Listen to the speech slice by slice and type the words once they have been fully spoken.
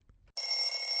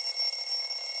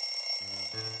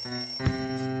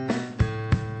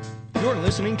You're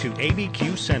listening to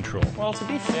ABQ Central. Well, to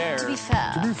be fair.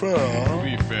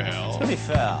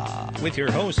 With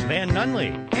your hosts, Van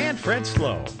Nunley and Fred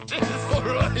Slow. All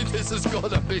right, this is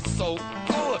going to be so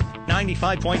good.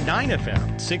 95.9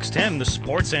 FM, 610 The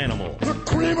Sports Animal. The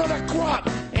cream of the crop.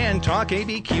 And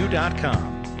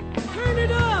TalkABQ.com. Turn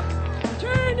it up!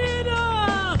 Turn it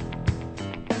up!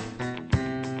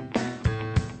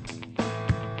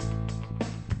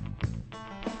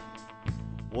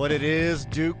 What it is,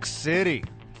 Duke City.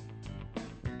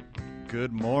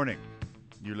 Good morning.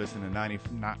 You're listening to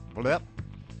 99.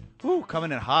 Woo,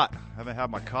 coming in hot. Haven't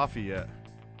had my coffee yet.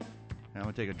 I'm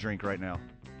going to take a drink right now.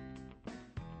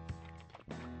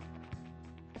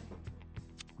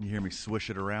 You hear me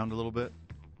swish it around a little bit?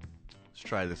 Let's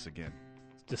try this again.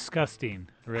 It's disgusting,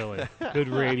 really. Good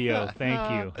radio.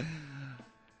 Thank you.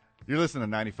 You're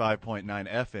listening to 95.9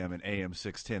 FM and AM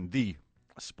 610, the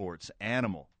Sports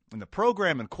Animal. And the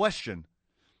program in question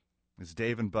is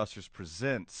Dave & Buster's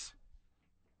Presents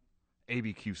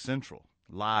ABQ Central,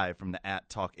 live from the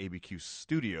 @Talk ABQ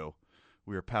studio.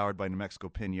 We are powered by New Mexico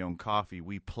Pinon Coffee.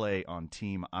 We play on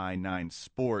Team I-9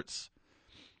 Sports,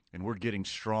 and we're getting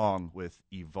strong with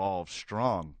Evolve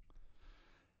Strong.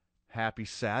 Happy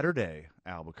Saturday,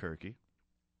 Albuquerque.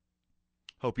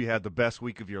 Hope you had the best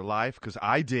week of your life, because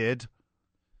I did.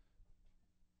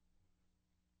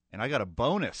 And I got a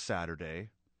bonus Saturday,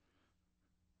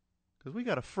 because we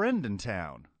got a friend in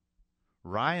town.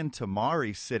 Ryan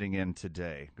Tamari sitting in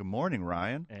today. Good morning,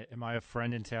 Ryan. Am I a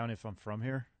friend in town if I'm from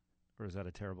here? Or is that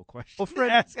a terrible question? Well,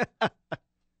 friend,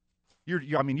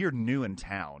 you're new in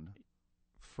town.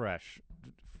 Fresh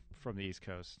from the East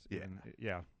Coast. Yeah.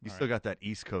 Yeah. You still got that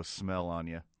East Coast smell on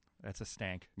you. That's a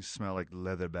stank. You smell like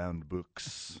leather-bound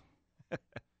books.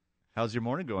 How's your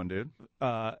morning going, dude?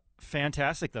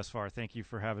 Fantastic thus far. Thank you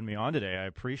for having me on today. I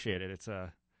appreciate it. It's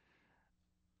a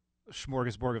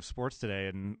smorgasbord of sports today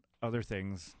and other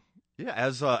things. Yeah,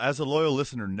 as a loyal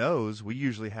listener knows, we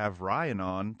usually have Ryan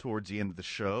on towards the end of the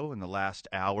show in the last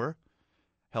hour,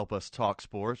 help us talk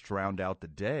sports, round out the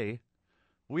day.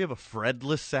 We have a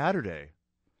Fredless Saturday.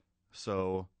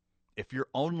 So if you're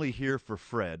only here for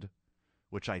Fred,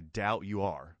 which I doubt you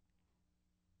are.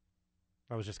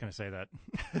 I was just going to say that.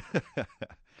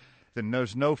 Then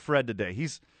there's no Fred today.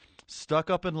 He's stuck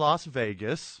up in Las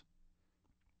Vegas.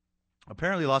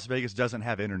 Apparently Las Vegas doesn't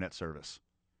have internet service.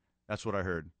 That's what I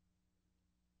heard.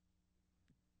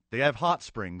 They have hot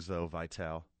springs, though,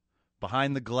 Vital.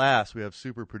 Behind the glass, we have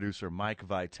super producer Mike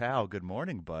Vital. Good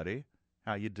morning, buddy.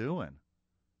 How you doing?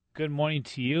 Good morning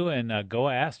to you, and go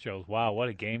Astros. Wow, what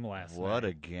a game last night. What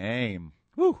a game.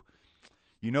 Woo.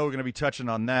 You know we're going to be touching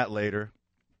on that later.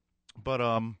 But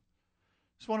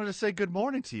just wanted to say good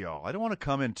morning to y'all. I don't want to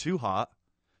come in too hot.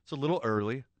 It's a little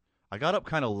early. I got up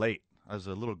kind of late. I was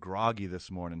a little groggy this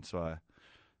morning, so I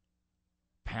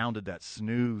pounded that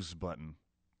snooze button.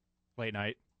 Late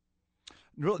night.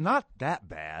 Not that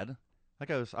bad.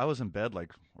 Like I was in bed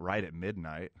like right at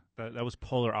midnight. That was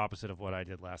polar opposite of what I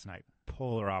did last night.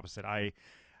 Polar opposite. I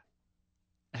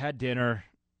had dinner,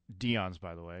 Dion's,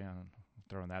 by the way. I'm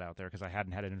throwing that out there because I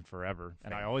hadn't had it in forever,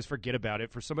 and I always forget about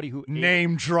it. For somebody who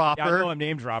name dropper, yeah, I know I'm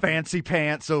name dropping. Fancy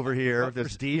pants over here.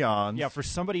 There's Dion's. Yeah, for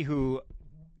somebody who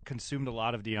consumed a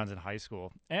lot of Dion's in high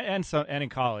school and in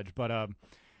college, but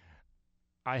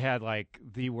I had like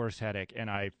the worst headache,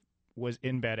 and I was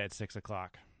in bed at 6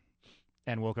 o'clock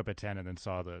and woke up at 10 and then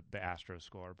saw the Astros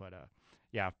score. But,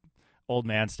 yeah, old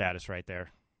man status right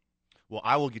there. Well,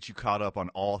 I will get you caught up on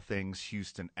all things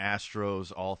Houston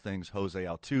Astros, all things Jose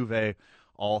Altuve,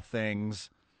 all things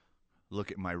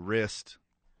look at my wrist.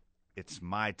 It's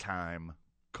my time,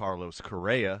 Carlos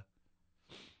Correa.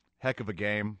 Heck of a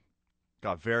game.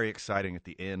 Got very exciting at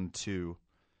the end, too.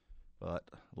 But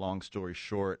long story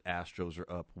short, Astros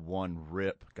are up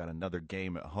 1-0. Got another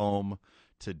game at home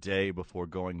today before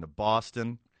going to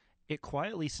Boston. It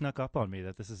quietly snuck up on me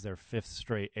that this is their 5th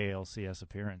straight ALCS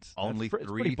appearance. Only it's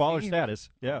three pretty baller teams. status.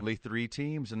 Yeah. Only 3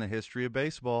 teams in the history of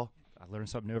baseball. I learn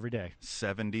something new every day.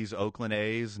 70s Oakland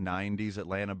A's, 90s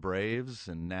Atlanta Braves,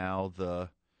 and now the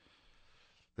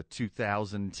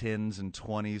 2010s and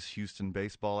 20s Houston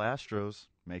baseball Astros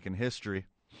making history.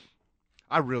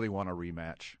 I really want a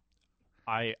rematch.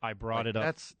 I brought it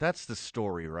up. That's the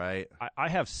story, right? I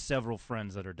have several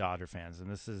friends that are Dodger fans, and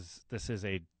this is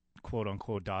a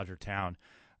quote-unquote Dodger town.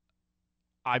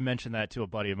 I mentioned that to a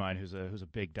buddy of mine who's a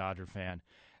big Dodger fan,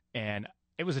 and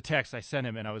it was a text I sent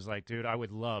him, and I was like, dude, I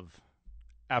would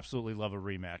absolutely love a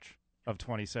rematch of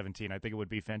 2017. I think it would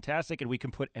be fantastic, and we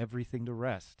can put everything to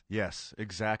rest. Yes,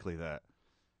 exactly that.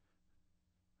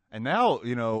 And now,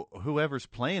 whoever's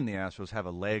playing the Astros have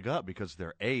a leg up because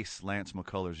their ace, Lance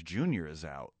McCullers Jr., is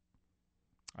out.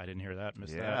 I didn't hear that.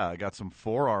 Missed that. Yeah, I got some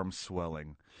forearm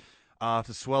swelling. If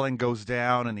the swelling goes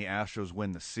down and the Astros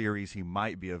win the series, he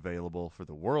might be available for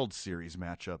the World Series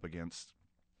matchup against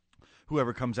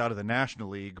whoever comes out of the National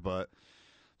League. But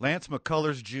Lance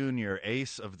McCullers Jr.,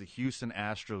 ace of the Houston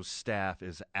Astros staff,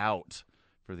 is out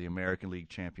for the American League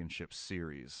Championship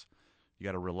Series. You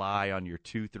got to rely on your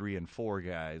 2, 3, and 4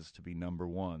 guys to be number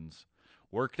ones.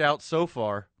 Worked out so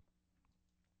far.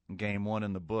 Game 1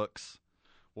 in the books.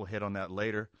 We'll hit on that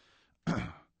later.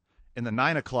 In the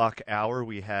 9 o'clock hour,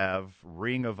 we have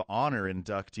Ring of Honor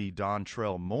inductee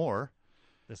Dontrell Moore.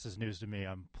 This is news to me.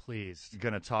 I'm pleased.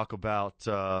 Going to talk about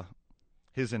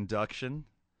his induction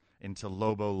into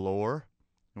Lobo lore.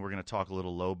 And we're going to talk a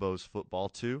little Lobos football,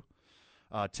 too.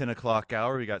 10 o'clock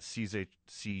hour, we got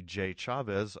CJ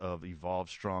Chavez of Evolve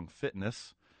Strong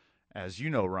Fitness. As you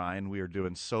know, Ryan, we are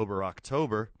doing Sober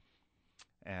October,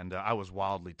 and I was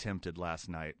wildly tempted last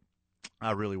night.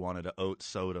 I really wanted a oat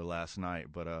soda last night,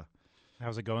 but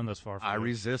how's it going thus far for I you?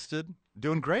 resisted.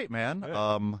 Doing great, man.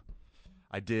 Okay.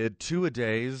 I did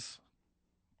 2-a-days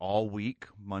all week,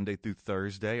 Monday through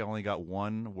Thursday. I only got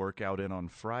one workout in on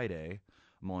Friday.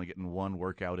 I'm only getting one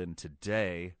workout in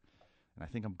today. And I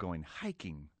think I'm going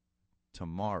hiking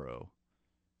tomorrow.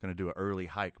 Going to do an early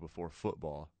hike before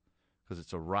football because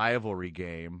it's a rivalry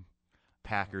game,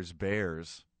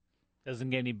 Packers-Bears.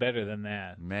 Doesn't get any better than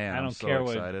that. Man, I don't I'm so care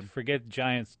excited. Forget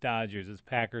Giants-Dodgers. It's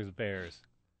Packers-Bears.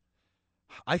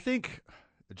 I think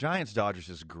the Giants-Dodgers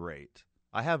is great.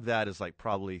 I have that as like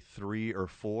probably 3 or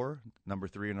 4, number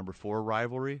 3 and number 4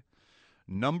 rivalry.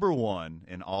 Number 1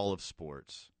 in all of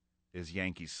sports is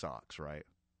Yankees-Sox, right?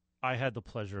 I had the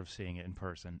pleasure of seeing it in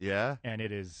person. Yeah? And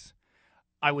it is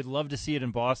 – I would love to see it in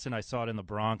Boston. I saw it in the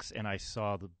Bronx, and I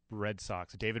saw the Red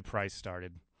Sox. David Price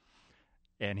started,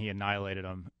 and he annihilated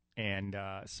them. And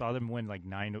saw them win like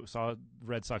saw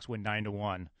Red Sox win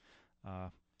 9-1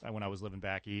 when I was living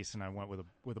back east, and I went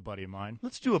with a buddy of mine.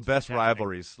 Let's do a best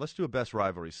rivalries. Let's do a best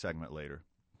rivalries segment later.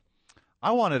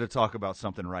 I wanted to talk about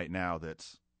something right now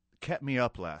that's kept me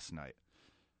up last night.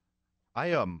 I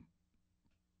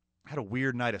had a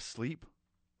weird night of sleep.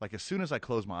 Like as soon as I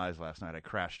closed my eyes last night, I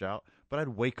crashed out. But I'd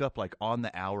wake up like on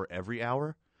the hour every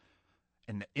hour,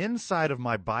 and the inside of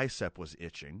my bicep was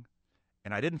itching,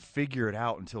 and I didn't figure it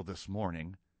out until this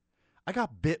morning. I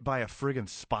got bit by a friggin'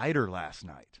 spider last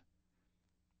night.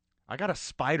 I got a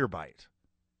spider bite.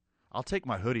 I'll take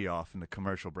my hoodie off in the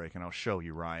commercial break, and I'll show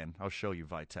you, Ryan. I'll show you,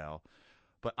 Vital.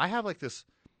 But I have like this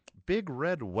big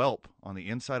red whelp on the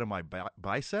inside of my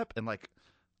bicep and like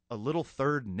a little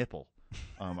third nipple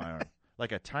on my arm.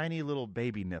 Like a tiny little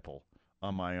baby nipple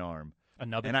on my arm.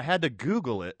 And I had to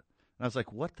Google it. And I was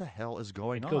like, what the hell is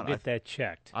going on? Go get that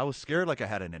checked. I was scared like I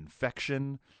had an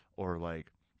infection or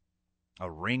like a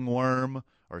ringworm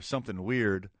or something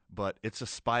weird, but it's a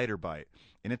spider bite.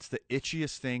 And it's the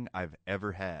itchiest thing I've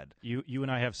ever had. You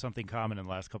and I have something common in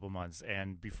the last couple of months.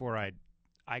 And before I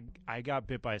got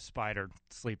bit by a spider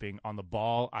sleeping on the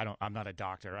ball. I'm not a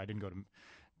doctor. I didn't go to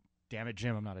damn it,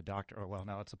 Jim, I'm not a doctor. Oh, well,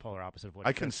 now it's the polar opposite of what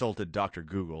I consulted Dr.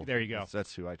 Google. There you go.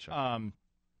 That's who I checked.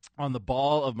 On the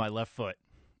ball of my left foot.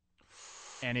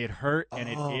 And it hurt and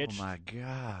it itched. Oh, my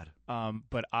God.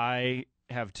 But I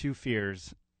have 2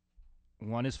 fears.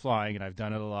 One is flying, and I've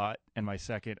done it a lot. And my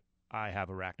second, I have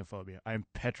arachnophobia. I am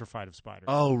petrified of spiders.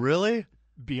 Oh, really?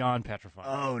 Beyond petrified.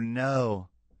 Oh, no.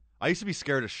 I used to be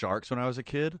scared of sharks when I was a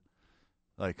kid.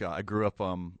 Like, I grew up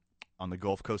on the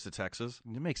Gulf Coast of Texas.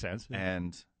 It makes sense.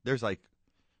 And there's like,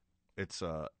 it's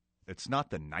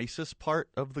not the nicest part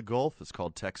of the Gulf. It's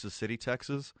called Texas City,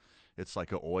 Texas. It's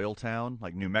like an oil town,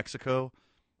 like New Mexico.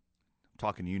 I'm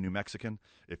talking to you, New Mexican.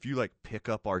 If you like pick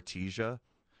up Artesia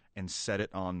and set it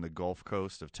on the Gulf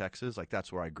Coast of Texas, like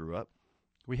that's where I grew up.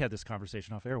 We had this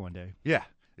conversation off air one day. Yeah,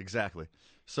 exactly.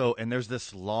 So, and there's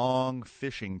this long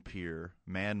fishing pier,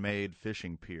 man-made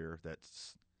fishing pier that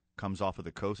comes off of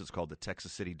the coast. It's called the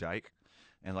Texas City Dike.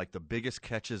 And like the biggest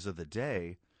catches of the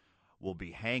day will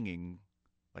be hanging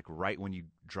like right when you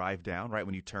drive down, right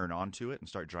when you turn onto it and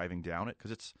start driving down it,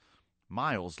 because it's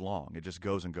miles long. It just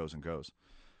goes and goes and goes.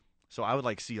 So I would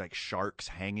like see like sharks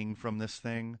hanging from this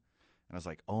thing. And I was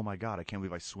like, oh my God, I can't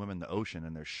believe I swim in the ocean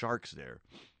and there's sharks there.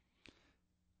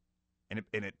 And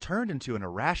it turned into an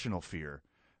irrational fear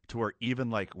to where even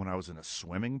like when I was in a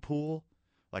swimming pool,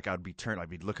 like I'd be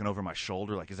looking over my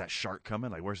shoulder, like, is that shark coming?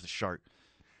 Like, where's the shark?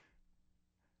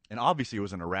 And obviously it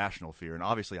was an irrational fear. And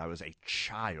obviously I was a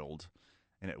child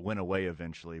and it went away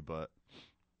eventually, but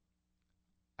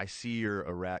I see your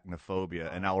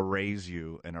arachnophobia and I'll raise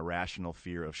you an irrational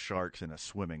fear of sharks in a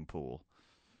swimming pool.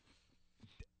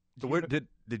 So where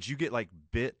did you get like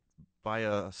bit by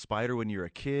a spider when you were a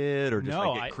kid, or just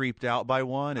No, like get creeped out by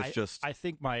one? It's I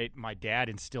think my dad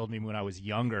instilled me when I was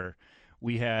younger.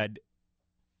 We had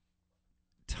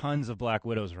tons of black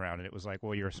widows around, and it was like,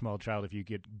 well, you're a small child. If you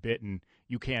get bitten,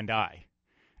 you can die.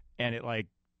 And it like,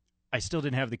 I still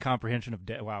didn't have the comprehension of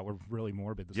death. Wow, we're really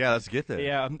morbid. This yeah. Let's get there.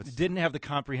 Yeah, didn't have the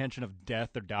comprehension of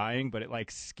death or dying, but it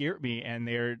like scared me. And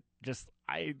they're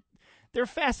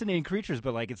fascinating creatures,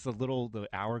 but like it's the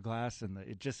hourglass, and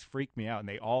it just freaked me out. And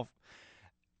they all,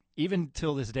 even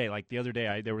till this day, like the other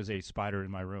day, there was a spider in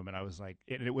my room, and I was like,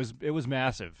 it was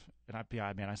massive. And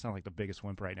I sound like the biggest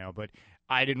wimp right now, but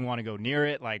I didn't want to go near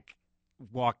it. Like,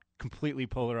 walk completely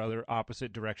polar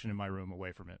opposite direction in my room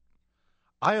away from it.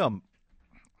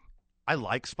 I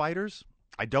like spiders.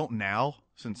 I don't now,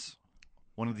 since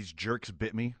one of these jerks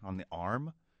bit me on the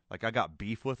arm. Like, I got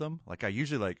beef with them. Like, I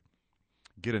usually like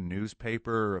get a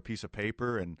newspaper or a piece of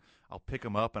paper, and I'll pick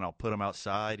them up and I'll put them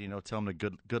outside. Tell them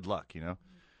to good luck. I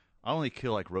only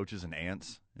kill like roaches and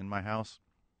ants in my house.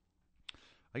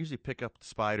 I usually pick up the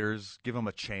spiders, give them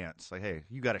a chance. Like, hey,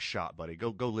 you got a shot, buddy.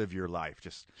 Go live your life.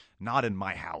 Just not in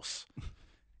my house.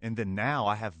 And then now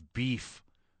I have beef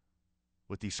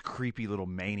with these creepy little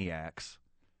maniacs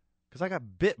because I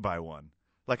got bit by one.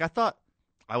 Like, I thought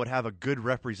I would have a good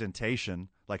representation,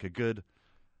 like a good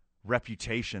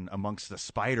reputation amongst the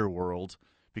spider world,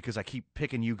 because I keep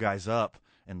picking you guys up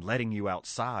and letting you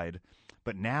outside.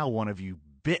 But now one of you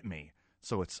bit me.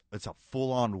 So it's a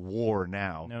full-on war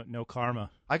now. No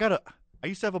karma. I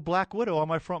used to have a black widow on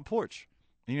my front porch.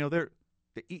 They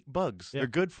eat bugs. Yeah. They're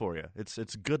good for you. It's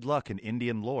good luck in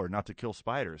Indian lore not to kill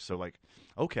spiders. So like,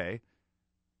 okay,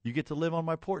 you get to live on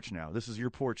my porch now. This is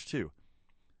your porch too.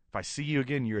 If I see you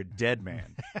again, you're a dead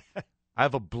man. I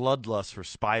have a bloodlust for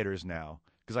spiders now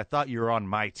because I thought you were on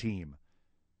my team.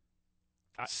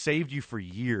 I saved you for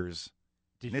years.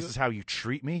 This is how you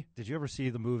treat me? Did you ever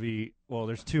see the movie? Well,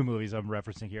 there's two movies I'm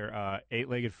referencing here.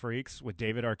 Eight-Legged Freaks with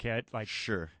David Arquette. Like,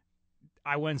 sure.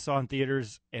 I went and saw in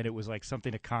theaters, and it was like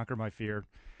something to conquer my fear.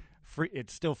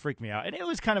 It still freaked me out. And it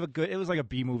was kind of it was like a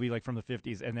B movie, like from the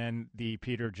 50s. And then the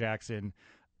Peter Jackson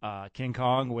King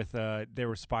Kong with, there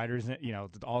were spiders in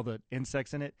it, all the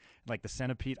insects in it, like the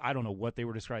centipede. I don't know what they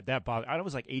were described. I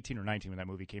was like 18 or 19 when that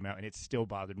movie came out, and it still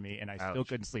bothered me, and I still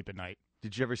couldn't sleep at night.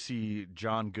 Did you ever see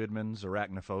John Goodman's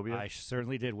Arachnophobia? I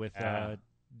certainly did with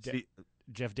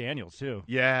Jeff Daniels, too.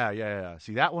 Yeah.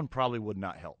 See, that one probably would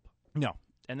not help. No.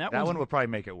 And that one would probably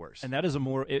make it worse. And that is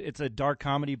it's a dark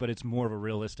comedy, but it's more of a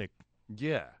realistic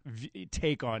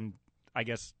take on, I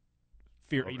guess,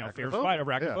 fear of spider,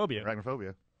 arachnophobia. Yeah,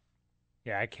 arachnophobia.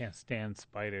 Yeah, I can't stand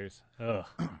spiders. Ugh.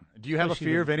 Do you have a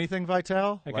fear of anything,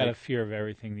 Vital? I got a fear of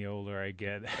everything the older I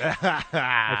get.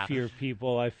 I fear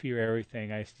people. I fear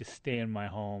everything. I just stay in my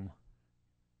home,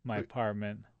 my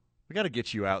apartment. We got to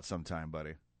get you out sometime,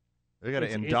 buddy. We got to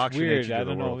It's indoctrinate weird. you to I the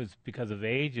don't know world. if it's because of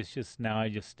age. It's just now I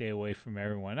just stay away from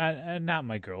everyone. Not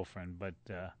my girlfriend, but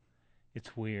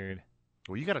it's weird.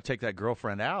 Well, you got to take that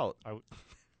girlfriend out.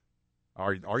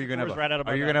 Are you gonna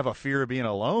have have a fear of being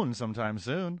alone sometime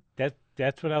soon?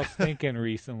 That's what I was thinking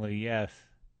recently. Yes.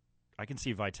 I can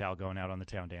see Vital going out on the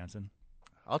town dancing.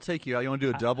 I'll take you out. You want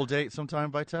to do a double date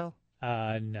sometime, Vital?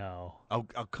 No. Oh,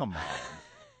 come on.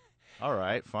 All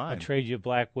right, fine. I'll trade you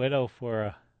Black Widow for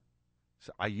a.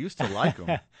 So I used to like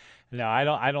them. No,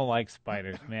 I don't like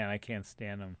spiders, man. I can't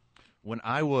stand them. When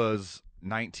I was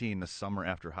 19, the summer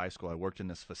after high school, I worked in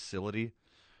this facility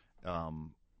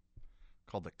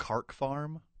called the Kark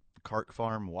Farm,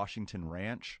 Washington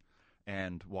Ranch.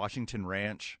 And Washington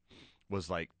Ranch was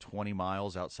like 20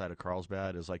 miles outside of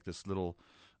Carlsbad. It was like this little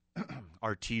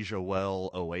artesian well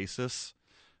oasis.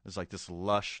 It was like this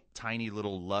tiny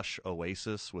little lush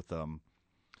oasis with an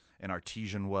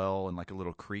artesian well and like a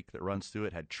little creek that runs through it.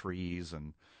 It had trees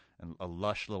and a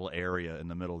lush little area in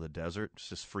the middle of the desert. It's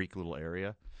this freak little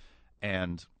area.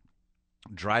 And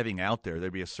driving out there,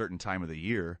 there'd be a certain time of the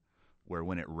year where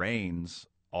when it rains,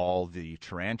 all the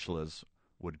tarantulas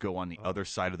would go on the other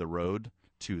side of the road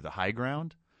to the high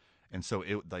ground. And so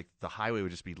the highway would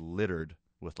just be littered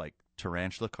with like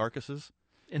tarantula carcasses.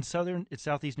 In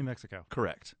southeast New Mexico.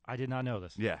 Correct. I did not know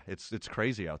this. Yeah, it's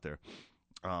crazy out there.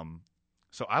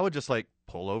 So I would just like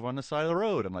pull over on the side of the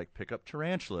road and like pick up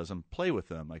tarantulas and play with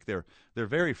them. Like they're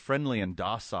very friendly and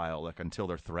docile, like until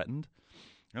they're threatened.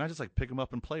 And I just like pick them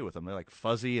up and play with them. They're like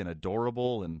fuzzy and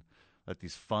adorable and like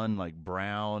these fun like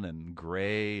brown and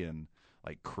gray and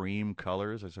like cream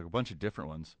colors. There's like a bunch of different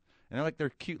ones. And they're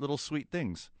cute little sweet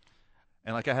things.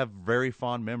 And like I have very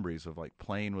fond memories of like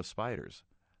playing with spiders.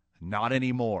 Not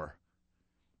anymore.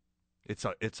 It's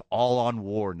all on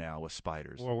war now with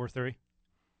spiders. World War III?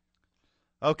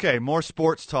 Okay, more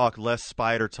sports talk, less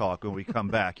spider talk when we come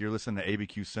back. You're listening to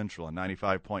ABQ Central on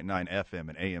 95.9 FM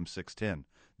and AM 610,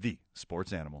 the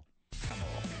sports animal.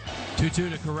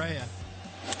 2-2 to Correa.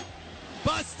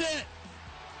 Bust it!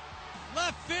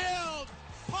 Left field!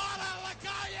 Paula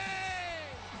Lacalle!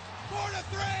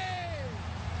 4-3!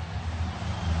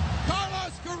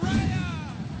 Carlos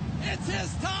Correa! It's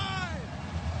his time!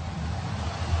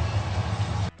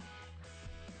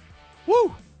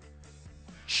 Woo!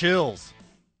 Chills.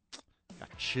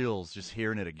 Got chills just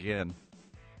hearing it again.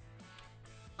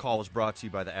 Call was brought to you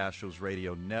by the Astros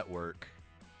Radio Network.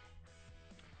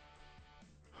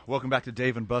 Welcome back to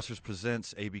Dave and Buster's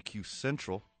Presents ABQ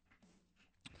Central.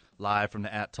 Live from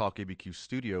the At Talk ABQ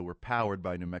studio. We're powered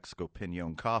by New Mexico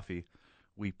Pinon Coffee.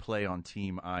 We play on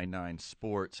Team I-9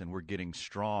 Sports, and we're getting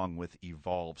strong with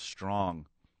Evolve Strong.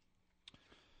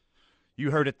 You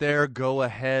heard it there. Go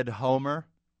ahead, Homer.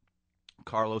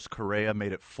 Carlos Correa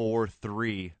made it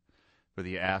 4-3 for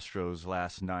the Astros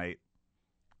last night.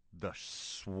 The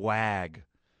swag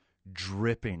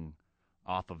dripping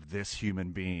off of this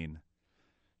human being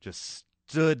just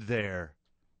stood there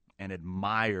and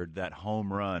admired that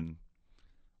home run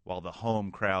while the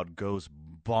home crowd goes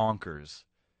bonkers.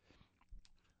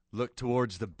 Looked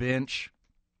towards the bench,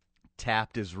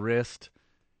 tapped his wrist,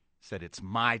 said, "It's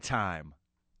my time.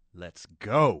 Let's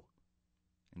go,"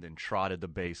 and then trotted the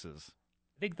bases.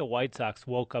 I think the White Sox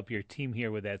woke up your team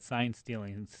here with that sign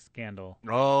stealing scandal.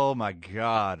 Oh, my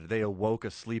God. They awoke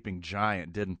a sleeping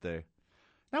giant, didn't they?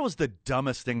 That was the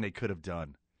dumbest thing they could have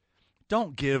done.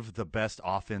 Don't give the best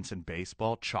offense in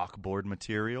baseball chalkboard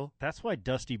material. That's why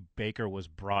Dusty Baker was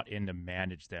brought in to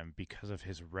manage them, because of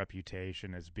his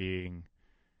reputation as being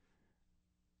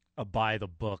a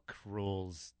by-the-book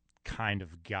rules kind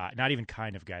of guy. Not even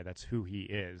kind of guy. That's who he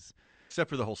is. Except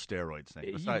for the whole steroids thing.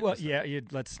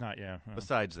 Let's not, yeah.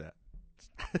 Besides that.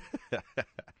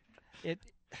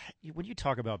 When you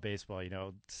talk about baseball,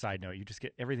 side note, you just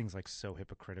get, everything's like so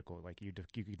hypocritical. Like you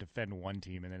can defend one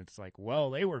team and then it's like, well,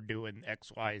 they were doing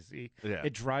X, Y, Z. Yeah.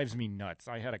 It drives me nuts.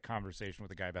 I had a conversation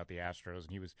with a guy about the Astros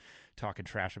and he was talking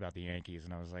trash about the Yankees.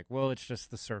 And I was like, well, it's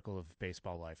just the circle of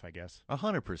baseball life, I guess.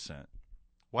 100%.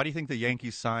 Why do you think the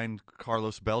Yankees signed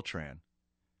Carlos Beltran?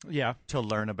 Yeah. To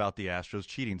learn about the Astros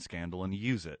cheating scandal and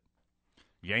use it.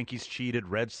 Yankees cheated.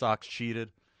 Red Sox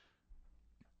cheated.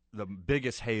 The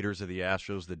biggest haters of the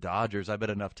Astros, the Dodgers, I bet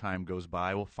enough time goes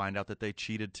by, we'll find out that they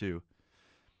cheated too.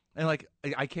 And like,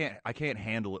 I can't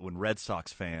handle it when Red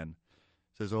Sox fan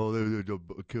says, "Oh,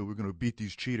 okay, we're going to beat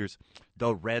these cheaters."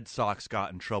 The Red Sox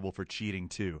got in trouble for cheating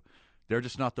too. They're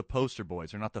just not the poster boys.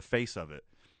 They're not the face of it.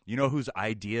 You know whose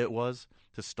idea it was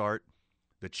to start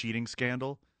the cheating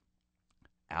scandal?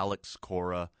 Alex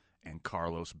Cora and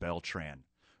Carlos Beltran.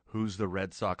 Who's the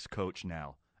Red Sox coach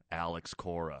now? Alex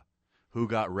Cora. Who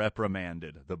got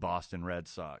reprimanded? The Boston Red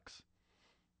Sox.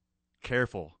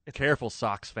 Careful,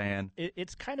 Sox fan.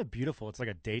 It's kind of beautiful. It's like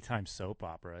a daytime soap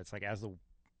opera. It's like as the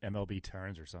MLB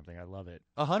turns or something. I love it.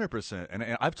 100%.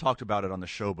 And I've talked about it on the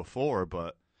show before,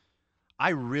 but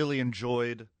I really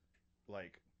enjoyed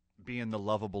like being the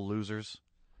lovable losers,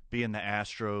 being the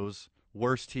Astros,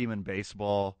 worst team in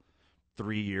baseball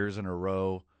 3 years in a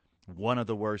row, one of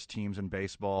the worst teams in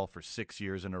baseball for 6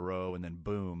 years in a row, and then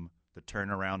boom, the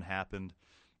turnaround happened.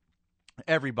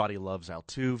 Everybody loves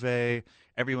Altuve.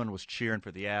 Everyone was cheering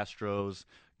for the Astros.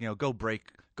 Go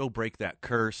break that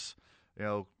curse.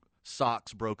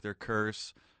 Sox broke their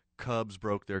curse. Cubs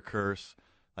broke their curse.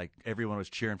 Like, everyone was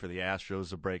cheering for the Astros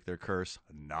to break their curse.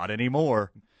 Not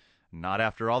anymore. Not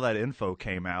after all that info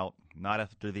came out. Not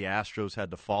after the Astros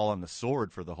had to fall on the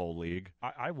sword for the whole league.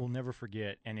 I will never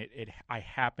forget, and I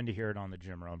happened to hear it on the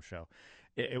Jim Rome show.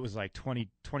 It was like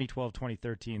 2012,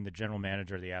 2013, the general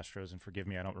manager of the Astros, and forgive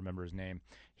me, I don't remember his name.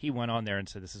 He went on there and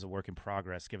said, "This is a work in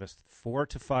progress. Give us 4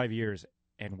 to 5 years,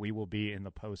 and we will be in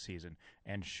the postseason."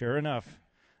 And sure enough,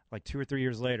 like 2 or 3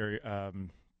 years later,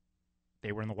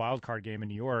 they were in the wild card game in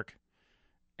New York,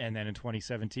 and then in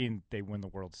 2017, they win the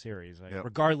World Series. Yep.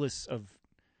 Regardless of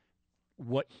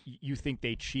what you think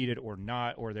they cheated or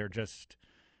not, or they're just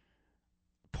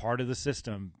part of the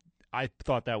system, I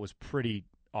thought that was pretty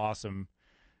awesome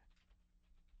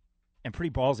and pretty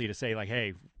ballsy to say, like,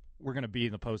 hey, we're going to be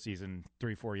in the postseason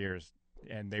 3-4 years,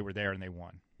 and they were there and they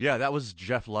won. Yeah, that was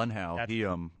Jeff Lunhow.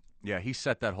 He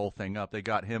set that whole thing up. They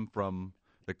got him from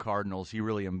the Cardinals. He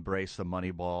really embraced the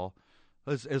money ball.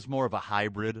 It was more of a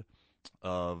hybrid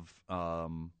of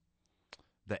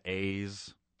the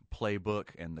A's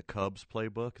playbook and the Cubs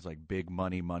playbook. It's like big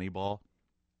money ball.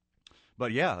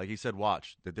 But yeah, like he said,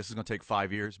 watch that this is going to take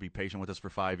 5 years. Be patient with us for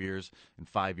 5 years. In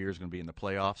 5 years, going to be in the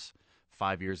playoffs.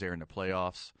 5 years they're in the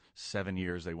playoffs. 7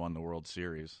 years they won the World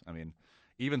Series. I mean,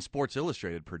 Even Sports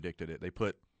Illustrated predicted it. They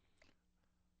put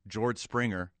George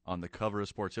Springer on the cover of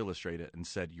Sports Illustrated and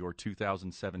said, "Your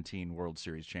 2017 World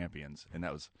Series champions," and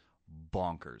that was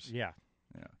bonkers. Yeah.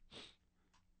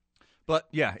 But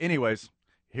yeah, anyways,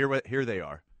 here they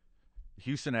are.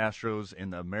 Houston Astros in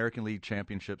the American League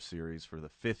Championship Series for the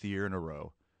 5th year in a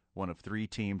row, one of 3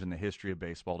 teams in the history of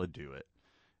baseball to do it.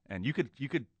 And you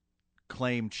could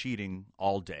claim cheating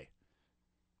all day.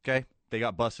 Okay? They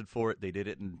got busted for it. They did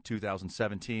it in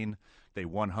 2017. They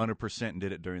 100%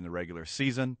 did it during the regular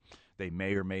season. They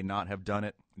may or may not have done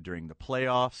it during the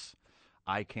playoffs.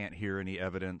 I can't hear any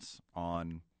evidence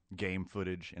on game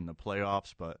footage in the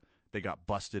playoffs, but they got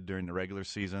busted during the regular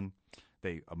season.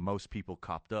 Most people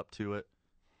copped up to it.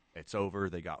 It's over.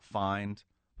 They got fined.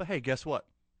 But hey, guess what?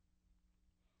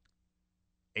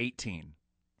 18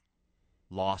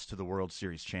 lost to the World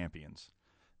Series champions.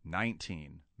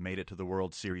 19 made it to the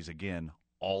World Series again,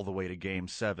 all the way to Game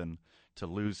 7 to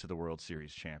lose to the World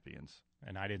Series champions.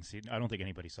 And I don't think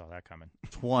anybody saw that coming.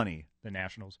 20 The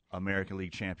Nationals. American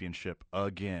League Championship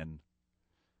again.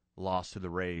 Lost to the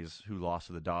Rays, who lost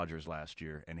to the Dodgers last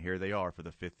year. And here they are for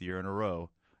the 5th year in a row,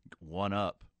 one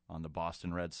up on the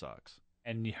Boston Red Sox.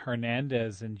 And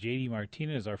Hernandez and J.D.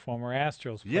 Martinez are former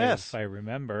Astros players, Yes. if I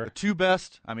remember. The 2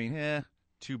 best,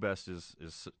 two best is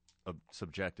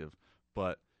subjective.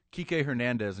 But Kike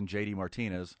Hernandez and J.D.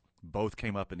 Martinez both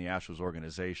came up in the Astros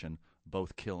organization,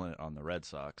 both killing it on the Red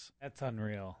Sox. That's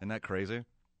unreal. Isn't that crazy?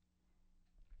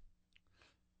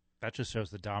 That just shows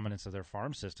the dominance of their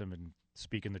farm system and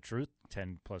speaking the truth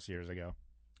 10-plus years ago.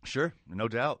 Sure, no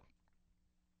doubt.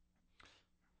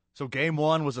 So Game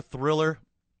 1 was a thriller.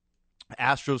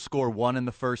 Astros score 1 in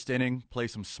the first inning, play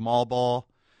some small ball,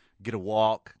 get a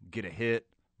walk, get a hit,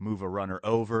 move a runner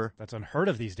over. That's unheard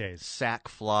of these days. Sack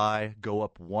fly, go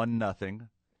up 1-0.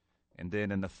 And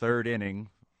then in the 3rd inning,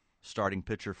 starting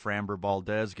pitcher Framber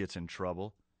Valdez gets in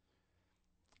trouble.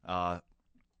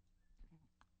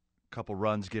 Couple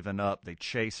runs given up. They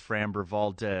chase Framber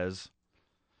Valdez.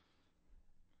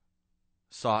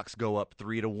 Sox go up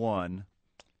 3-1.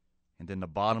 And then the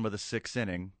bottom of the 6th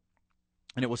inning,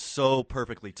 and it was so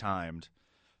perfectly timed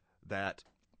that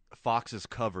Fox's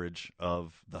coverage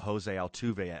of the Jose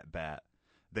Altuve at bat,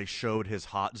 they showed his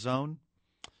hot zone.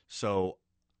 So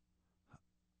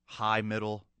high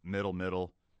middle,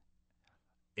 middle,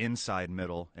 inside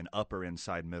middle, and upper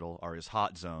inside middle are his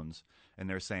hot zones. And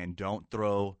they're saying, don't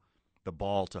throw the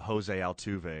ball to Jose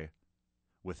Altuve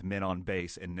with men on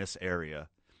base in this area.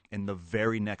 In the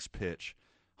very next pitch,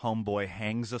 homeboy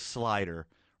hangs a slider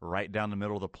right down the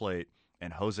middle of the plate,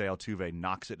 and Jose Altuve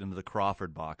knocks it into the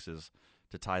Crawford boxes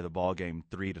to tie the ball game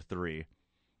 3-3.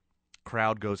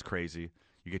 Crowd goes crazy.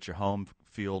 You get your home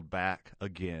field back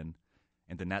again,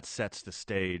 and then that sets the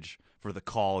stage for the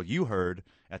call you heard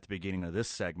at the beginning of this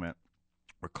segment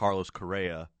where Carlos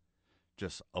Correa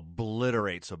just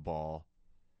obliterates a ball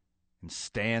and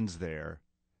stands there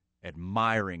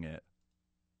admiring it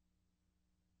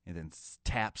and then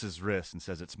taps his wrist and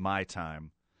says, "It's my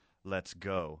time. Let's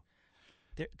go."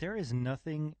 There is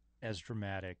nothing as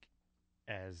dramatic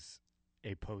as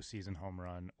a postseason home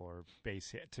run or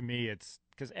base hit. To me, it's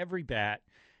because every bat,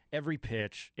 every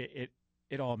pitch, it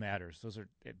all matters. I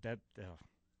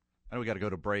know we got to go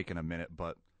to break in a minute,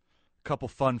 but a couple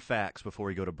fun facts before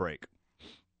we go to break.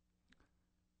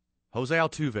 Jose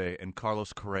Altuve and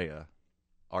Carlos Correa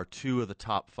are 2 of the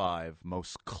top 5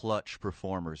 most clutch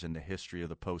performers in the history of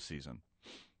the postseason.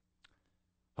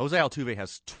 Jose Altuve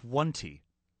has 20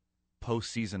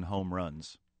 postseason home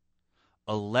runs.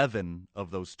 11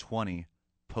 of those 20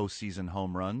 postseason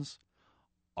home runs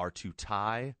are to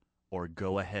tie or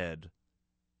go ahead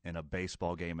in a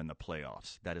baseball game in the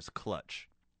playoffs. That is clutch.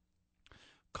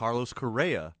 Carlos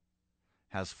Correa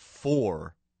has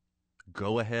 4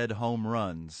 go-ahead home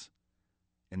runs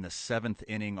in the 7th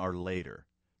inning or later.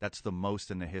 That's the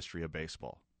most in the history of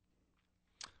baseball.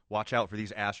 Watch out for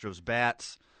these Astros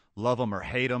bats. Love them or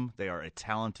hate them. They are a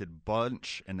talented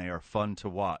bunch, and they are fun to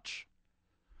watch.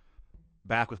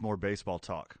 Back with more baseball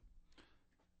talk.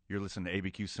 You're listening to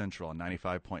ABQ Central on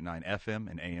 95.9 FM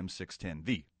and AM 610,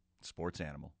 the sports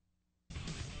animal.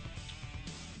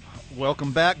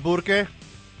 Welcome back, Burke.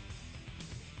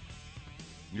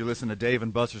 You're listening to Dave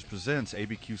and Buster's Presents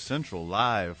ABQ Central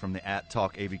live from the At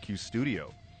Talk ABQ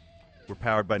studio. We're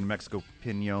powered by New Mexico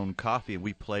Pinon Coffee, and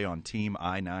we play on Team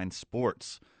I-9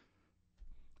 Sports.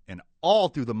 And all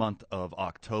through the month of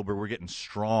October, we're getting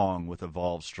strong with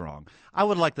Evolve Strong. I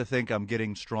would like to think I'm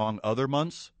getting strong other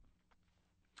months,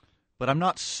 but I'm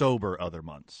not sober other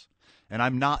months. And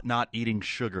I'm not eating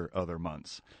sugar other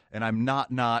months. And I'm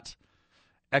not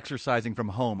exercising from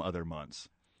home other months.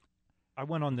 I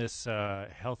went on this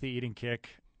healthy eating kick,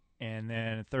 and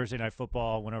then Thursday Night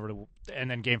Football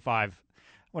and then Game 5,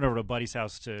 went over to a buddy's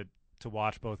house to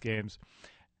watch both games.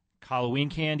 Halloween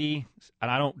candy,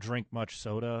 and I don't drink much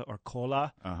soda or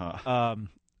cola. And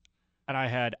I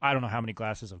had, I don't know how many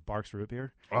glasses of Barks root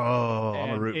beer. Oh, I'm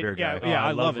a root beer guy. Yeah,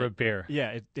 I love root beer.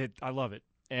 Yeah, I love it.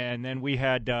 And then we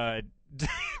had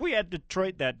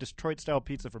Detroit style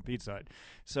pizza from Pizza Hut.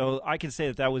 So I can say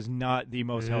that was not the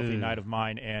most healthy night of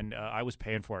mine, and I was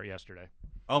paying for it yesterday.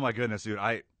 Oh my goodness, dude!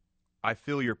 I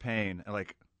feel your pain.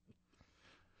 Like,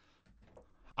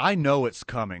 I know it's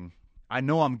coming. I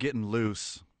know I'm getting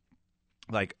loose,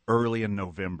 like early in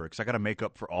November, because I got to make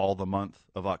up for all the month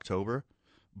of October.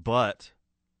 But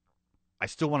I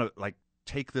still want to like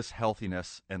take this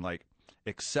healthiness and like,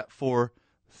 except for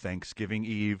Thanksgiving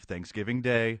Eve, Thanksgiving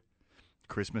Day,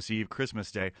 Christmas Eve, Christmas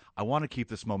Day, I want to keep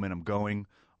this momentum going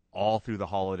all through the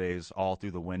holidays, all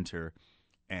through the winter,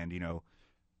 and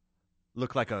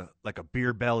look like a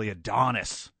beer belly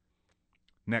Adonis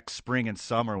next spring and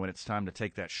summer when it's time to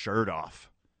take that shirt off.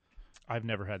 I've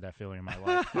never had that feeling in my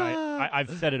life. I've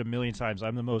said it a million times.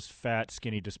 I'm the most fat,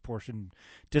 skinny,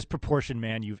 disproportioned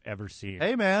man you've ever seen.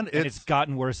 Hey, man, it's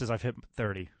gotten worse as I've hit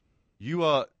 30.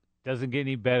 You doesn't get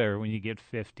any better when you get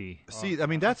 50. See, I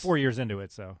mean, that's 4 years into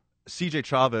it. So CJ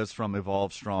Chavez from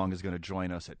Evolve Strong is going to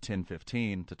join us at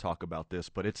 10:15 to talk about this.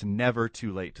 But it's never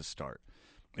too late to start.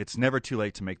 It's never too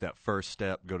late to make that first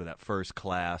step, go to that first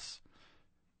class,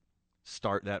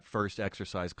 start that first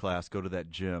exercise class, go to that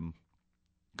gym.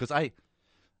 Because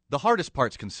the hardest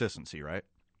part's consistency, right?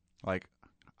 Like,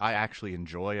 I actually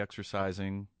enjoy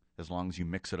exercising as long as you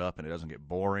mix it up and it doesn't get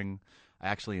boring. I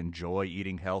actually enjoy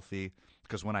eating healthy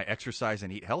because when I exercise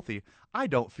and eat healthy, I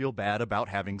don't feel bad about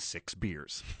having 6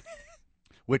 beers,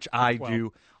 which I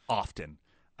do often.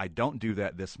 I don't do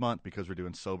that this month because we're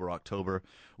doing Sober October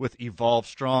with Evolve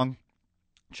Strong.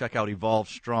 Check out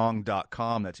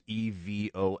evolvestrong.com. That's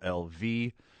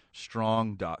EVOLV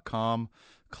strong.com.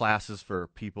 Classes for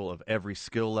people of every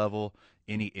skill level,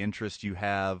 any interest you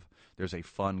have. There's a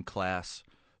fun class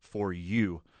for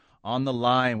you. On the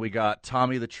line, we got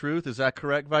Tommy the Truth. Is that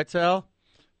correct, Vital?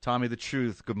 Tommy the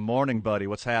Truth, good morning, buddy.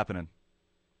 What's happening?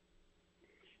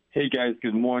 Hey, guys,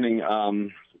 good morning.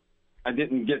 I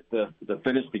didn't get the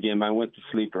finish the game. I went to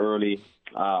sleep early,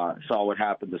 saw what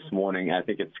happened this morning. I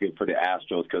think it's good for the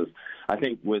Astros because I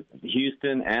think with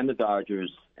Houston and the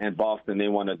Dodgers and Boston, they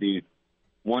want to do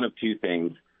one of two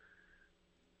things.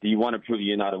 Do you want to prove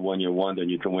you're not a one-year wonder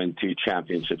and you can win 2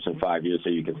 championships in 5 years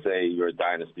so you can say you're a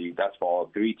dynasty? That's for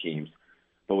all 3 teams.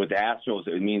 But with the Astros,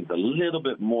 it means a little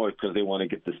bit more because they want to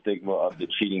get the stigma of the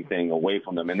cheating thing away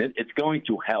from them. And it's going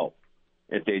to help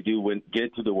if they do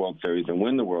get to the World Series and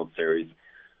win the World Series.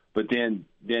 But then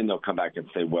they'll come back and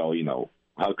say, well,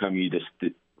 how come you just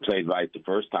played right the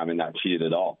first time and not cheated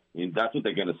at all? I mean, that's what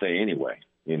they're going to say anyway,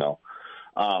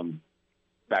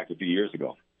 back a few years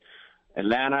ago.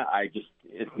 Atlanta,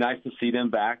 it's nice to see them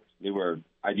back. Do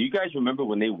you guys remember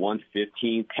when they won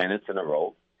 15 pennants in a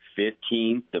row?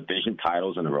 15 division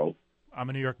titles in a row? I'm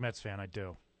a New York Mets fan. I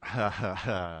do.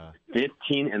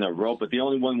 15 in a row, but they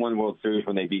only won 1 World Series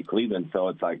when they beat Cleveland, so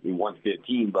it's like we won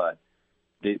 15, but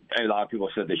a lot of people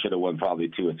said they should have won probably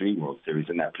 2 or 3 World Series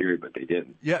in that period, but they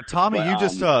didn't. Yeah, Tommy, you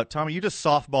just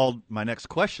softballed my next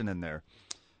question in there.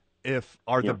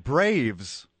 The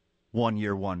Braves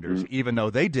one-year wonders, even though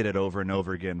they did it over and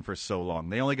over again for so long?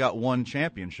 They only got 1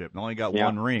 championship. They only got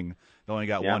 1 ring. They only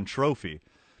got 1 trophy.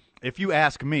 If you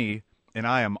ask me, and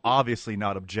I am obviously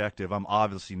not objective, I'm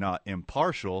obviously not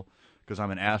impartial because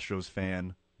I'm an Astros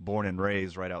fan, born and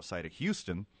raised right outside of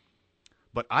Houston,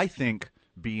 but I think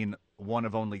being one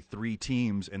of only 3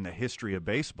 teams in the history of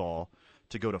baseball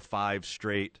to go to 5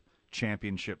 straight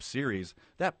championship series,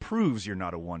 that proves you're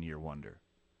not a one-year wonder.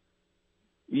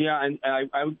 Yeah, and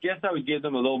I would guess I would give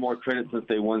them a little more credit since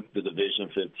they won the division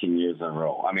 15 years in a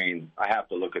row. I mean, I have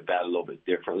to look at that a little bit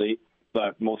differently.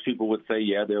 But most people would say,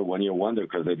 yeah, they're a one-year wonder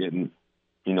because they didn't,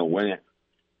 win it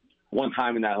one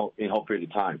time in that whole period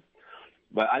of time.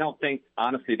 But I don't think,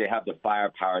 honestly, they have the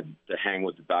firepower to hang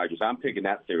with the Dodgers. I'm picking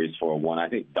that series 4-1. I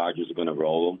think Dodgers are going to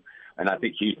roll them, and I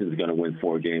think Houston's going to win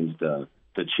 4 games to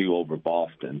 2 over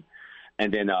Boston.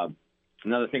 And then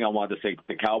another thing I wanted to say,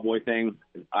 the Cowboy thing,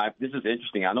 this is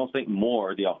interesting. I don't think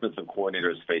Moore, the offensive coordinator,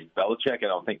 has faced Belichick.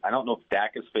 I don't know if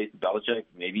Dak has faced Belichick.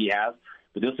 Maybe he has.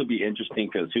 But this will be interesting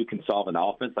because who can solve an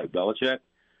offense like Belichick?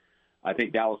 I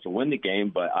think Dallas will win the game,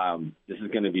 but this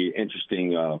is going to be an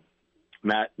interesting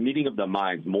meeting of the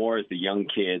minds. Moore is the young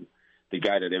kid, the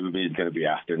guy that everybody's going to be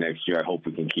after next year. I hope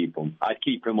we can keep him. I'd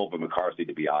keep him over McCarthy,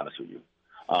 to be honest with you.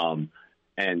 And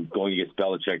and going against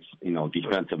Belichick's,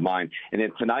 defensive mind. And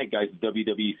then tonight, guys,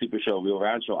 WWE Super Show, Real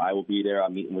Rancho, I will be there.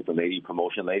 I'm meeting with the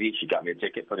promotion lady. She got me a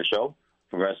ticket for the show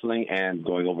for wrestling and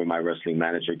going over my wrestling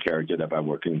manager character that I've been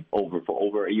working over for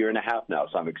over a year and a half now.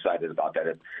 So I'm excited about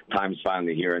that. Time's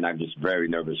finally here, and I'm just very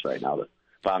nervous right now.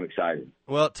 But I'm excited.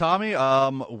 Well, Tommy,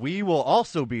 we will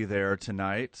also be there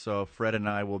tonight. So Fred and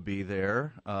I will be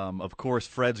there. Of course,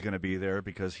 Fred's going to be there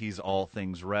because he's all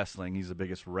things wrestling. He's the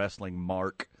biggest wrestling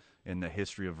mark in the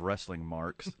history of wrestling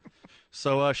marks.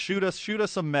 So shoot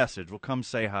us a message. We'll come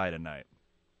say hi tonight.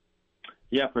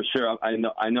 Yeah, for sure. I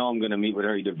know I'm going to meet with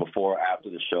her either before or after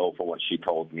the show for what she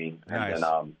told me. Nice. And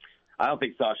then I don't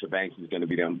think Sasha Banks is going to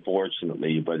be there,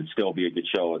 unfortunately, but it'll still be a good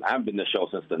show. I haven't been to the show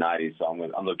since the 90s, so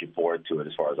I'm looking forward to it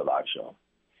as far as a live show.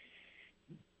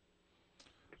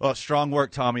 Well, strong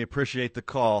work, Tommy. Appreciate the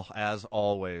call, as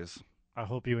always. I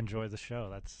hope you enjoy the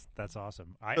show. That's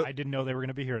awesome. I didn't know they were going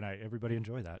to be here tonight. Everybody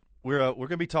enjoy that. We're going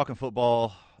to be talking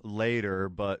football later,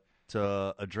 but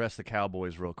to address the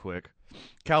Cowboys real quick,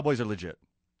 Cowboys are legit.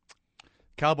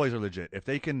 If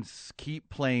they can keep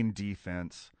playing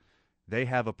defense, they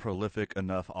have a prolific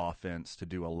enough offense to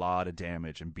do a lot of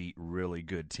damage and beat really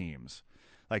good teams.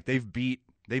 Like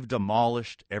they've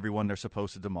demolished everyone they're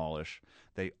supposed to demolish.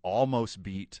 They almost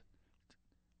beat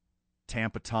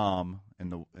Tampa Tom in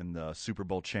the Super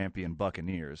Bowl champion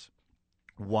Buccaneers.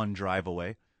 One drive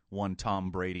away, one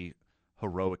Tom Brady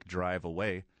heroic drive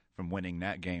away from winning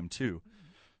that game too.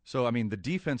 So, I mean, the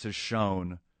defense has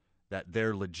shown that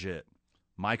they're legit.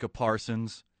 Micah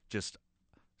Parsons just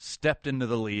stepped into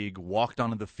the league, walked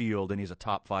onto the field, and he's a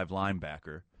top 5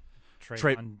 linebacker.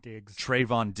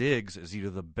 Trayvon Diggs is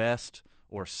either the best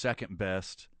or second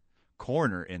best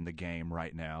corner in the game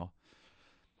right now.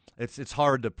 It's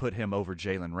hard to put him over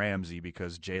Jalen Ramsey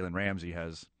because Jalen Ramsey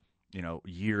has,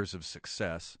 years of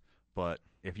success. But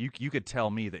if you could tell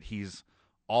me that he's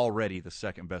already the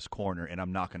second best corner, and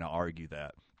I'm not going to argue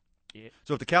that. Yeah.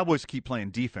 So if the Cowboys keep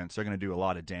playing defense, they're going to do a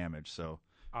lot of damage. So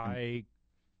I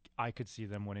could see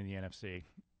them winning the NFC.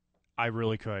 I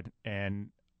really could, and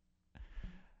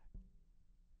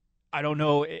I don't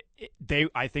know.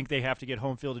 I think they have to get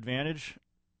home field advantage,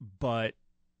 but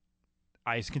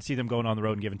I can see them going on the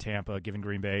road and giving Tampa, giving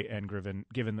Green Bay, and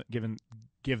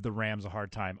give the Rams a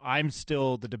hard time.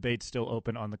 The debate's still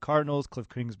open on the Cardinals. Cliff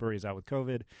Kingsbury is out with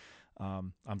COVID.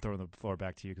 I'm throwing the floor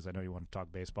back to you because I know you want to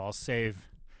talk baseball. I'll save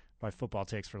my football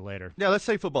takes for later. Yeah, let's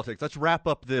save football takes. Let's wrap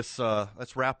up this.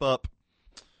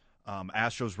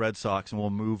 Astros Red Sox, and we'll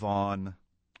move on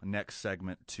next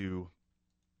segment to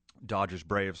Dodgers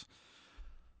Braves.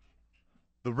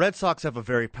 The Red Sox have a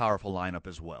very powerful lineup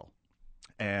as well.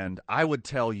 And I would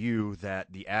tell you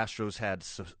that the Astros had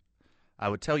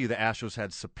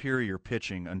superior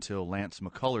pitching until Lance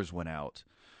McCullers went out.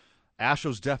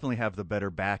 Astros definitely have the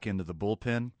better back end of the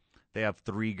bullpen. They have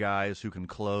 3 guys who can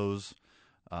close.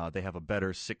 They have a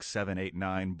better 6, 7, 8,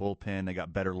 9 bullpen. They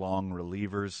got better long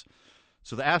relievers.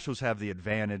 So the Astros have the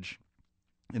advantage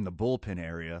in the bullpen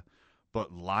area.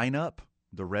 But lineup,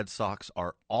 the Red Sox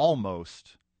are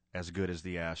almost as good as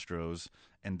the Astros.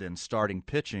 And then starting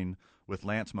pitching, with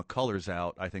Lance McCullers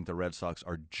out, I think the Red Sox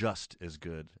are just as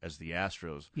good as the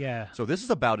Astros. Yeah. So this is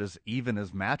about as even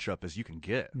as matchup as you can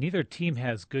get. Neither team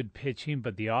has good pitching,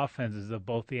 but the offenses of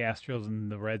both the Astros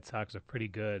and the Red Sox are pretty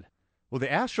good. Well, the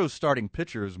Astros starting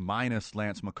pitchers minus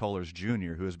Lance McCullers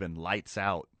Jr., who has been lights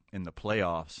out in the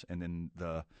playoffs and in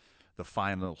the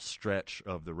final stretch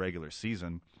of the regular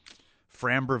season.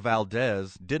 Framber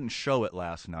Valdez didn't show it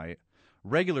last night.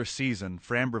 Regular season,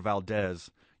 Framber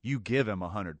Valdez, you give him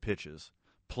 100 pitches.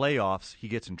 Playoffs, he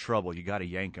gets in trouble. You got to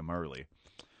yank him early.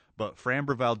 But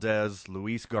Framber Valdez,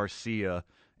 Luis Garcia,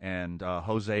 and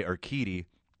Jose Urquidy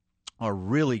are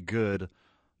really good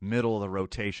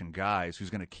middle-of-the-rotation guys who's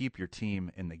going to keep your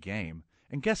team in the game.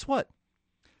 And guess what?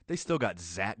 They still got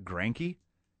Zach Greinke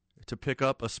to pick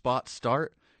up a spot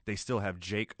start. They still have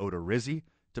Jake Odorizzi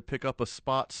to pick up a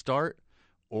spot start.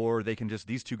 Or they can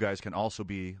these 2 guys can also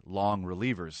be long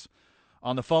relievers.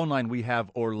 On the phone line, we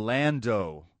have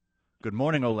Orlando. Good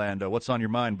morning, Orlando. What's on your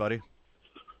mind, buddy?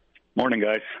 Morning,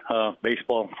 guys.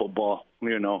 Baseball, football.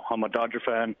 I'm a Dodger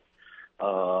fan.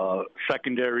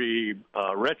 Secondary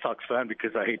Red Sox fan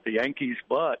because I hate the Yankees.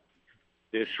 But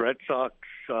this Red Sox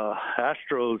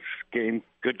Astros game,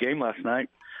 good game last night.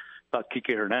 Thought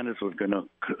Kike Hernandez was going to,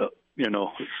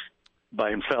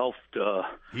 by himself.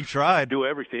 He tried. Do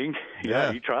everything.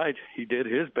 Yeah, he tried. He did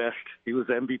his best. He was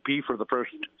MVP for the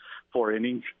first 4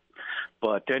 innings.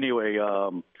 But anyway,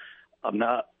 I'm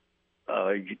not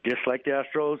just like the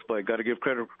Astros, but I got to give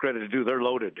credit to do. They're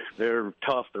loaded. They're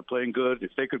tough. They're playing good.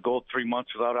 If they could go 3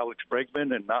 months without Alex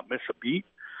Bregman and not miss a beat,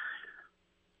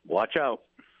 watch out.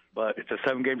 But it's a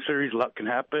 7-game series. A lot can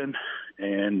happen.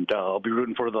 And I'll be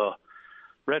rooting for the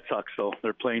Red Sox, though.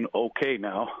 They're playing okay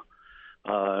now.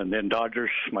 And then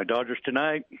my Dodgers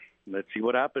tonight. Let's see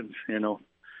what happens,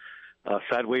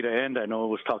 sad way to end. I know it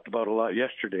was talked about a lot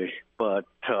yesterday, but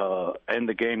end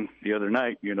the game the other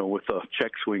night, with a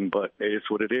check swing, but it is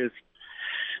what it is.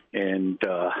 And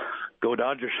go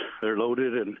Dodgers. They're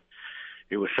loaded, and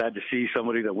it was sad to see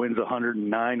somebody that wins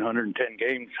 109, 110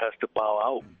 games has to bow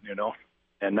out,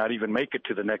 and not even make it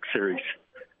to the next series.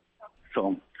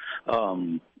 So,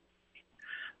 but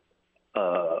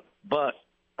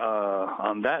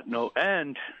on that note,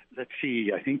 and let's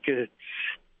see, I think it's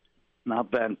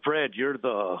not bad. Fred, you're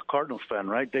the Cardinals fan,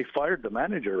 right? They fired the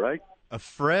manager, right?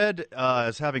 Fred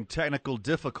is having technical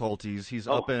difficulties. He's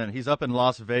up in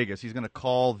Las Vegas. He's going to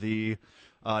call the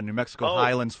New Mexico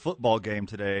Highlands football game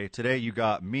today. Today you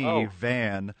got me,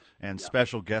 Van, and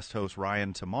special guest host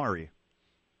Ryan Tamari.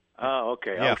 Oh,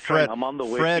 okay. Yeah, Fred. I'm on the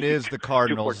way. Fred is the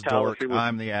Cardinals dork.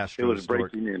 I'm the Astros dork. It was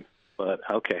breaking in, but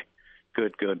okay,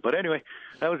 good. But anyway,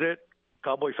 that was it.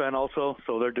 Cowboy fan also,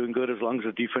 so they're doing good as long as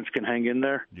the defense can hang in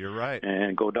there. You're right.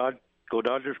 And go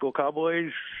Dodgers, go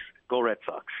Cowboys, go Red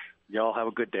Sox. Y'all have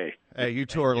a good day. Hey, you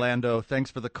too, Orlando. Thanks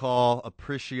for the call.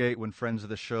 Appreciate when friends of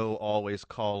the show always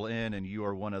call in, and you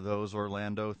are one of those,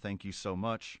 Orlando. Thank you so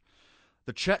much.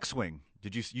 The check swing.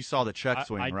 You saw the check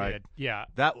swing, I right? Did. Yeah.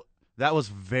 That was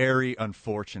very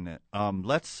unfortunate.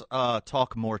 Let's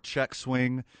talk more check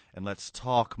swing, and let's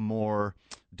talk more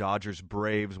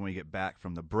Dodgers-Braves when we get back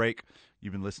from the break.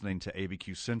 You've been listening to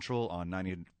ABQ Central on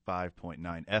 95.9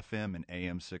 FM and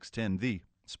AM 610, the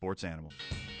Sports Animal.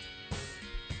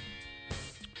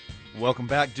 Welcome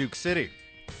back, Duke City.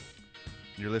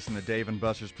 You're listening to Dave and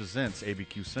Buster's Presents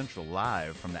ABQ Central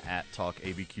live from the @Talk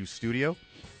ABQ studio.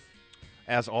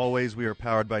 As always, we are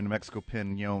powered by New Mexico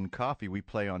Pinon Coffee. We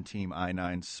play on Team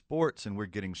I-9 Sports, and we're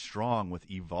getting strong with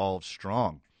Evolve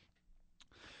Strong.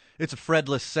 It's a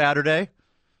Fredless Saturday.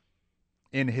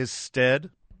 In his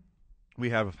stead,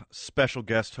 we have special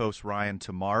guest host Ryan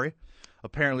Tamari.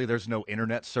 Apparently, there's no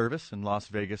internet service in Las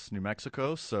Vegas, New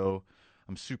Mexico, so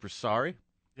I'm super sorry.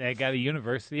 They got a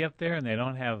university up there, and they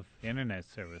don't have internet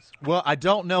service. Well, I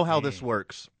don't know how this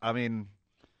works. I mean,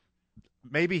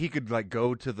 maybe he could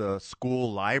go to the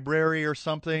school library or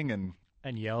something and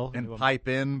yell and pipe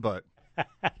in, but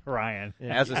Ryan,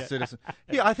 as a citizen,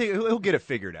 I think he'll get it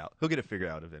figured out. He'll get it figured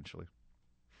out eventually.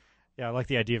 Yeah, I like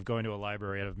the idea of going to a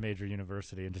library at a major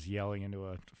university and just yelling into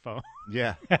a phone.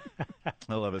 Yeah,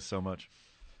 I love it so much.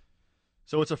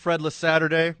 So it's a Fredless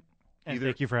Saturday. And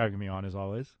thank you for having me on, as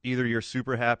always. Either you're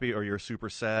super happy or you're super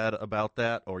sad about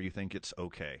that, or you think it's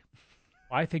okay.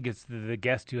 I think it's the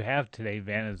guest you have today,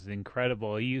 Van, is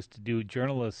incredible. He used to do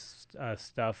journalist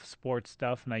stuff, sports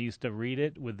stuff, and I used to read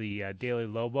it with the Daily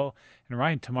Lobo. And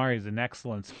Ryan Tamari is an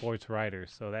excellent sports writer,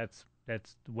 so that's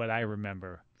what I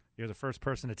remember. You're the first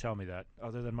person to tell me that,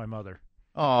 other than my mother.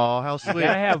 Oh, how sweet. You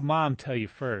gotta have Mom tell you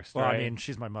first, well, right? I mean,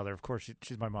 she's my mother. Of course,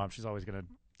 she's my mom. She's always going to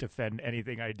defend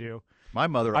anything I do. My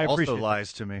mother also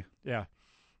lies to me. Yeah.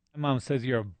 My mom says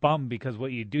you're a bum because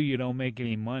what you do, you don't make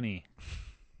any money.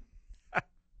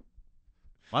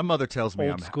 My mother tells me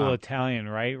old school Italian,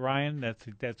 right, Ryan?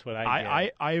 That's what I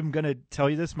get. I am going to tell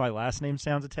you this. My last name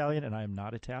sounds Italian, and I am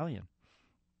not Italian.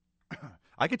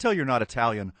 I can tell you're not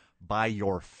Italian by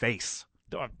your face.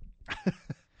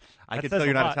 I can tell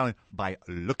you're not Italian by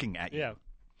looking at you. Yeah.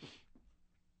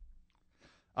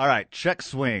 All right, check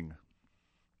swing.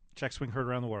 Check swing heard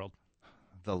around the world.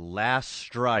 The last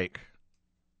strike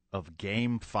of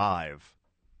Game 5.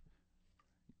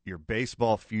 Your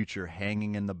baseball future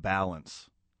hanging in the balance.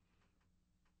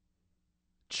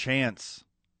 Chance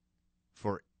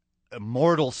for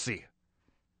immortalcy.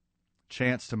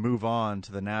 Chance to move on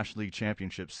to the National League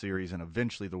Championship Series and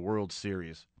eventually the World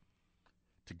Series.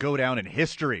 To go down in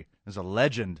history as a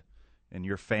legend in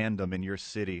your fandom, in your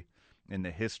city, in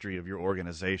the history of your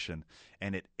organization.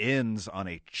 And it ends on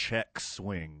a check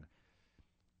swing.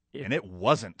 And it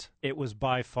wasn't. It was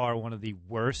by far one of the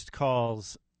worst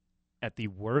calls at the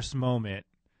worst moment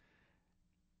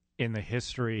in the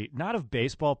history, not of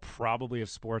baseball, probably of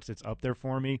sports. It's up there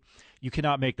for me. You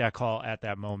cannot make that call at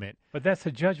that moment. But that's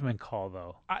a judgment call,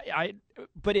 though.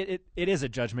 But it is a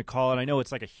judgment call, and I know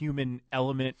it's like a human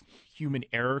element, human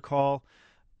error call.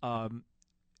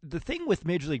 The thing with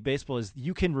Major League Baseball is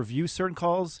you can review certain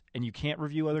calls and you can't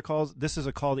review other calls. This is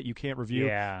a call that you can't review.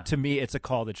 Yeah. To me, it's a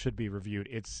call that should be reviewed.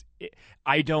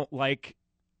 I don't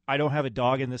have a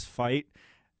dog in this fight.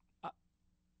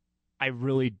 I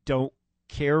really don't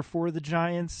care for the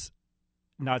Giants.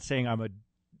 Not saying I'm a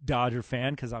Dodger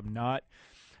fan because I'm not.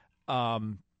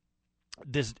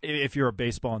 if you're a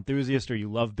baseball enthusiast or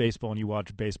you love baseball and you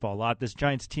watch baseball a lot, this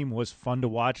Giants team was fun to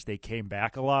watch. They came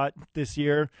back a lot this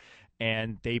year,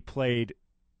 and they played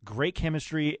great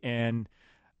chemistry, and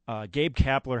Gabe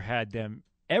Kapler had them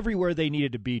everywhere they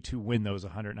needed to be to win those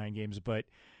 109 games. But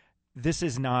this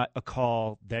is not a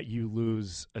call that you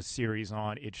lose a series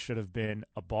on. It should have been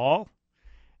a ball,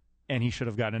 and he should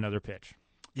have gotten another pitch.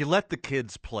 You let the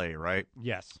kids play, right?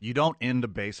 Yes. You don't end a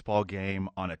baseball game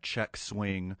on a check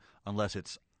swing unless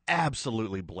it's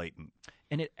absolutely blatant.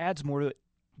 And it adds more to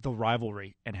the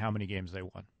rivalry and how many games they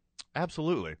won.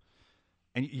 Absolutely.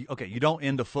 And, you don't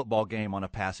end a football game on a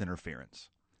pass interference,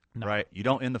 right? You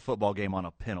don't end the football game on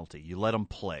a penalty. You let them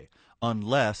play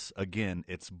unless, again,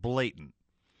 it's blatant.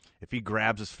 If he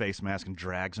grabs his face mask and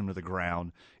drags him to the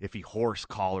ground, if he horse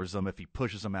collars them, if he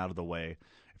pushes them out of the way,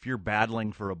 if you're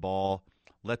battling for a ball,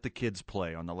 let the kids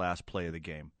play on the last play of the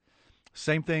game.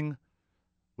 Same thing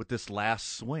with this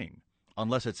last swing.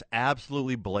 Unless it's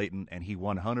absolutely blatant and he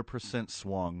 100%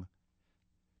 swung,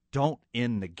 don't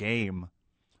end the game.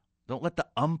 Don't let the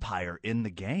umpire end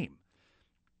the game.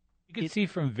 You can see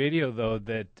from video, though,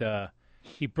 that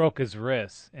he broke his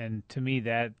wrist, and to me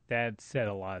that said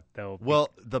a lot, though. Well,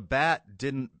 the bat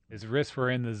didn't... His wrists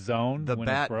were in the zone. The when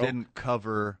bat it broke. didn't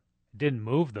cover... Didn't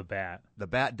move the bat. The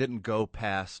bat didn't go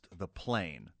past the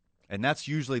plane. And that's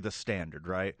usually the standard,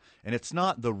 right? And it's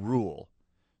not the rule.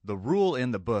 The rule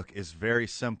in the book is very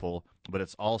simple, but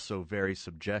it's also very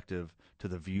subjective to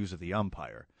the views of the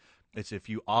umpire. It's if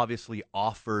you obviously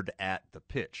offered at the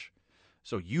pitch.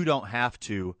 So you don't have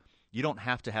to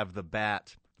have the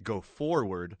bat go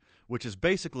forward, which is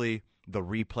basically the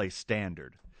replay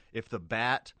standard. If the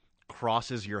bat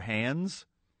crosses your hands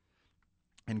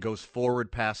and goes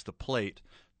forward past the plate,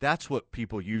 that's what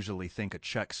people usually think a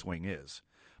check swing is.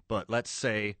 But let's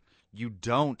say you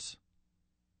don't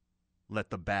let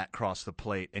the bat cross the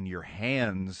plate and your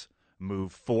hands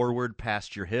move forward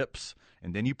past your hips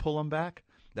and then you pull them back,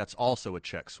 that's also a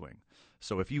check swing.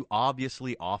 So if you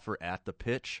obviously offer at the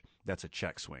pitch, that's a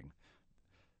check swing.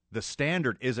 The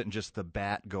standard isn't just the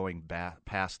bat going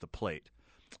past the plate,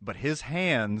 but his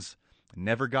hands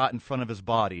never got in front of his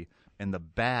body and the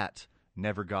bat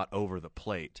never got over the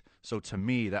plate. So to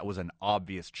me, that was an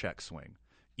obvious check swing.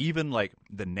 Even like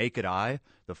the naked eye,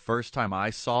 the first time I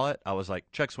saw it, I was like,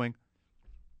 check swing.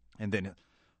 And then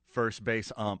first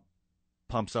base ump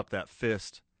pumps up that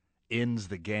fist, ends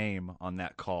the game on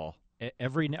that call.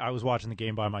 I was watching the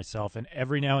game by myself, and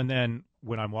every now and then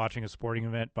when I'm watching a sporting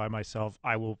event by myself,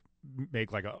 I will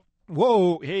make like a,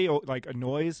 whoa, hey, like a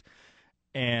noise.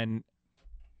 And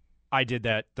I did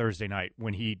that Thursday night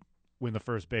when the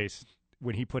first base,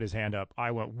 when he put his hand up,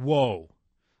 I went, whoa,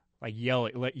 like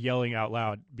yelling out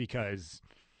loud, because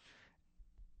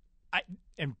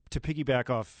and to piggyback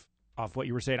off what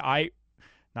you were saying,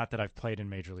 not that I've played in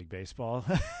Major League Baseball,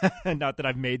 not that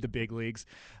I've made the big leagues,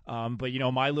 but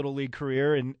my little league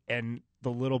career and the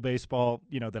little baseball,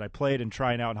 that I played and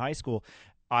trying out in high school,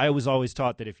 I was always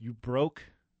taught that if you broke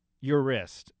your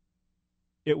wrist,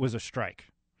 it was a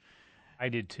strike. I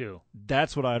did too.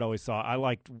 That's what I'd always thought. I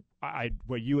liked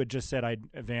what you had just said,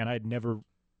 Van. I'd never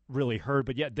really heard,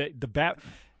 but yeah, the bat.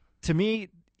 To me,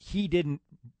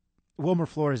 Wilmer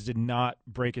Flores did not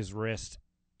break his wrist.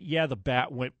 Yeah, the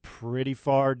bat went pretty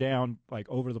far down, like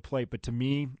over the plate. But to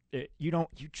me, you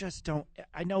just don't.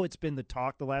 I know it's been the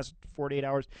talk the last 48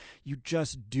 hours. You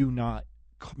just do not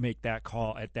make that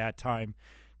call at that time,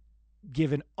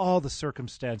 given all the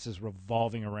circumstances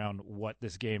revolving around what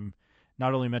this game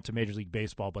not only meant to Major League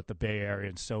Baseball, but the Bay Area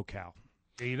and SoCal.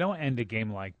 You don't end a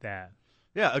game like that.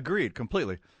 Yeah, agreed,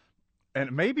 completely.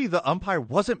 And maybe the umpire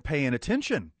wasn't paying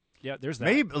attention. Yeah, there's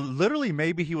that.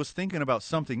 Maybe he was thinking about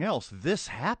something else. This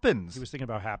happens. He was thinking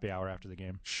about happy hour after the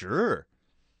game. Sure.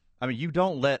 I mean, you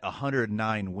don't let a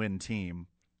 109-win team,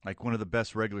 like one of the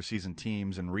best regular season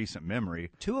teams in recent memory,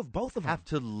 both of them have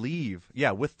to leave.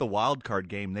 Yeah, with the wild card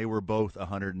game, they were both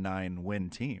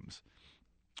 109-win teams.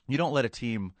 You don't let a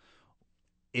team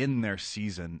end their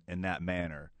season in that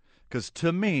manner. Because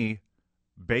to me,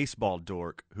 baseball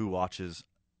dork who watches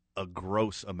a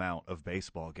gross amount of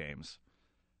baseball games,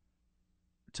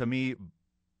 to me,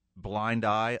 blind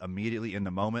eye, immediately in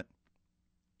the moment,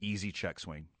 easy check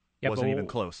swing. Wasn't even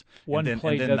close. And then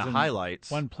the highlights.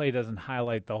 One play doesn't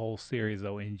highlight the whole series,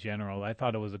 though, in general. I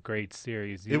thought it was a great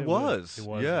series. It was.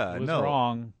 Yeah, it was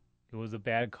wrong. It was a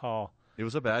bad call. It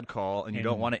was a bad call, and you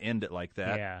don't want to end it like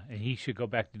that. Yeah, and he should go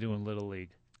back to doing Little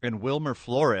League. And Wilmer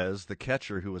Flores, the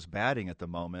catcher who was batting at the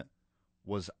moment,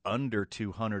 was under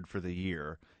 200 for the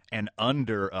year and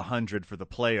under 100 for the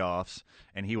playoffs,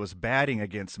 and he was batting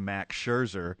against Max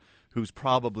Scherzer, who's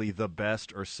probably the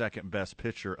best or second best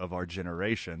pitcher of our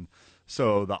generation.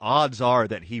 So the odds are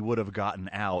that he would have gotten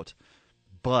out,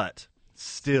 but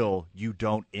still, you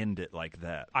don't end it like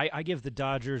that. I give the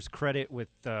Dodgers credit with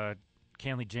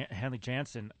Hanley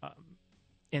Jansen.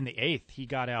 In the 8th, he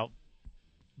got out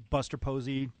Buster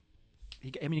Posey.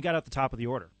 He got out the top of the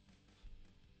order.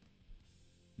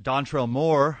 Dontrell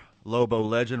Moore, Lobo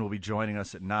legend, will be joining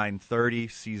us at 9:30.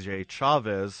 CJ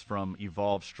Chavez from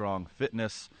Evolve Strong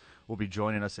Fitness will be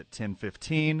joining us at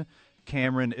 10:15.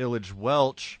 Cameron Illich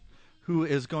Welch, who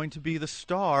is going to be the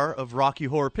star of Rocky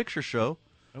Horror Picture Show,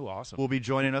 awesome, will be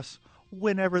joining us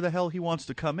whenever the hell he wants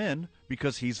to come in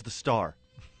because he's the star.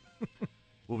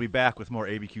 We'll be back with more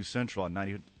ABQ Central on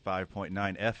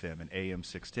 95.9 FM and AM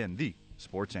 610, the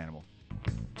Sports Animal.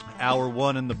 Hour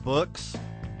 1 in the books.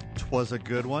 'Twas a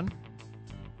good one.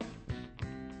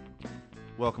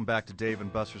 Welcome back to Dave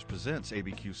and Buster's Presents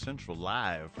ABQ Central,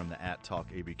 live from the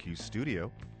 @Talk ABQ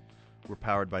studio. We're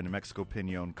powered by New Mexico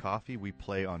Pinon Coffee. We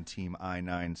play on Team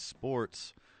I-9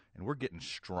 Sports, and we're getting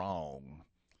strong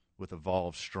with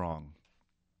Evolve Strong.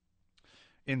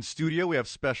 In studio, we have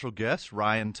special guest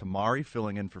Ryan Tamari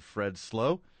filling in for Fred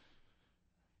Slow.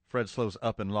 Fred Slow's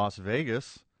up in Las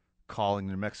Vegas calling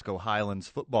the New Mexico Highlands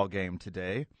football game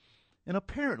today, and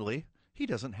apparently he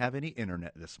doesn't have any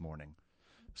internet this morning.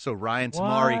 So Ryan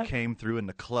Tamari came through in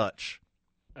the clutch.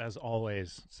 As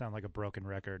always, sound like a broken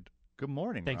record. Good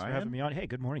morning, Thanks Ryan. for having me on. Hey,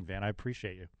 good morning, Van. I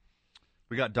appreciate you.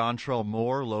 We got Dontrell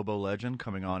Moore, Lobo legend,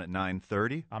 coming on at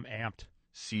 9:30. I'm amped.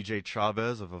 CJ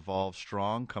Chavez of Evolve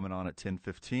Strong coming on at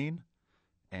 10:15.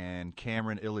 And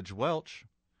Cameron Illich Welch,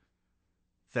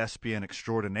 thespian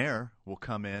extraordinaire, will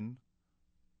come in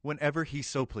whenever he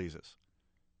so pleases.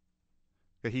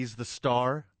 He's the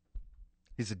star.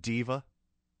 He's a diva.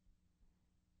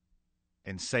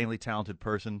 Insanely talented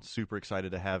person. Super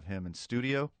excited to have him in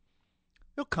studio.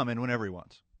 He'll come in whenever he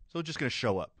wants. So just going to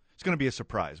show up. It's going to be a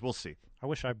surprise. We'll see. I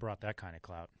wish I brought that kind of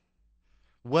clout.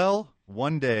 Well,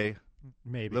 one day,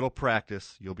 maybe. Little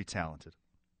practice, you'll be talented.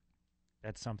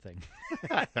 That's something.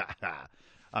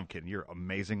 I'm kidding. You're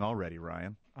amazing already,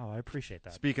 Ryan. Oh, I appreciate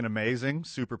that. Speaking amazing,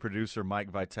 super producer Mike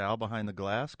Vitale behind the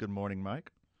glass. Good morning,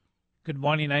 Mike. Good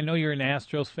morning. I know you're an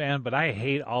Astros fan, but I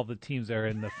hate all the teams that are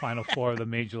in the Final Four of the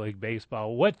Major League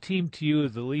Baseball. What team to you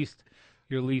is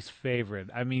your least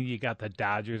favorite? I mean, you got the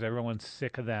Dodgers. Everyone's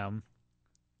sick of them.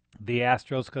 The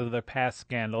Astros because of their past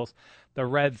scandals. The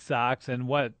Red Sox and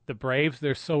the Braves,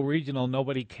 they're so regional,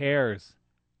 nobody cares.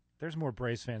 There's more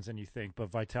Braves fans than you think,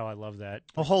 but Vitale, I love that.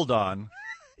 Well, hold on.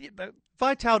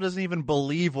 Vitale doesn't even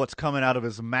believe what's coming out of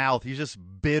his mouth. He's just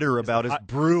bitter about his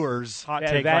Brewers. Hot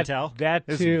take, Vitale. That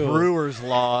his too. Brewers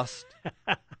lost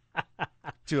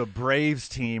to a Braves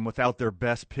team without their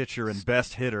best pitcher and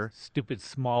best hitter. Stupid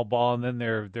small ball, and then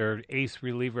their ace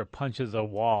reliever punches a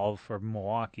wall for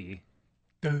Milwaukee.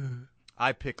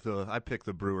 I pick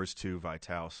the Brewers too,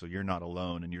 Vitale, so you're not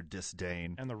alone in your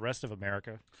disdain. And the rest of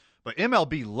America. But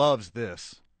MLB loves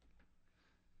this.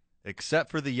 Except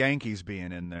for the Yankees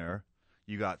being in there,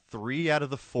 you got 3 out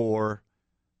of the 4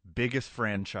 biggest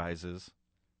franchises,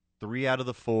 3 out of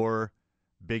the 4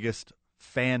 biggest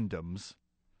fandoms.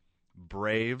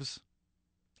 Braves,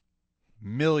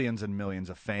 millions and millions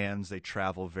of fans. They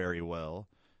travel very well.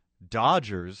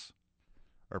 Dodgers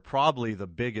are probably the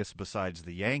biggest besides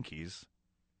the Yankees.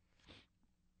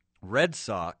 Red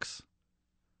Sox,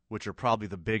 which are probably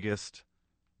the biggest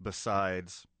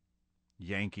besides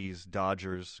Yankees,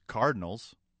 Dodgers,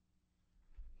 Cardinals.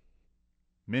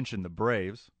 Mention the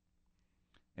Braves.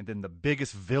 And then the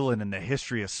biggest villain in the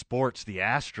history of sports, the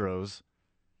Astros.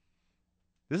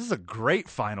 This is a great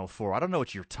Final Four. I don't know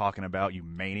what you're talking about, you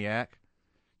maniac.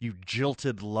 You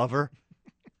jilted lover.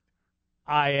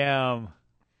 I am.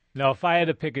 No, if I had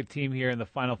to pick a team here in the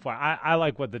Final Four, I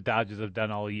like what the Dodgers have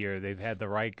done all year. They've had the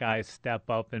right guys step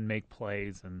up and make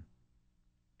plays.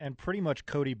 And pretty much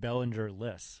Cody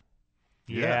Bellinger-less.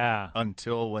 Yeah.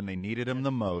 Until when they needed him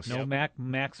the most. No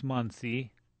Max Muncy.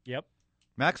 Yep.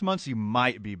 Max Muncy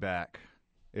might be back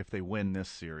if they win this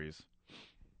series.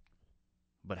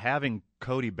 But having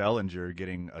Cody Bellinger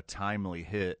getting a timely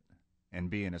hit and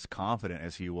being as confident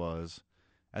as he was,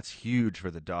 that's huge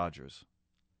for the Dodgers.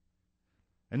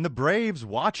 And the Braves,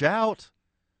 watch out.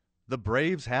 The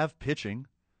Braves have pitching.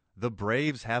 The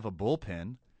Braves have a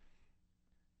bullpen.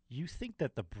 You think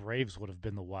that the Braves would have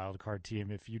been the wild card team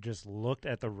if you just looked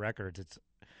at the records. It's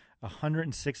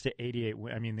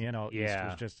 106-88. I mean, the NL East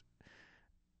was just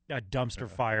a dumpster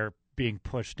fire being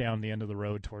pushed down the end of the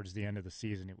road towards the end of the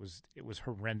season. It was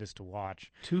horrendous to watch.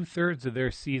 2/3 of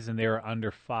their season, they were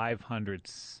under 500.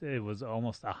 It was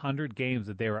almost 100 games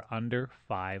that they were under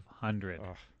 500.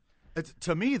 Ugh.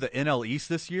 To me, the NL East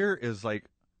this year is like,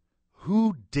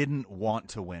 who didn't want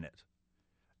to win it?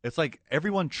 It's like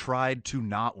everyone tried to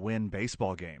not win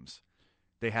baseball games.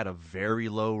 They had a very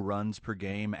low runs per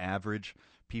game average.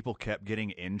 People kept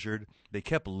getting injured. They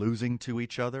kept losing to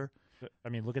each other. I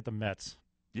mean, look at the Mets.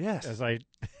 Yes.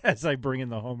 As I bring in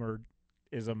the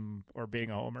homerism or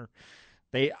being a homer,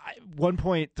 at one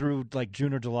point through like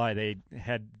June or July, they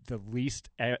had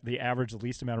the average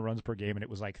least amount of runs per game, and it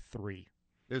was like 3.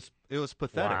 It was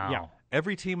pathetic. Wow. Yeah.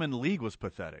 Every team in the league was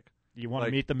pathetic. You want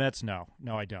to meet the Mets? No,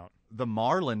 I don't. The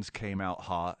Marlins came out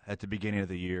hot at the beginning of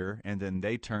the year, and then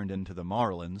they turned into the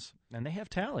Marlins. And they have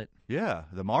talent. Yeah,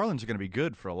 the Marlins are going to be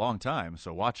good for a long time,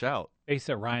 so watch out. Face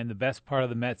it, Ryan, the best part of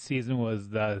the Mets season was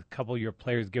the couple of your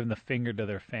players giving the finger to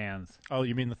their fans. Oh,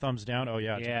 you mean the thumbs down? Oh,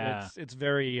 yeah. Yeah. It's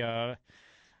very, I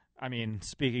mean,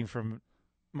 speaking from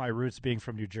my roots being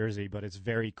from New Jersey, but it's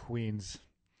very Queens.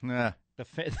 Nah.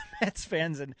 The Mets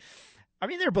fans, and I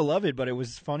mean, they're beloved, but it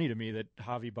was funny to me that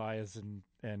Javi Baez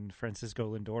and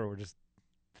Francisco Lindor were just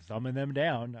thumbing them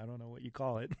down. I don't know what you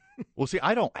call it. Well, see,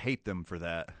 I don't hate them for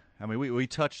that. I mean, we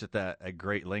touched at that at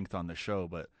great length on the show,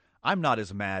 but I'm not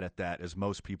as mad at that as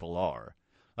most people are.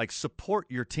 Like, support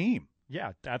your team.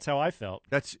 Yeah, that's how I felt.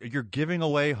 You're giving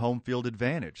away home field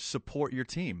advantage. Support your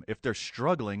team. If they're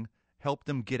struggling, help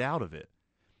them get out of it.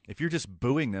 If you're just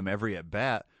booing them every at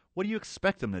bat, what do you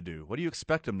expect them to do? What do you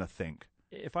expect them to think?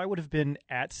 If I would have been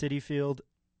at Citi Field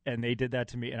and they did that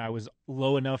to me and I was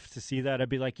low enough to see that, I'd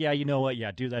be like, yeah, you know what?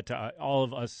 Yeah, do that to all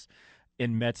of us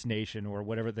in Mets Nation or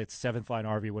whatever, that seventh line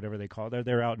RV, whatever they call it.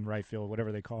 They're out in right field,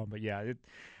 whatever they call them. But yeah,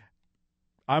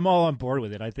 I'm all on board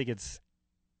with it. I think it's,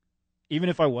 even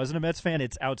if I wasn't a Mets fan,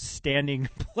 it's outstanding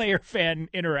player-fan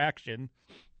interaction.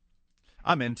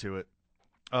 I'm into it.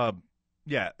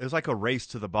 Yeah, it was like a race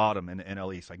to the bottom in the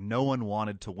NL East. Like, no one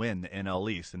wanted to win the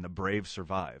NL East, and the Braves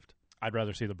survived. I'd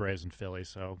rather see the Braves than Philly,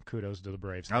 so kudos to the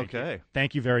Braves.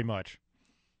 Thank you very much,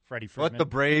 Freddie Freeman. But the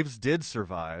Braves did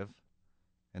survive,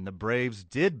 and the Braves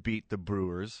did beat the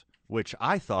Brewers, which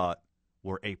I thought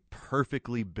were a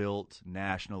perfectly built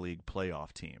National League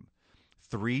playoff team.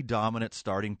 3 dominant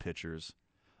starting pitchers,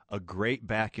 a great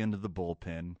back end of the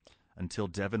bullpen until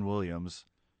Devin Williams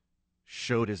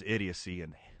showed his idiocy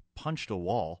and punched a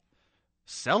wall,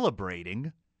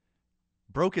 celebrating,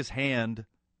 broke his hand,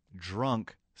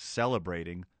 drunk,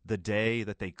 celebrating the day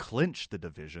that they clinched the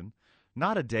division,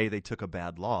 not a day they took a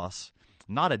bad loss,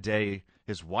 not a day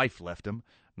his wife left him,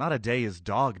 not a day his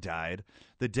dog died,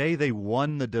 the day they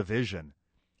won the division,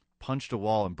 punched a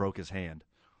wall and broke his hand.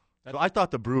 So I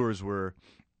thought the Brewers were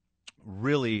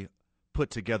really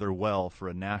put together well for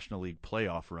a National League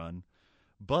playoff run,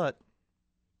 but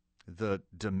the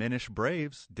diminished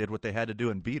Braves did what they had to do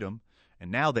and beat them,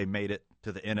 and now they made it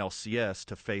to the NLCS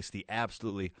to face the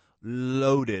absolutely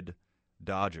loaded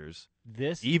Dodgers.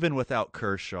 Even without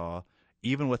Kershaw,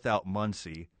 even without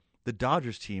Muncy, the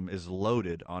Dodgers team is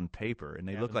loaded on paper, and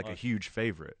they look like a huge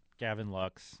favorite. Gavin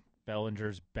Lux,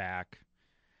 Bellinger's back.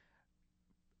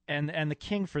 And the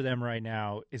king for them right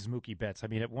now is Mookie Betts. I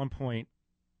mean, at one point,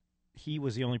 he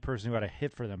was the only person who had a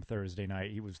hit for them Thursday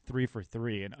night. He was 3 for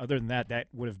 3, and other than that, that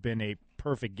would have been a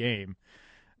perfect game.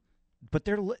 But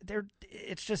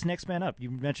it's just next man up.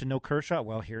 You mentioned no Kershaw.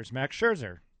 Well, here's Max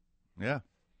Scherzer. Yeah,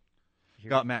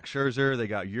 got Max Scherzer. They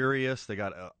got Urias. They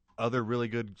got other really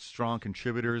good, strong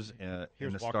contributors in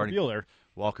the starting. Buehler.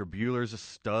 Walker Buehler's a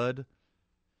stud.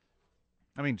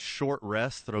 I mean, short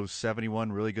rest, throws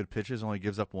 71 really good pitches, only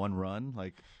gives up 1 run.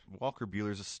 Like, Walker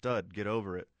Buehler's a stud. Get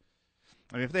over it.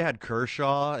 I mean, if they had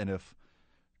Kershaw and if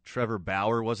Trevor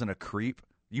Bauer wasn't a creep,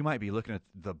 you might be looking at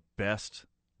the best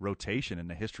rotation in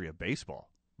the history of baseball.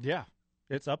 Yeah,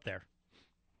 it's up there.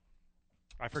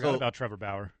 I forgot about Trevor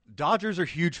Bauer. Dodgers are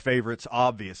huge favorites,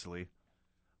 obviously,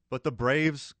 but the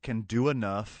Braves can do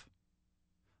enough.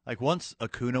 Like, once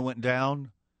Acuna went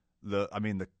down, the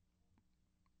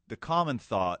common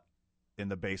thought in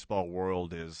the baseball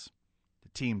world is the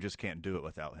team just can't do it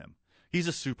without him. He's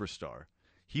a superstar.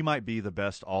 He might be the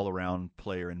best all-around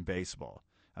player in baseball.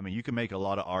 I mean, you can make a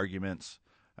lot of arguments.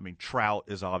 I mean, Trout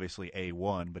is obviously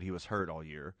A1, but he was hurt all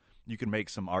year. You can make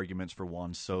some arguments for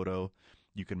Juan Soto.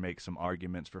 You can make some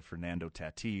arguments for Fernando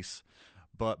Tatis.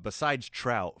 But besides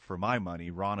Trout, for my money,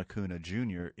 Ron Acuna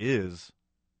Jr. is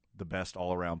the best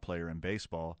all-around player in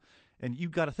baseball. And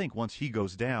you've got to think, once he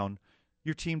goes down,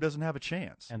 your team doesn't have a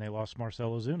chance. And they lost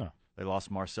Marcell Ozuna. They lost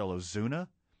Marcell Ozuna.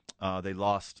 They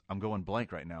lost, I'm going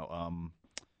blank right now,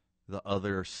 the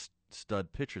other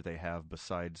stud pitcher they have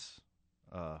besides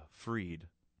Fried.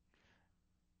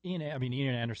 Ian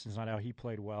Anderson's not out. He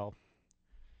played well.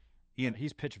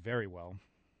 He's pitched very well.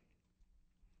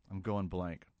 I'm going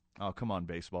blank. Oh, come on,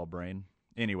 baseball brain.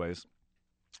 anyways,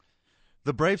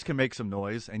 the Braves can make some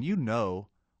noise, and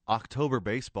October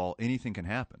baseball, anything can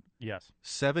happen. Yes.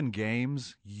 7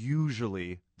 games,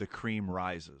 usually the cream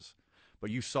rises. But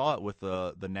you saw it with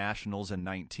the Nationals in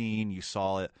 19. You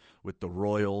saw it with the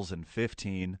Royals in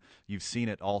 15. You've seen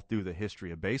it all through the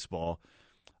history of baseball.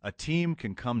 A team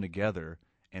can come together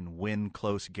and win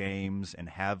close games and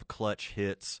have clutch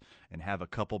hits and have a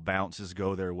couple bounces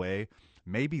go their way.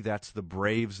 Maybe that's the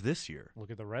Braves this year. Look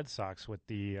at the Red Sox with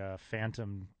the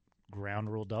phantom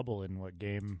ground rule double in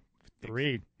game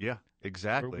 3. Yeah,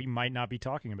 exactly. We might not be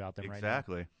talking about them right now.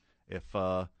 Exactly. If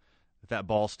that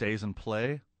ball stays in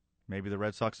play, maybe the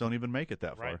Red Sox don't even make it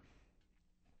that far.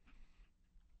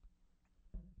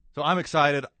 So I'm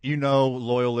excited.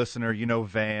 Loyal listener,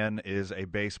 Van is a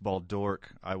baseball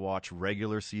dork. I watch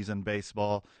regular season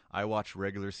baseball. I watch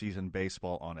regular season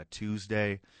baseball on a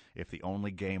Tuesday. If the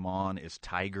only game on is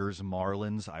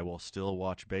Tigers-Marlins, I will still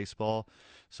watch baseball.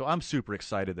 So I'm super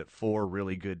excited that 4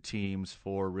 really good teams,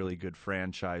 4 really good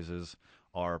franchises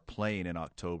are playing in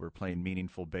October, playing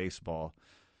meaningful baseball.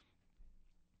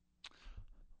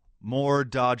 More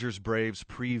Dodgers-Braves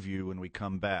preview when we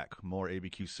come back. More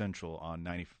ABQ Central on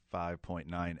 95.9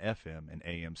 FM and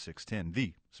AM 610,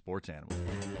 the Sports Animal.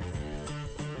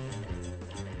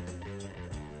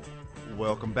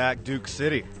 Welcome back, Duke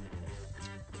City.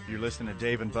 You're listening to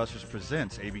Dave and Buster's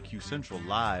Presents ABQ Central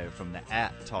live from the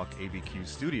 @Talk ABQ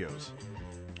studios.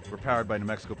 We're powered by New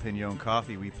Mexico Pinon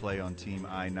Coffee. We play on Team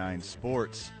I-9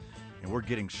 Sports, and we're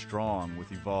getting strong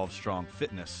with Evolve Strong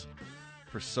Fitness.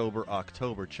 For Sober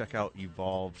October, check out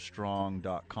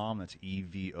evolvestrong.com. That's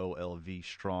EVOLV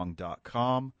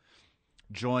strong.com.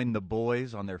 Join the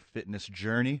boys on their fitness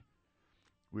journey.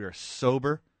 We are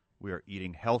sober, we are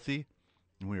eating healthy,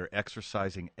 and we are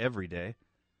exercising every day.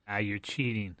 You're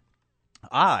cheating.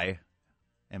 I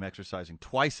am exercising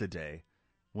twice a day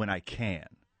when I can.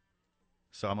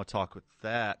 So I'm going to talk with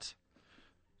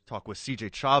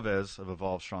CJ Chavez of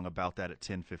Evolve Strong about that at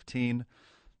 10:15.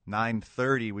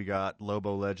 9:30, we got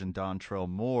Lobo legend Dontrell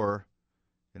Moore.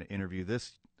 Going to interview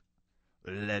this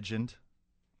legend.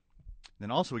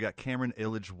 Then also we got Cameron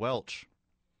Illich Welch,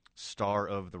 star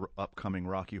of the upcoming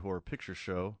Rocky Horror Picture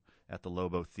Show at the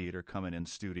Lobo Theater, coming in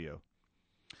studio.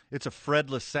 It's a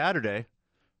Fredless Saturday.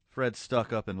 Fred's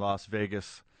stuck up in Las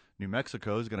Vegas, New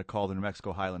Mexico. He's going to call the New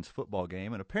Mexico Highlands football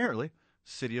game. And apparently,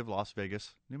 city of Las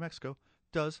Vegas, New Mexico,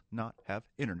 does not have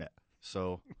internet.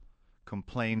 So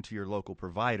complain to your local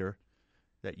provider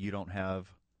that you don't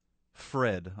have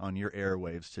Fred on your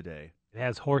airwaves today. It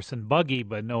has horse and buggy,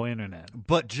 but no internet.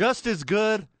 But just as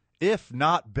good, if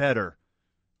not better.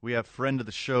 We have friend of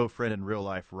the show, friend in real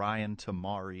life, Ryan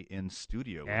Tamari in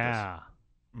studio with us.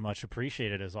 Much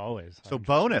appreciated as always. So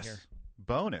bonus,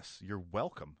 you're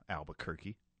welcome,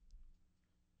 Albuquerque.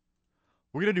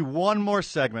 We're going to do one more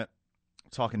segment,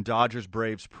 talking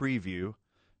Dodgers-Braves preview.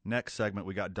 Next segment,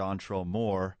 we got Dontrell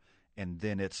Moore, and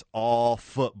then it's all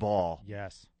football.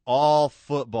 Yes. All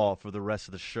football for the rest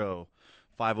of the show.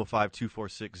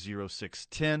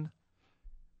 505-246-0610.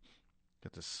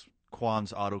 Got this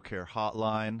Quan's Auto Care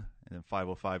hotline, and then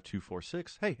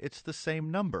 505-246. Hey, it's the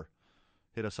same number.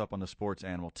 Hit us up on the Sports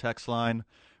Animal text line.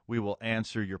 We will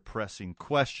answer your pressing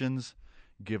questions.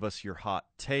 Give us your hot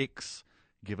takes.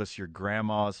 Give us your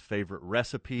grandma's favorite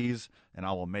recipes, and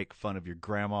I will make fun of your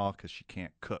grandma because she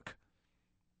can't cook.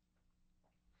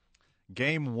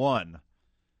 Game 1,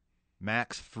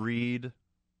 Max Fried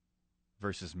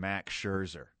versus Max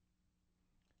Scherzer.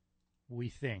 We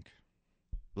think.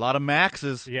 A lot of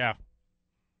Maxes. Yeah.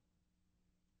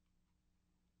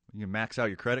 You max out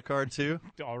your credit card, too?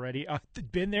 Already.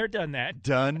 Been there, done that.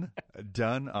 Done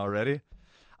already.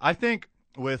 I think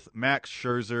with Max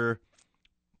Scherzer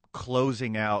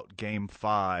closing out Game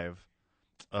 5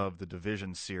 of the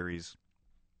division series,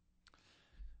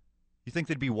 you think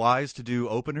they'd be wise to do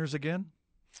openers again?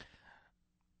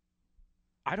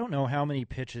 I don't know how many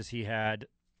pitches he had,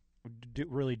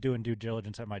 really doing due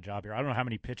diligence at my job here. I don't know how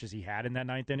many pitches he had in that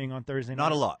 9th inning on Thursday night.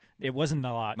 Not a lot. It wasn't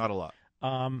a lot. Not a lot.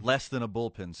 Less than a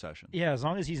bullpen session. Yeah, as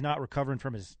long as he's not recovering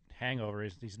from his hangover,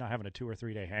 he's not having a 2 or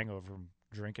 3 day hangover from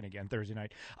drinking again Thursday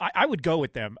night. I would go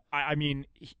with them. I mean,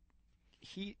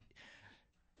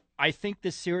 I think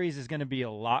this series is going to be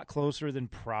a lot closer than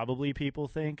probably people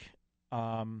think.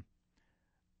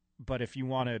 But if you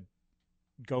want to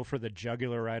go for the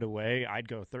jugular right away, I'd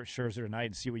go Scherzer tonight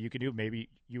and see what you can do. Maybe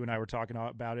you and I were talking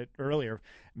about it earlier.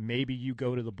 Maybe you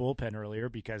go to the bullpen earlier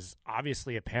because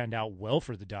obviously it panned out well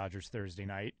for the Dodgers Thursday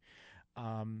night.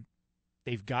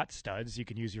 They've got studs. You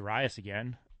can use Urias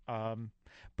again.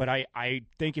 But I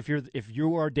think if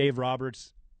you are Dave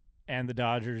Roberts and the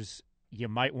Dodgers, you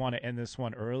might want to end this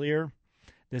one earlier.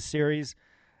 this series,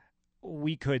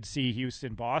 we could see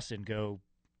Houston-Boston go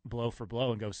blow for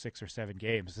blow and go 6 or 7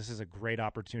 games. This is a great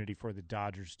opportunity for the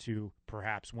Dodgers to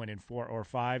perhaps win in 4 or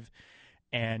 5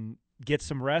 and get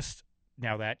some rest.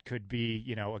 Now that could be,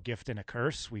 a gift and a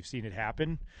curse. We've seen it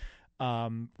happen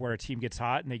where a team gets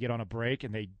hot and they get on a break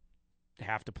and they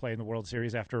have to play in the World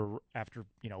Series after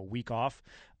a week off.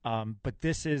 But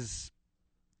this is,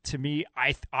 to me,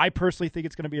 I personally think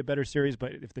it's going to be a better series.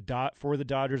 But if for the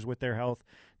Dodgers with their health,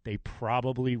 they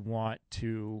probably want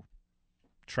to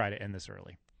try to end this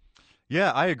early.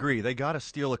 Yeah, I agree. They got to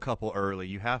steal a couple early.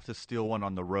 You have to steal one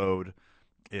on the road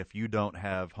if you don't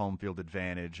have home field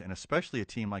advantage, and especially a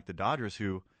team like the Dodgers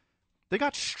who they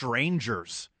got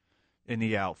strangers in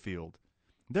the outfield.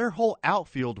 Their whole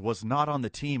outfield was not on the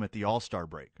team at the All-Star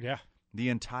break. Yeah. The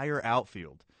entire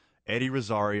outfield. Eddie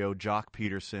Rosario, Jock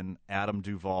Peterson, Adam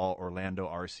Duvall, Orlando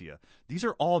Arcia. These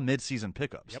are all midseason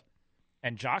pickups. Yep.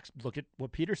 And Jock, look at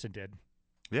what Peterson did.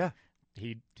 Yeah.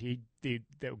 He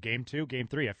game 2, game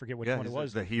 3, I forget which one it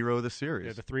was. The hero of the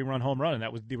series. The 3-run home run, and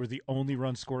that was the only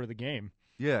run scored of the game.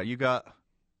 Yeah, you got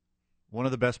one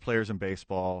of the best players in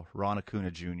baseball, Ron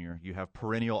Acuna Jr. You have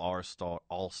perennial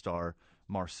all-star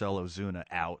Marcell Ozuna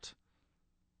out.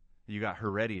 You got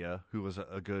Heredia, who was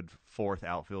a good fourth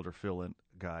outfielder fill-in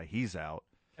guy. He's out.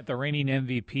 At the reigning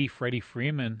MVP, Freddie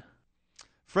Freeman.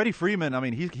 Freddie Freeman, I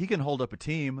mean, he can hold up a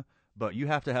team, but you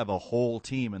have to have a whole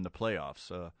team in the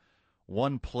playoffs.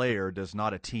 One player does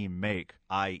not a team make,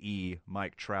 i.e.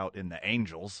 Mike Trout in the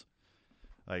Angels.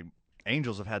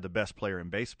 Angels have had the best player in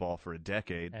baseball for a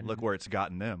decade. And look where it's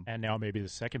gotten them. And now maybe the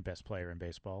second best player in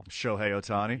baseball. Shohei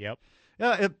Ohtani. Yep.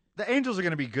 Yeah, the Angels are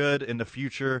going to be good in the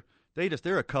future.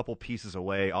 They're a couple pieces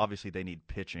away. Obviously, they need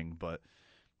pitching, but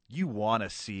you want to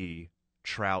see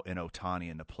Trout and Ohtani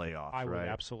in the playoffs, I would right?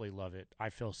 absolutely love it. I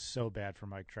feel so bad for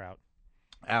Mike Trout.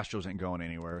 Astros ain't going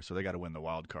anywhere, so they got to win the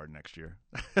wild card next year.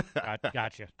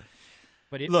 Gotcha.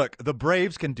 But look, the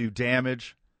Braves can do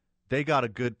damage. They got a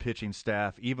good pitching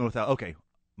staff, even without. Okay,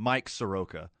 Mike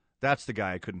Soroka. That's the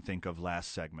guy I couldn't think of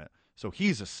last segment. So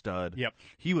he's a stud. Yep.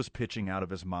 He was pitching out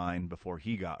of his mind before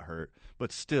he got hurt.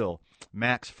 But still,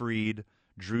 Max Fried,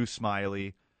 Drew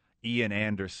Smyly, Ian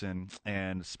Anderson,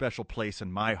 and special place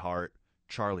in my heart,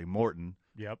 Charlie Morton.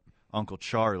 Yep. Uncle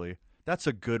Charlie. That's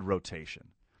a good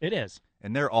rotation. It is.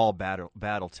 And they're all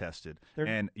battle tested.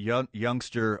 And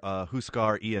youngster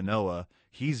Huskar Ianoa,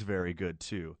 he's very good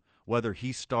too. Whether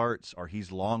he starts or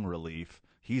he's long relief,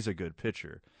 he's a good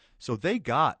pitcher. So they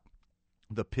got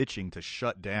the pitching to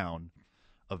shut down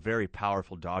a very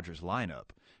powerful Dodgers lineup.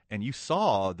 And you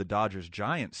saw the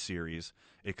Dodgers-Giants series,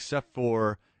 except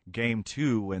for Game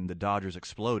 2 when the Dodgers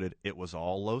exploded, it was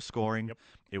all low scoring. Yep.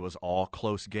 It was all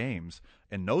close games.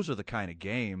 And those are the kind of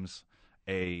games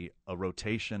a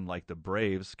rotation like the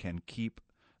Braves can keep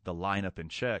the lineup in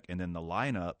check, and then the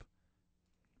lineup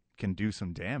can do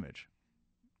some damage.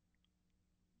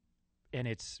 And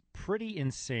it's pretty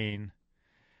insane.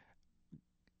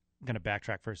 I'm going to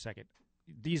backtrack for a second.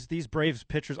 These Braves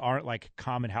pitchers aren't like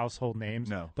common household names,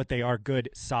 no, but they are good,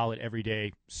 solid,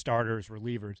 everyday starters,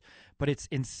 relievers. But it's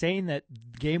insane that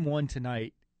Game 1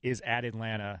 tonight is at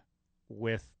Atlanta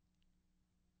with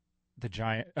the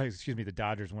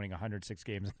Dodgers winning 106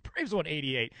 games. The Braves won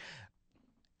 88.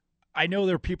 I know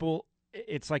there are people.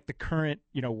 It's like the current,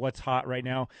 what's hot right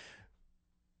now.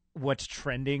 What's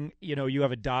trending? You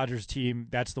have a Dodgers team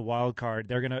that's the wild card.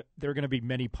 They're gonna be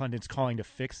many pundits calling to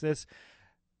fix this,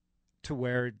 to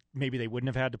where maybe they wouldn't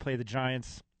have had to play the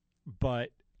Giants. But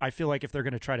I feel like if they're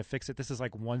going to try to fix it, this is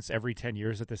like once every 10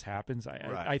 years that this happens.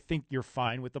 I think you're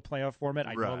fine with the playoff format.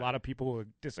 I know a lot of people will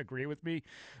disagree with me,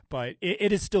 but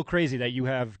it is still crazy that you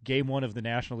have Game 1 of the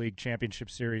National League Championship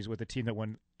Series with a team that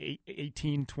won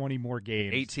 20 more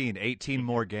games. 18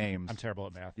 more games. I'm terrible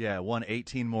at math. Yeah, won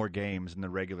 18 more games in the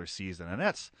regular season, and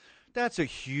that's a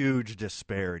huge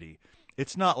disparity.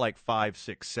 It's not like 5,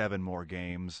 6, 7 more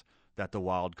games that the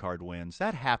wild card wins.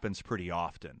 That happens pretty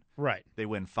often. Right. They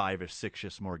win 5 or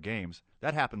 6 more games.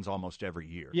 That happens almost every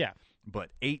year. Yeah. But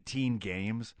 18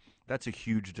 games, that's a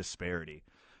huge disparity.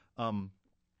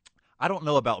 I don't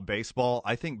know about baseball.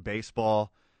 I think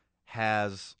baseball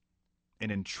has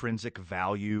an intrinsic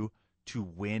value to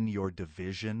win your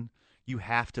division. You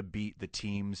have to beat the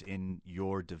teams in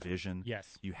your division.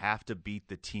 Yes. You have to beat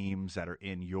the teams that are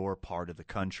in your part of the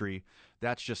country.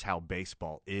 That's just how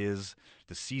baseball is.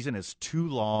 The season is too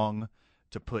long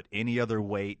to put any other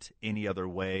weight, any other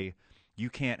way.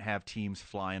 You can't have teams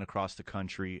flying across the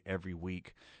country every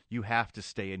week. You have to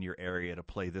stay in your area to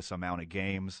play this amount of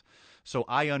games. So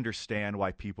I understand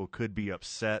why people could be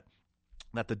upset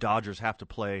that the Dodgers have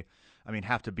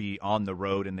to be on the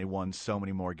road and they won so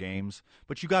many more games.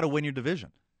 But you got to win your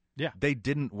division. Yeah. They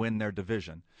didn't win their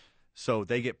division, so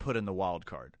they get put in the wild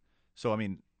card. So, I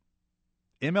mean,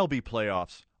 MLB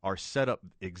playoffs are set up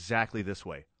exactly this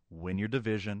way. Win your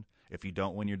division. If you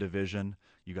don't win your division,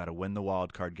 you got to win the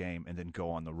wild card game and then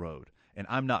go on the road. And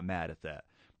I'm not mad at that.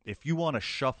 If you want to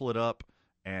shuffle it up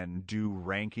and do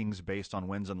rankings based on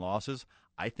wins and losses,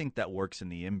 I think that works in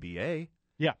the NBA.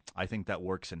 Yeah. I think that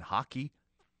works in hockey.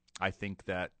 I think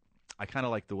that I kind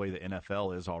of like the way the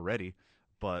NFL is already,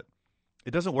 but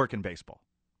it doesn't work in baseball.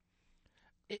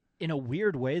 In a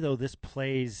weird way, though, this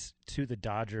plays to the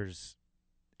Dodgers'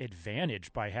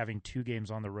 advantage by having 2 games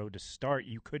on the road to start.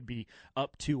 You could be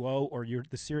up 2-0 or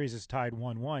the series is tied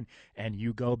 1-1, and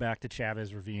you go back to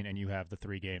Chavez Ravine and you have the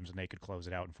 3 games, and they could close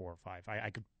it out in 4 or 5.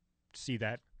 I could see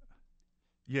that.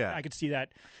 Yeah. I could see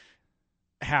that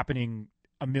happening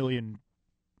a million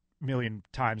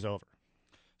times over.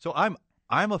 So I'm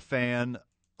a fan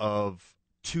of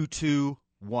 2-2,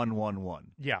 1-1-1.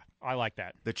 Yeah, I like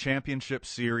that. The championship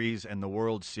series and the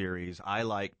World Series, I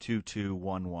like 2-2,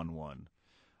 1-1-1.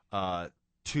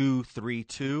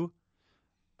 2-3-2.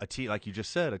 A team, like you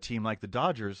just said, a team like the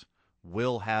Dodgers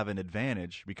will have an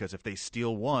advantage because if they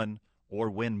steal one or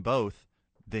win both,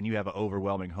 then you have an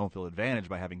overwhelming home field advantage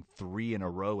by having 3 in a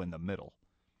row in the middle.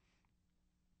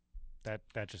 That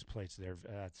just plays there.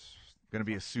 That's going to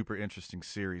be a super interesting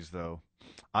series, though.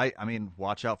 I mean,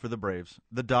 watch out for the Braves.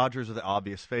 The Dodgers are the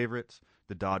obvious favorites.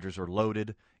 The Dodgers are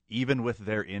loaded. Even with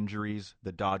their injuries,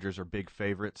 the Dodgers are big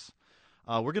favorites.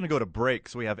 We're going to go to break,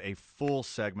 so we have a full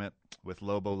segment with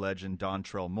Lobo legend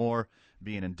Dontrelle Moore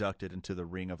being inducted into the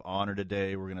Ring of Honor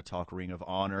today. We're going to talk Ring of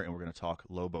Honor, and we're going to talk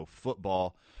Lobo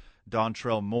football.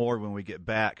 Dontrelle Moore, when we get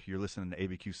back, you're listening to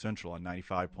ABQ Central on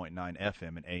 95.9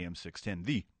 FM and AM 610,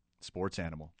 the Sports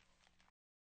Animal.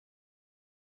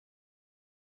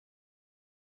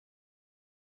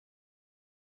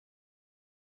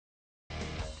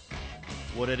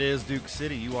 What it is, Duke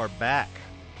City, you are back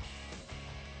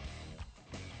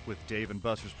with Dave and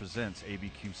Buster's Presents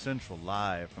ABQ Central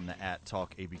live from the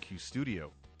 @Talk ABQ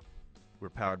studio. We're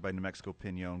powered by New Mexico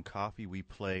Pinon Coffee. We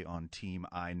play on Team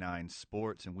I-9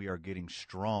 Sports, and we are getting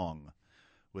strong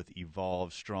with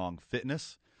Evolve Strong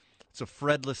Fitness. It's a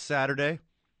Fredless Saturday.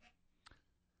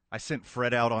 I sent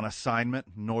Fred out on assignment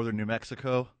in northern New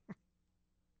Mexico.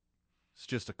 It's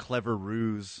just a clever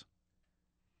ruse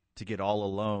to get all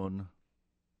alone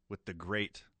with the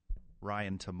great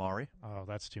Ryan Tamari. Oh,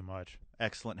 that's too much.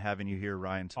 Excellent having you here,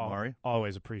 Ryan Tamari.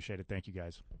 Always appreciate it. Thank you,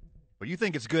 guys. But you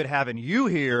think it's good having you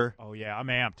here. Oh, yeah, I'm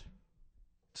amped.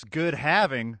 It's good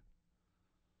having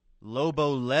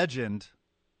Lobo legend,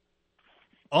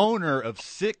 owner of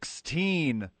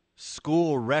 16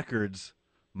 school records.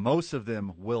 Most of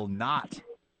them will not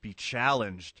be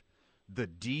challenged. The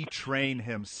D-Train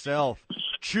himself.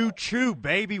 Choo-choo,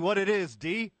 baby. What it is,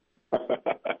 D?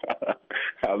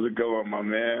 How's it going, my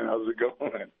man? How's it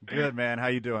going? Good, man. How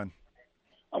you doing?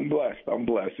 I'm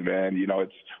blessed, man. You know,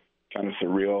 it's kind of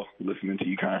surreal listening to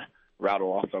you kind of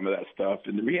rattle off some of that stuff.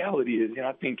 And the reality is,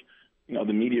 I think,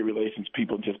 the media relations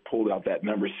people just pulled out that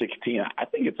number 16. I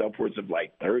think it's upwards of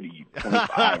like 30,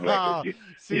 25 records.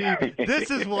 See,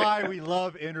 this is why we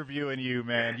love interviewing you,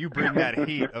 man. You bring that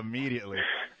heat immediately.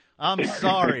 I'm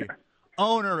sorry.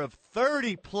 Owner of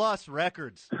 30-plus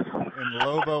records in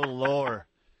Lobo lore.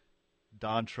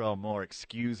 Dontrelle Moore,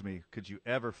 excuse me. Could you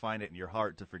ever find it in your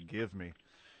heart to forgive me?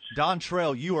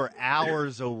 Dontrelle, you are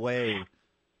hours away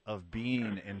of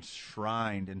being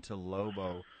enshrined into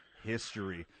Lobo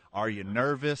history. Are you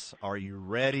nervous? Are you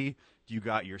ready? You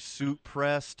got your suit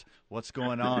pressed? What's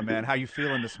going on, man? How you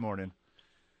feeling this morning?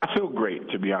 I feel great,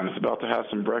 to be honest. About to have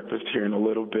some breakfast here in a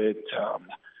little bit.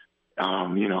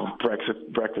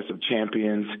 Breakfast of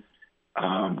champions.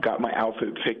 Got my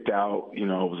outfit picked out. It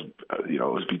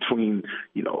was between,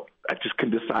 I just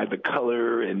couldn't decide the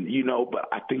color, and but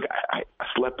I think I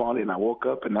slept on it and I woke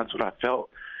up and that's what I felt,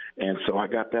 and so I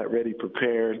got that ready,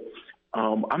 prepared.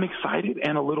 I'm excited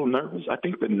and a little nervous. I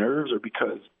think the nerves are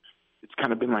because it's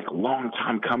kind of been like a long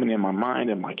time coming in my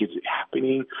mind. I'm like, is it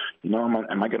happening?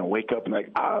 Am I going to wake up and like,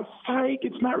 psych,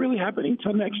 it's not really happening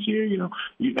till next year, or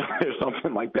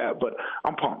something like that. But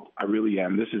I'm pumped. I really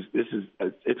am.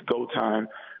 It's go time.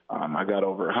 I got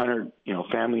over 100,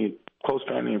 close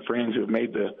family and friends who have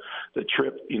made the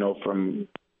trip, from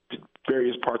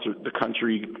various parts of the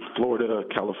country, Florida,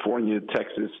 California,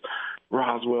 Texas,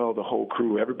 Roswell, the whole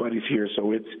crew. Everybody's here.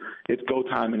 So it's go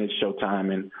time and it's show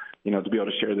time. And, to be able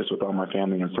to share this with all my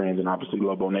family and friends and obviously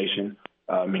Lobo Nation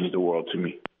means the world to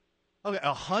me. Okay,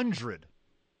 100.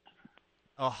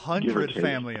 100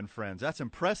 family and friends. That's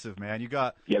impressive, man. You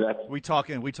got we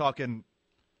talking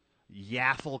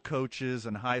Yaffle coaches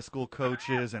and high school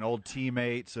coaches and old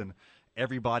teammates and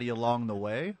everybody along the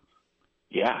way?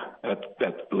 Yeah,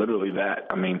 that's literally that.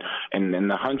 I mean, and the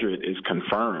 100 is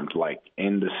confirmed, like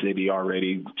in the city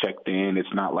already, checked in.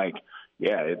 It's not like,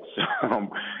 yeah,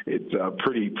 it's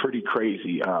pretty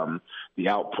crazy. The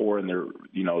outpour and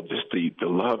just the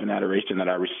love and adoration that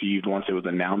I received once it was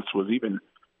announced was even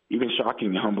shocking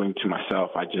and humbling to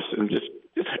myself.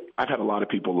 I've had a lot of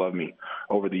people love me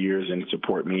over the years and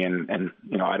support me, and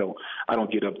I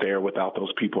don't get up there without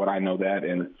those people, and I know that.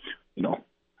 And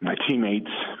my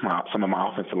teammates, some of my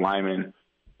offensive linemen,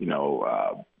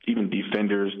 even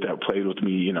defenders that played with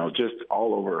me, just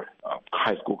all over,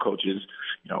 high school coaches,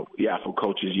 Yaffle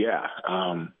coaches,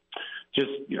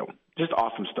 just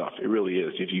awesome stuff. It really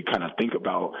is. If you kind of think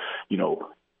about,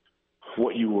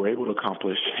 what you were able to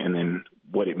accomplish and then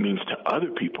what it means to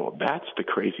other people, that's the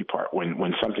crazy part.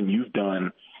 When something you've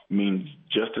done means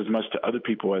just as much to other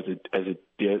people as it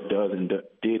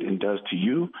did and does to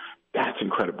you, that's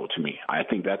incredible to me. I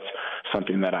think that's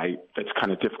something that's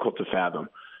kind of difficult to fathom.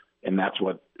 And that's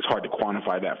what it's hard to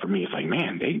quantify that for me. It's like,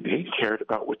 man, they cared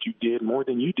about what you did more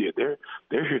than you did. They're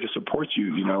here to support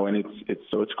you, and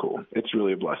it's cool. It's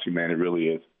really a blessing, man. It really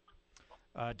is.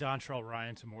 Dontrell,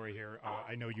 Ryan Tamori here.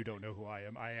 I know you don't know who I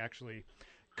am. I actually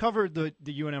covered the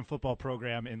UNM football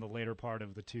program in the later part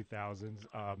of the 2000s.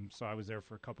 So I was there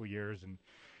for a couple years, and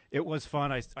it was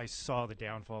fun. I saw the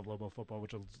downfall of Lobo football,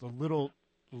 which was a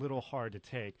little hard to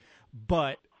take.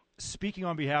 But speaking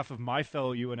on behalf of my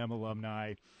fellow UNM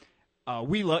alumni,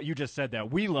 you just said that.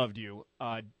 We loved you.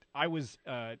 I was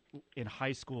in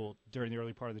high school during the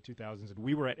early part of the 2000s,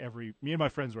 and me and my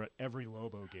friends were at every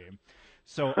Lobo game.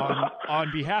 So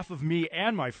on behalf of me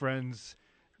and my friends,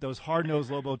 those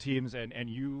hard-nosed Lobo teams, and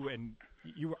you,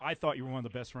 I thought you were one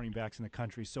of the best running backs in the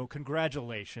country. So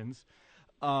congratulations.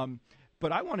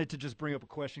 But I wanted to just bring up a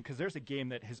question, because there's a game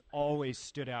that has always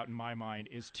stood out in my mind,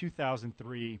 is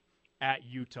 2003 at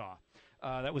Utah.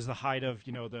 That was the height of,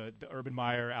 the Urban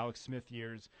Meyer, Alex Smith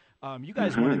years. You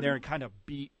guys went in there and kind of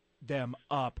beat them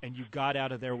up, and you got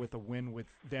out of there with a win, with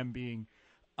them being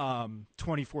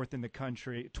 24th in the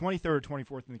country, 23rd or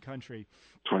 24th in the country.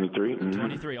 23.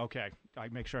 23. Okay, I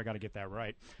make sure I got to get that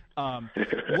right.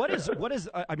 What is?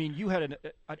 I mean, you had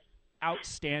an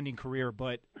outstanding career,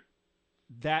 but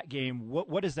that game,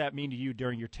 what does that mean to you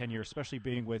during your tenure, especially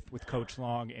being with Coach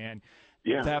Long and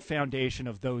that foundation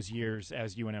of those years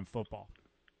as UNM football?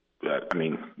 I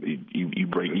mean, you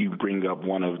bring up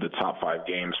one of the top 5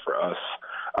 games for us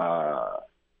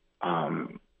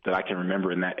that I can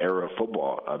remember in that era of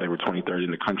football. They were 23rd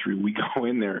in the country. We go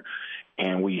in there,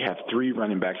 and we have 3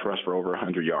 running backs rush for over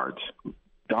 100 yards.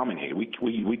 Dominated.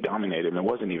 We dominated them. It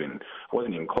wasn't even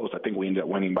close. I think we ended up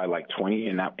winning by like 20,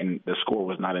 and the score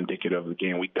was not indicative of the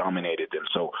game. We dominated them.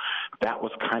 So that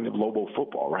was kind of Lobo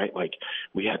football, right? Like,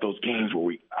 we had those games where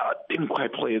we didn't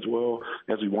quite play as well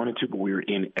as we wanted to, but we were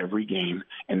in every game.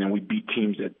 And then we beat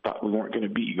teams that thought we weren't going to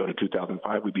beat. You go to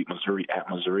 2005, we beat Missouri at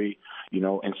Missouri,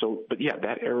 and so, but yeah,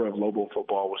 that era of Lobo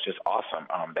football was just awesome.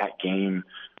 That game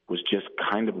was just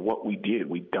kind of what we did.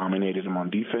 We dominated them on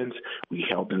defense. We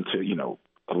held them to,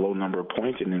 a low number of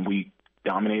points, and then we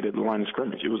dominated the line of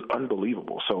scrimmage. It was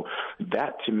unbelievable. So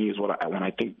that, to me, is when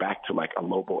I think back to like a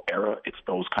Lobo era, it's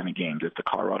those kind of games. It's the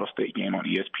Colorado State game on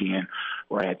ESPN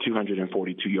where I had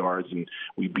 242 yards and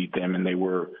we beat them, and they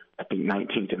were, I think,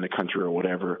 19th in the country or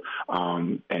whatever.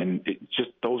 And it's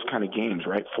just those kind of games,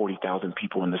 right? 40,000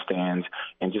 people in the stands,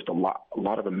 and just a lot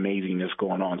of amazingness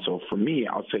going on. So for me,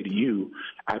 I'll say to you,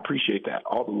 I appreciate that.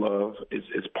 All the love is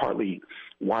partly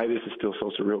why this is still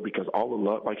so surreal, because all the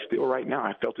love, like still right now,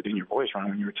 I felt it in your voice, Ryan,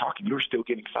 when you were talking. You were still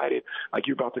getting excited, like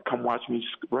you're about to come watch me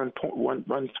run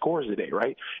scores today,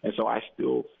 right? And so I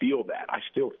still feel that. I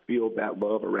still feel that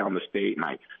love around the state,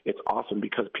 and it's awesome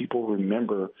because people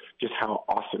remember just how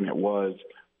awesome it was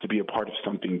to be a part of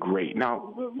something great.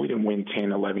 Now, we didn't win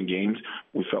 10, 11 games.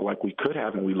 We felt like we could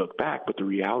have when we look back, but the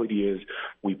reality is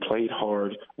we played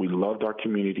hard, we loved our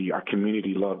community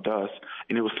loved us,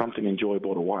 and it was something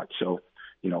enjoyable to watch. So,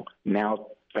 now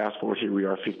fast forward, here we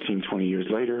are 15, 20 years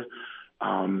later,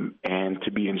 and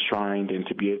to be enshrined and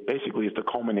to be basically it's the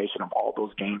culmination of all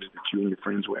those games that you and your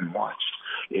friends went and watched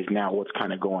is now what's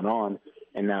kind of going on,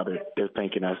 and now they're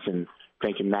thanking us and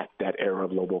thanking that era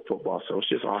of Lobo football. So it's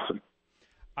just awesome.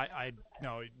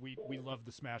 We love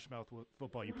the Smash Mouth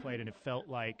football you played, and it felt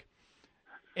like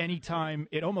anytime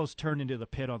it almost turned into the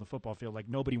pit on the football field, like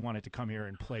nobody wanted to come here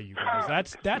and play you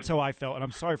guys. That's how I felt, and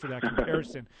I'm sorry for that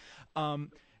comparison.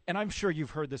 And I'm sure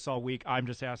you've heard this all week. I'm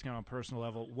just asking on a personal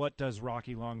level, what does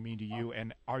Rocky Long mean to you,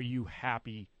 and are you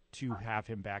happy to have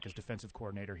him back as defensive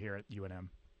coordinator here at UNM?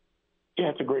 Yeah,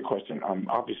 it's a great question.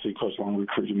 Obviously, Coach Long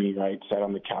recruited me, right? Sat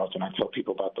on the couch, and I tell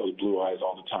people about those blue eyes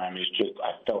all the time. It's just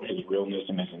I felt his realness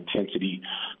and his intensity,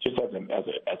 just as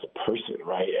a person,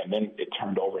 right? And then it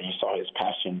turned over, and you saw his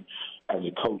passion as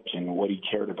a coach and what he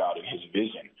cared about and his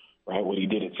vision, right? What he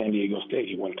did at San Diego State,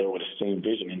 he went there with the same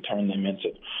vision and turned them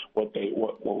into what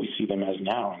we see them as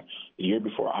now. And the year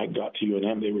before I got to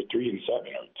UNM, they were 3-7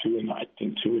 or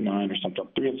 2-9 or something.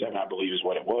 3-7, I believe, is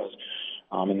what it was.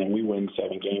 And then we win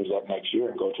 7 games that next year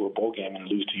and go to a bowl game and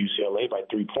lose to UCLA by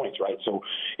 3 points, right? So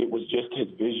it was just his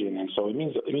vision, and so it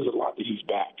means a lot that he's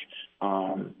back,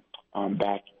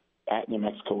 back at New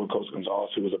Mexico with Coach Gonzalez,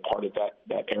 who was a part of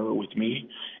that era with me.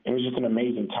 It was just an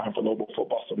amazing time for Lobo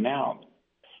football. So now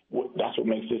that's what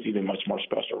makes this even much more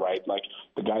special, right? Like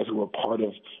the guys who were part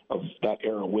of that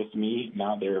era with me,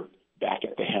 now they're back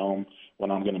at the helm when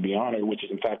I'm going to be honored, which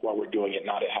is in fact why we're doing it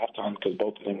not at halftime, because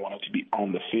both of them wanted to be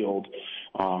on the field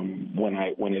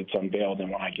when it's unveiled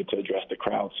and when I get to address the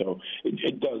crowd. So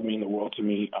it does mean the world to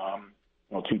me.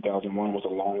 2001 was a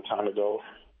long time ago,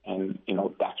 and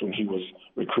that's when he was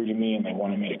recruiting me, and they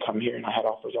wanted me to come here, and I had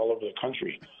offers all over the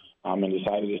country, and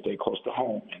decided to stay close to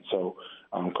home. And so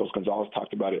Coach Gonzalez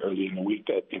talked about it earlier in the week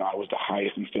that I was the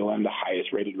highest and still am the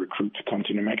highest rated recruit to come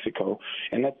to New Mexico,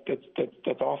 and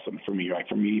that's awesome for me. Right?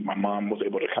 For me, my mom was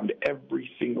able to come to every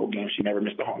single game. She never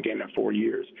missed a home game in 4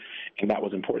 years, and that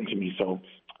was important to me. So,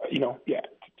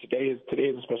 today is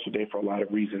a special day for a lot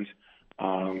of reasons.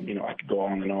 I could go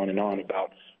on and on and on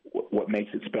about what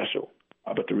makes it special.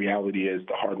 But the reality is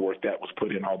the hard work that was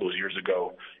put in all those years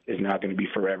ago is now going to be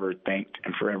forever thanked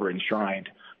and forever enshrined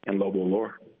in Lobo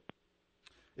lore.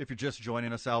 If you're just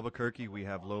joining us, Albuquerque, we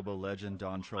have Lobo legend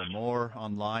Dontrell Moore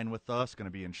online with us, going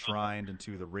to be enshrined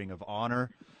into the Ring of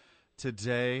Honor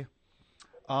today.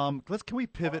 Can we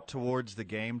pivot towards the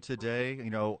game today?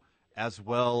 As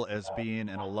well as being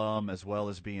an alum, as well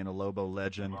as being a Lobo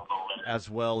legend,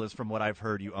 as well as, from what I've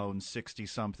heard, you own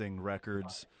 60-something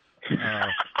records.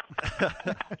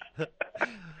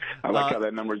 I like how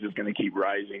that number is just going to keep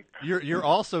rising. You're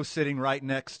also sitting right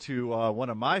next to one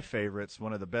of my favorites,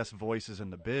 one of the best voices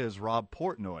in the biz, Rob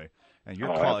Portnoy, and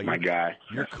that's my guy.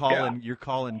 You're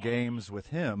calling games with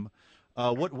him.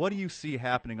 What do you see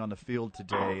happening on the field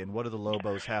today, and what do the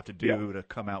Lobos have to do to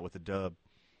come out with a dub?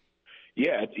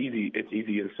 Yeah, it's easy. It's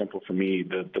easy and simple for me.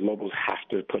 The Lobos have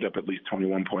to put up at least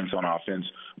 21 points on offense,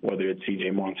 whether it's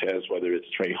C.J. Montez, whether it's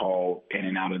Trey Hall in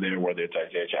and out of there, whether it's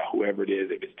Isaiah Chow, whoever it is,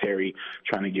 if it's Terry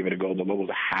trying to give it a go, the Lobos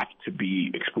have to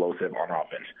be explosive on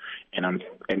offense. And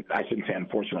I shouldn't say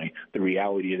unfortunately, the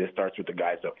reality is it starts with the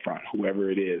guys up front,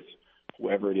 whoever it is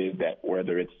that,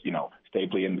 whether it's,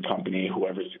 Stapley and the company,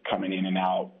 whoever's coming in and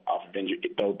out off of injury,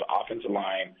 the offensive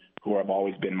line, who have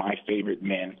always been my favorite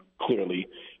men, clearly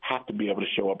have to be able to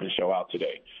show up and show out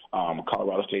today.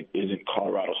 Colorado State isn't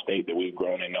Colorado State that we've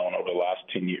grown and known over the last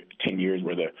 10 years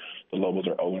where the Lobos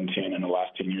are 0-10 in the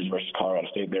last 10 years versus Colorado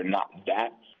State. They're not that,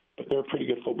 but they're a pretty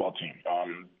good football team.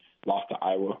 Lost to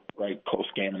Iowa, right? Close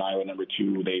game in Iowa, number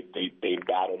 2. They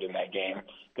battled in that game.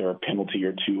 They're a penalty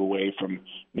or 2 away from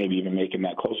maybe even making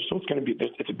that closer. So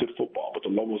it's a good football. But the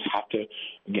Lobos have to,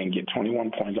 again, get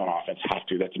 21 points on offense. Have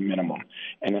to. That's a minimum.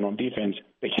 And then on defense,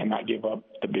 they cannot give up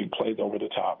the big plays over the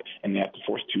top, and they have to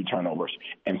force 2 turnovers.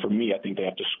 And for me, I think they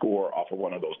have to score off of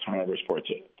one of those turnovers for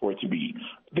it to be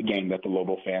the game that the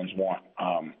Lobo fans want.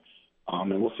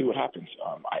 And we'll see what happens.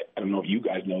 I don't know if you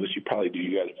guys know this. You probably do.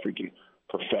 You guys are freaking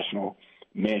professional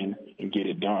men and get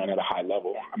it done at a high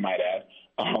level, I might add.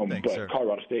 But sir.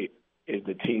 Colorado State is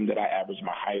the team that I averaged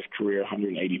my highest career,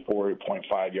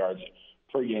 184.5 yards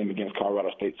per game against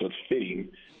Colorado State. So it's fitting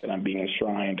that I'm being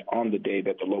enshrined on the day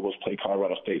that the Lobos play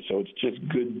Colorado State. So it's just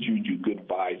good juju, good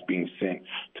vibes being sent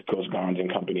to Coach Gons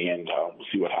and company, and we'll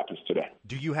see what happens today.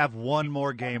 Do you have one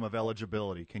more game of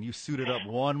eligibility? Can you suit it up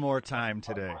one more time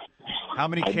today? How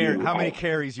many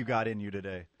carries you got in you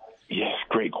today? Yes,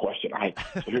 great question.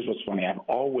 So here's what's funny. I've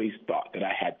always thought that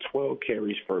I had 12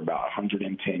 carries for about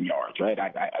 110 yards, right?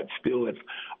 I still,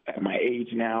 at my age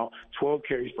now, 12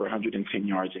 carries for 110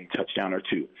 yards and touchdown or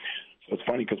 2. So it's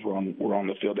funny because we're on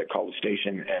the field at College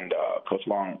Station, and Coach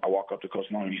Long, I walk up to Coach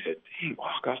Long, and he said, "Dang, wow,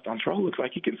 gosh, Dontrell looks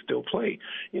like he can still play."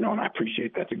 And I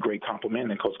appreciate that's a great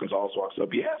compliment. And Coach Gonzalez walks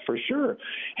up, "Yeah, for sure."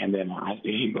 And then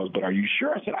he goes, "But are you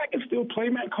sure?" I said, "I can still play,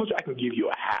 man. Coach, I can give you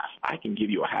a half. I can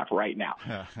give you a half right now."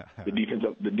 The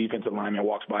defensive lineman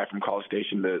walks by from College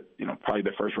Station, probably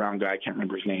the first round guy, I can't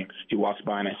remember his name. He walks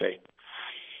by, and I say,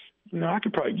 No, I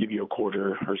could probably give you a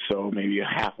quarter or so, maybe a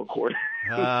half a quarter.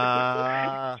 Hey,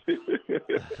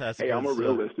 I'm a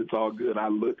realist. It's all good. I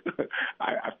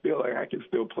feel like I can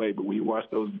still play, but when you watch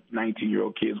those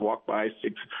 19-year-old kids walk by,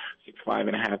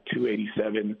 6'5.5",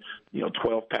 287,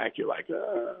 12-pack, you're like,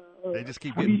 they just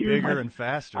keep getting bigger and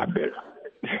faster. I bet.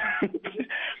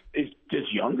 It's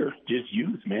just younger, just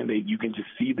youth, man. You can just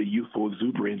see the youthful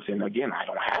exuberance. And again, I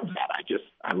don't have that.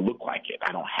 I look like it.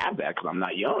 I don't have that because I'm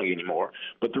not young anymore.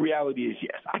 But the reality is,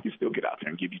 yes, I can still get out there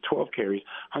and give you 12 carries,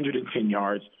 110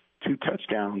 yards, 2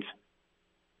 touchdowns,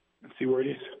 and see where it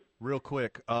is. Real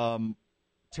quick,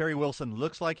 Terry Wilson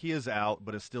looks like he is out,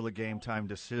 but it's still a game-time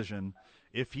decision.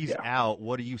 If he's out,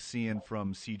 what are you seeing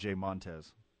from C.J.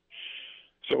 Montez?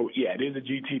 So, yeah, it is a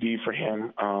GTD for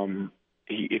him.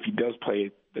 If he does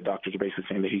play, the doctors are basically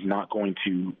saying that he's not going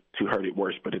to hurt it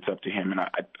worse, but it's up to him, and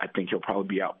I think he'll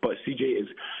probably be out. But CJ is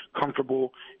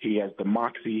comfortable. He has the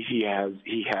moxie. He has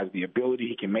the ability.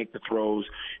 He can make the throws.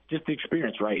 Just the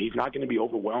experience, right? He's not going to be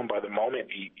overwhelmed by the moment.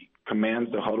 He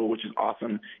commands the huddle, which is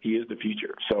awesome. He is the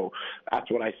future. So that's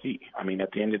what I see. I mean,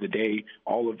 at the end of the day,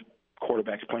 all of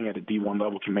quarterbacks playing at a D1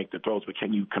 level can make the throws, but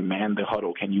can you command the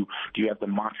huddle? Do you have the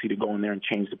moxie to go in there and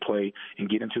change the play and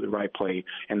get into the right play?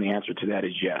 And the answer to that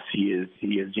is yes. He is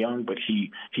young, but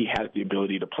he has the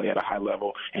ability to play at a high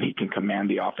level, and he can command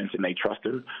the offense, and they trust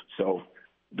him. So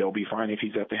they'll be fine if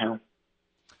he's at the helm.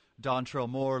 Dontrell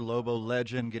Moore, Lobo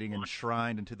legend, getting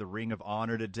enshrined into the Ring of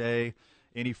Honor today.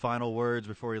 Any final words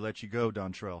before we let you go,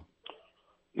 Dontrell?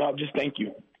 No, just thank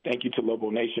you. Thank you to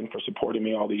Lobo Nation for supporting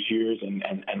me all these years and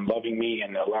loving me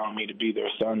and allowing me to be their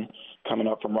son coming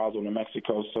up from Roswell, New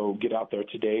Mexico. So get out there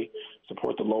today,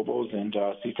 support the Lobos, and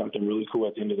see something really cool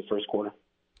at the end of the first quarter.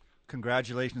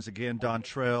 Congratulations again,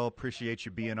 Dontrell. Appreciate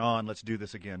you being on. Let's do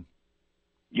this again.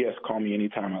 Yes, call me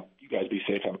anytime. You guys be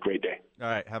safe. Have a great day. All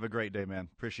right, have a great day, man.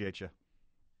 Appreciate you.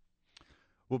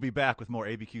 We'll be back with more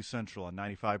ABQ Central on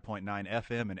 95.9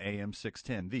 FM and AM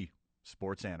 610, the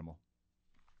Sports Animal.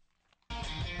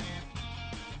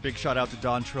 Big shout out to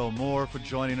Dontrell Moore for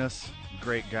joining us.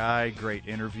 Great guy, great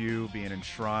interview, being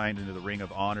enshrined into the Ring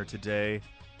of Honor today.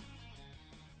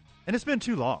 And it's been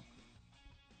too long.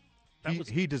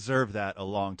 He deserved that a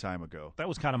long time ago. That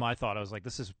was kind of my thought. I was like,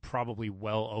 this is probably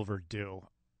well overdue.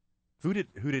 Who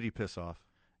did he piss off?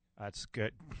 That's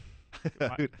good.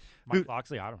 Mike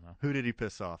Loxley, I don't know. Who did he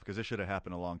piss off? Because it should have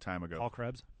happened a long time ago. Paul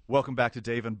Krebs. Welcome back to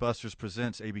Dave & Buster's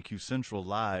Presents ABQ Central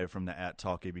live from the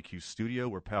 @Talk ABQ studio.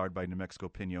 We're powered by New Mexico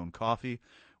Pinon Coffee.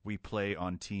 We play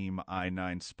on Team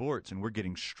I-9 Sports, and we're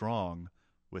getting strong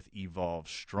with Evolve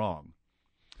Strong.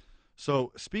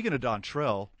 So, speaking of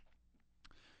Dontrell,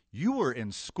 you were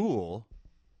in school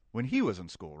when he was in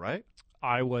school, right?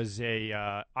 I was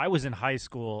in high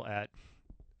school at,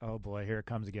 oh boy, here it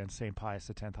comes again, St. Pius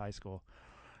X High School.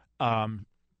 And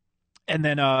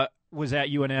then was at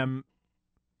UNM.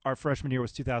 Our freshman year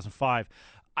was 2005.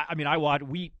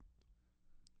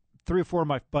 Three or four of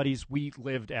my buddies, we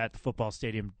lived at the football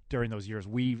stadium during those years.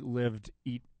 We lived,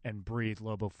 eat, and breathe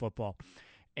Lobo football.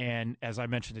 And as I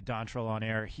mentioned to Dontrell on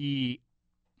air, you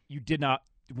did not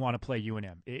want to play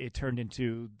UNM. It turned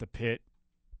into the Pit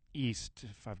East,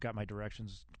 if I've got my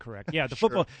directions correct. Yeah, the Sure.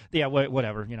 football. Yeah,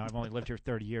 whatever. I've only lived here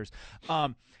 30 years.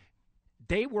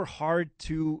 They were hard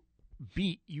to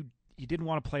beat. You didn't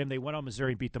want to play them. They went on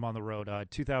Missouri and beat them on the road.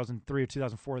 2003 or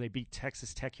 2004, they beat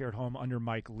Texas Tech here at home under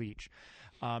Mike Leach.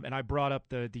 And I brought up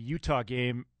the Utah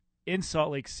game in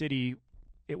Salt Lake City.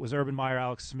 It was Urban Meyer,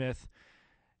 Alex Smith,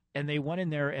 and they went in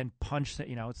there and punched.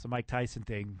 It's the Mike Tyson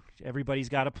thing. Everybody's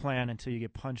got a plan until you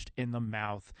get punched in the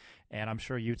mouth. And I'm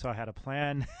sure Utah had a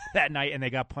plan that night, and they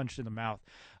got punched in the mouth.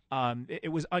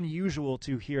 It was unusual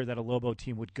to hear that a Lobo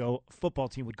football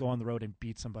team would go on the road and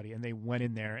beat somebody, and they went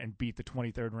in there and beat the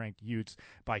 23rd ranked Utes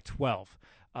by 12.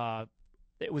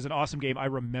 It was an awesome game. I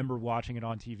remember watching it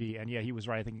on TV, and yeah, he was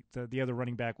right. I think the other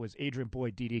running back was Adrian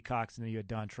Boyd, D.D. Cox, and then you had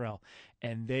Dontrell,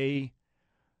 and they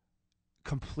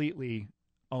completely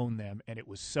owned them, and it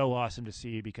was so awesome to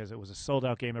see because it was a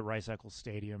sold-out game at Rice-Eccles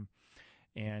Stadium,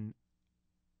 and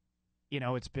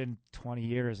it's been 20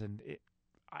 years, and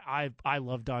I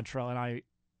love Dontrell, and I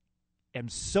am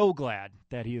so glad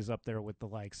that he is up there with the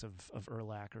likes of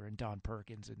Urlacher and Don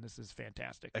Perkins, and this is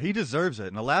fantastic. He deserves it.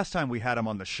 And the last time we had him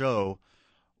on the show,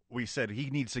 we said he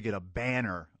needs to get a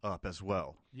banner up as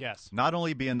well. Yes. Not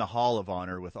only be in the Hall of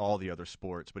Honor with all the other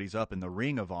sports, but he's up in the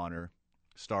Ring of Honor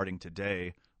starting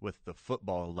today with the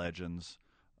football legends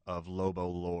of Lobo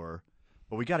lore.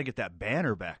 But we got to get that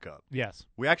banner back up. Yes.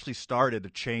 We actually started a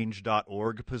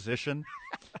change.org position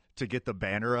to get the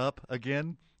banner up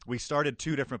again. We started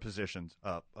two different petitions.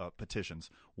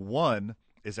 One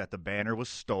is that the banner was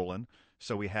stolen,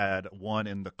 So we had one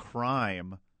in the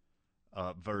crime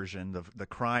version, the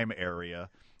crime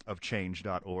area of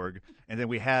change.org. And then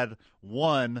we had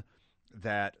one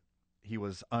that he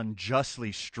was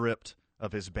unjustly stripped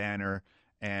of his banner,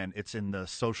 and it's in the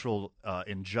social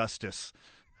injustice.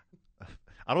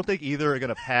 I don't think either are going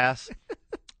to pass.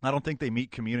 I don't think they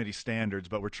meet community standards,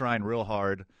 but we're trying real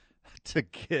hard to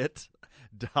get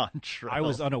Dontrell. I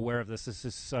was unaware of this. This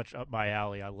is such up my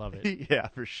alley. I love it. Yeah,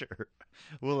 for sure.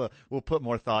 We'll put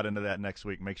more thought into that next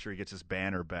week. Make sure he gets his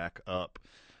banner back up.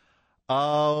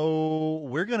 Oh,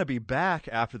 we're going to be back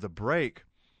after the break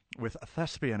with a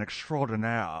thespian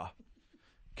extraordinaire,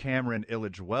 Cameron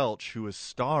Illich Welch, who is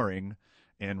starring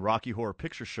in Rocky Horror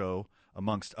Picture Show,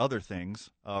 amongst other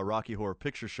things. Rocky Horror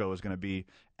Picture Show is going to be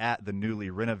at the newly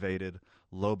renovated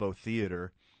Lobo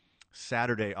Theater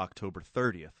Saturday, October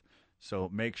 30th. So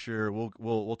make sure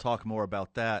we'll talk more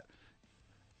about that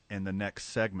in the next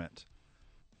segment.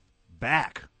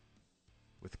 Back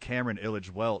with Cameron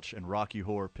Illich Welch and Rocky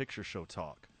Horror Picture Show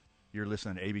talk. You're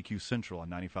listening to ABQ Central on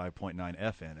 95.9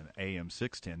 FM and AM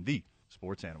 610, the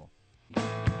Sports Animal.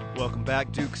 Welcome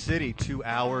back, Duke City. 2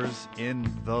 hours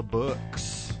in the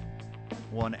books.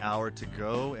 1 hour to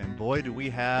go, and boy, do we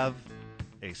have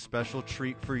a special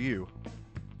treat for you.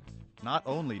 Not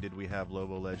only did we have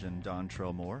Lobo legend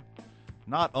Dontrell Moore,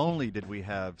 not only did we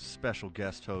have special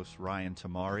guest host Ryan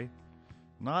Tamari,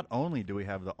 not only do we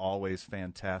have the always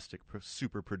fantastic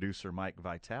super producer Mike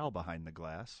Vitale behind the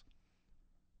glass,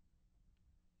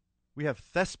 we have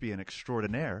thespian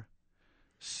extraordinaire,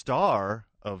 star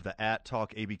of the At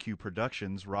Talk ABQ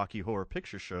Productions Rocky Horror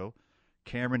Picture Show,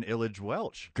 Cameron Illich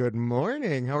Welch. Good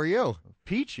morning. How are you?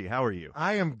 Peachy, how are you?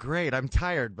 I am great. I'm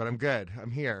tired, but I'm good. I'm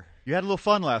here. You had a little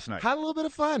fun last night. Had a little bit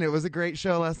of fun. It was a great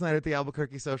show last night at the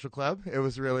Albuquerque Social Club. It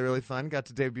was really, really fun. Got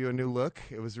to debut a new look.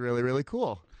 It was really, really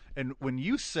cool. And when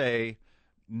you say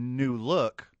new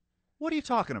look, what are you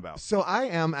talking about? So I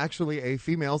am actually a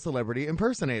female celebrity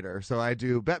impersonator. So I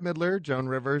do Bette Midler, Joan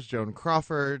Rivers, Joan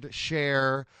Crawford,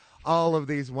 Cher, all of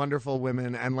these wonderful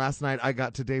women. And last night I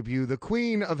got to debut the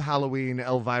queen of Halloween,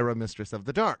 Elvira, Mistress of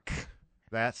the Dark.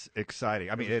 That's exciting.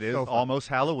 I mean, it is so fun. Almost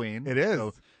Halloween. It is.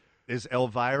 So is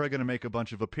Elvira going to make a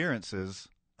bunch of appearances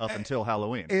up until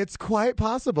Halloween? It's quite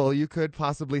possible. You could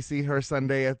possibly see her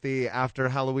Sunday at the after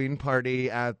Halloween party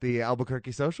at the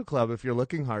Albuquerque Social Club if you're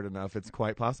looking hard enough. It's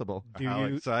quite possible. How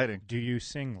exciting. Do you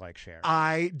sing like Cher?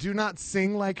 I do not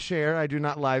sing like Cher. I do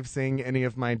not live sing any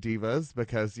of my divas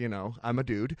because, you know, I'm a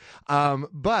dude.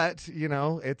 But, you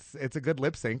know, it's a good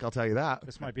lip sync, I'll tell you that.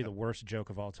 This might be the worst joke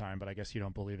of all time, but I guess you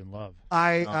don't believe in love.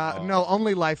 No,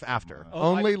 only life after.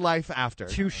 Life after.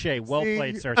 Touche. Well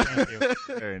played, sir. Thank you.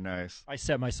 Very nice. I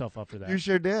set myself up for that. You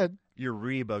sure did. Your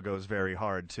Reba goes very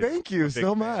hard, too. Thank you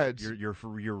so much. Your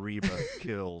Reba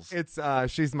kills. It's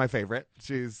she's my favorite.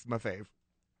 She's my fave.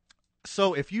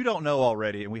 So if you don't know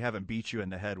already, and we haven't beat you in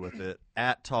the head with it,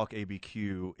 At Talk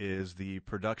ABQ is the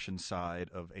production side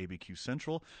of ABQ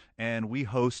Central, and we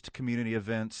host community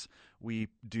events. We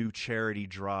do charity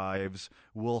drives.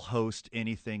 We'll host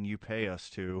anything you pay us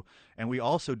to, and we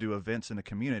also do events in the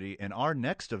community. And our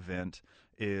next event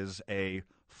is a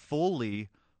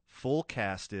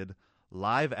full-casted,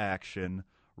 live-action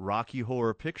Rocky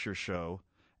Horror Picture Show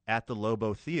at the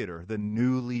Lobo Theater, the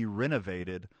newly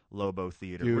renovated Lobo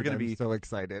Theater. Dude, we're going to be so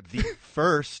excited. The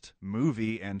first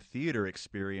movie and theater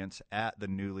experience at the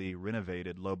newly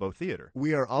renovated Lobo Theater.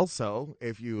 We are also,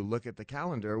 if you look at the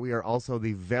calendar, we are also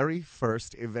the very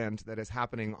first event that is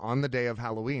happening on the day of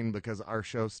Halloween because our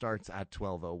show starts at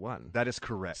 12:01. That is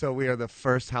correct. So we are the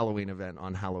first Halloween event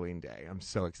on Halloween Day. I'm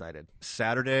so excited.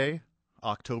 Saturday,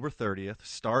 October 30th,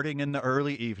 starting in the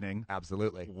early evening.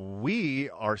 Absolutely. We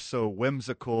are so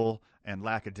whimsical and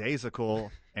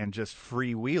lackadaisical and just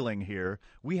freewheeling here.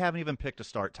 We haven't even picked a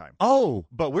start time. Oh.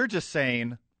 But we're just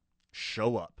saying,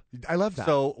 show up. I love that.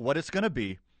 So what it's going to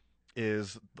be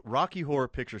is Rocky Horror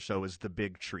Picture Show is the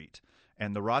big treat.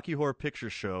 And the Rocky Horror Picture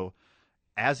Show,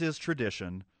 as is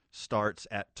tradition, starts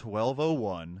at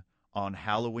 12:01 on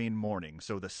Halloween morning.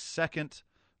 So the second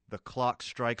the clock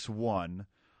strikes 1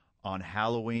 on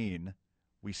Halloween,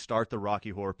 we start the Rocky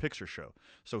Horror Picture Show.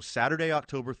 So Saturday,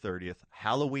 October 30th,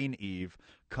 Halloween Eve,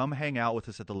 come hang out with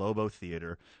us at the Lobo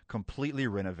Theater, completely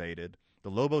renovated. The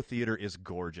Lobo Theater is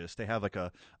gorgeous. They have like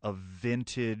a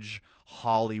vintage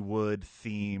Hollywood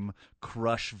theme,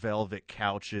 crushed velvet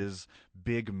couches,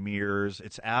 big mirrors.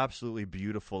 It's absolutely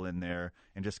beautiful in there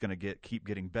and just going to keep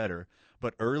getting better.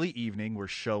 But early evening, we're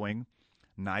showing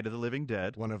Night of the Living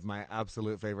Dead. One of my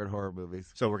absolute favorite horror movies.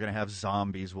 So we're going to have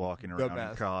zombies walking around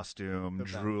in costume,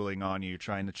 drooling on you,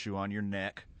 trying to chew on your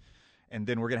neck. And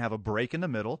then we're going to have a break in the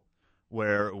middle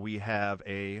where we have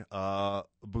a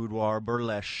boudoir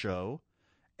burlesque show,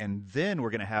 and then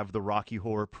we're going to have the Rocky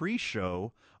Horror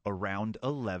pre-show around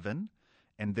 11,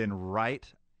 and then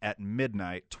right at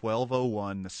midnight,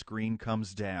 12:01, the screen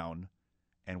comes down,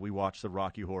 and we watch the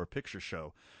Rocky Horror Picture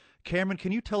Show. Cameron,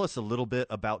 can you tell us a little bit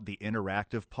about the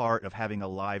interactive part of having a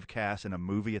live cast and a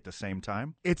movie at the same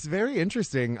time? It's very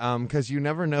interesting because you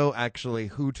never know actually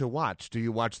who to watch. Do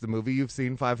you watch the movie you've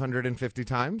seen 550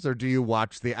 times, or do you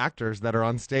watch the actors that are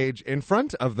on stage in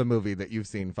front of the movie that you've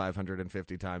seen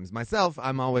 550 times? Myself,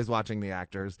 I'm always watching the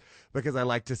actors because I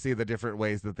like to see the different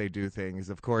ways that they do things.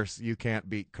 Of course, you can't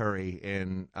beat Curry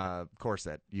in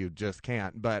corset. You just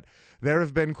can't. But there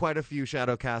have been quite a few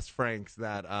Shadowcast Franks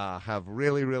that have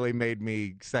really made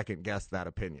me second guess that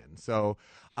opinion. So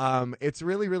it's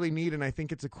really neat, and I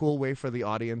think it's a cool way for the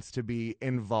audience to be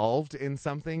involved in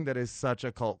something that is such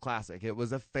a cult classic. It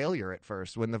was a failure at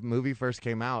first. When the movie first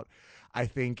came out, I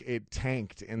think it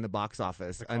tanked in the box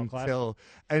office until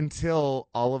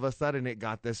all of a sudden it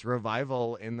got this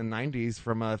revival in the 90s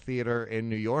from a theater in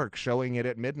New York showing it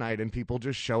at midnight and people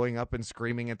just showing up and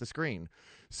screaming at the screen.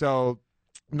 So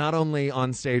not only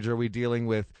on stage are we dealing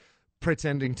with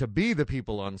pretending to be the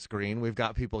people on screen, we've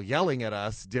got people yelling at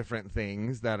us different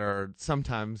things that are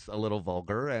sometimes a little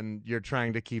vulgar, and you're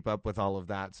trying to keep up with all of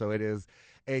that. So it is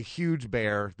a huge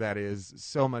bear that is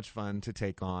so much fun to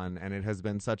take on, and it has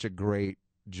been such a great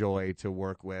joy to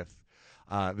work with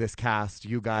this cast,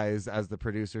 you guys as the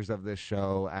producers of this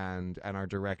show, and our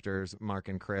directors, Mark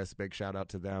and Chris. Big shout out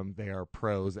to them. They are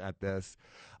pros at this.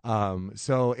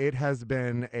 So it has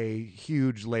been a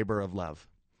huge labor of love.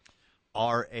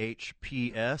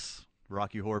 RHPS,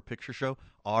 Rocky Horror Picture Show,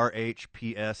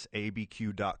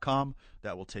 RHPSABQ.com.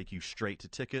 That will take you straight to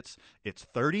tickets. It's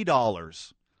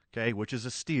 $30, okay, which is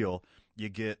a steal. You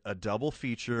get a double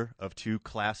feature of 2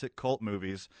 classic cult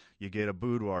movies. You get a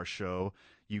boudoir show.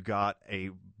 You got a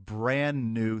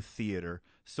brand new theater.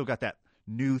 Still got that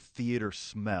new theater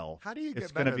smell. How do you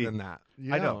get better than that?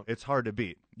 I know. It's hard to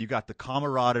beat. You got the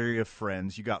camaraderie of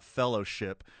friends. You got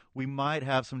fellowship. We might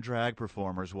have some drag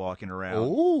performers walking around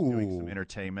doing some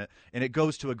entertainment, and it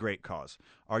goes to a great cause.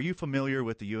 Are you familiar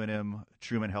with the UNM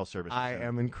Truman Health Services I Center?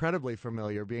 am incredibly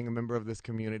familiar. Being a member of this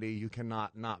community, you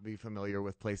cannot not be familiar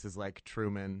with places like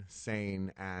Truman,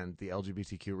 Sane, and the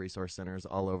LGBTQ resource centers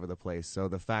all over the place. So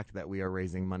the fact that we are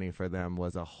raising money for them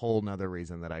was a whole nother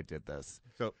reason that I did this.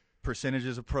 So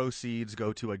percentages of proceeds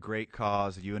go to a great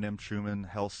cause, UNM Truman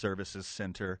Health Services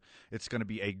Center. It's going to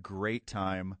be a great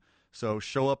time. So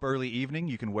show up early evening.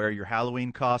 You can wear your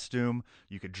Halloween costume.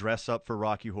 You could dress up for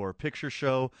Rocky Horror Picture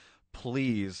Show.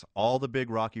 Please, all the big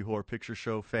Rocky Horror Picture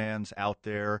Show fans out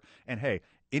there, and hey,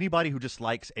 anybody who just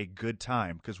likes a good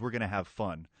time, because we're going to have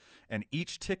fun. And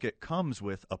each ticket comes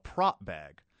with a prop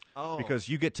bag. Oh. Because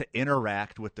you get to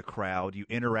interact with the crowd, you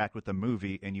interact with the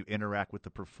movie, and you interact with the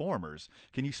performers.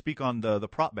 Can you speak on the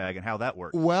prop bag and how that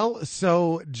works? Well,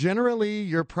 so generally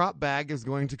your prop bag is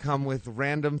going to come with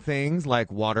random things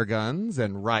like water guns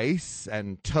and rice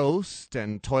and toast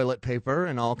and toilet paper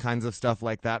and all kinds of stuff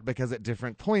like that, because at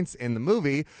different points in the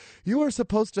movie, you are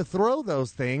supposed to throw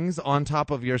those things on top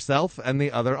of yourself and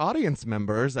the other audience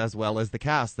members, as well as the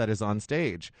cast that is on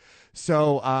stage.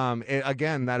 So,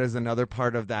 again, that is another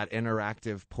part of that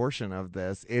interactive portion of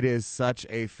this. It is such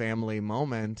a family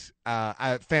moment,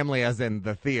 family as in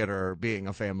the theater being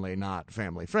a family, not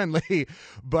family friendly,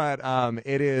 but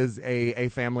it is a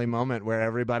family moment where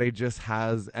everybody just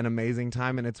has an amazing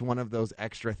time, and it's one of those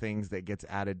extra things that gets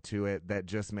added to it that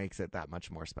just makes it that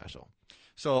much more special.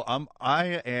 So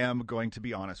I am going to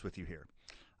be honest with you here.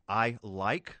 I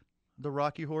like the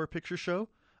Rocky Horror Picture Show.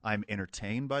 I'm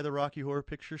entertained by the Rocky Horror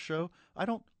Picture Show. I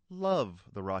don't love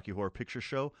the Rocky Horror Picture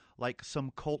Show like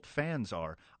some cult fans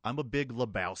are. I'm a big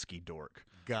Lebowski dork.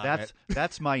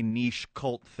 That's my niche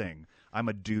cult thing. I'm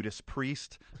a dudist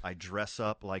priest. I dress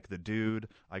up like the dude.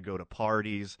 I go to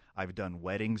parties. I've done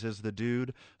weddings as the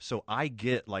dude. So I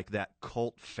get like that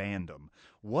cult fandom.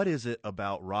 What is it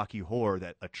about Rocky Horror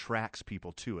that attracts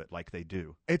people to it like they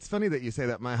do? It's funny that you say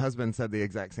that. My husband said the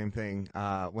exact same thing.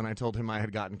 When I told him I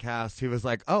had gotten cast, he was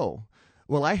like, "Oh,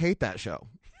 well, I hate that show."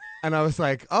 And I was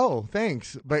like, "Oh,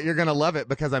 thanks, but you're going to love it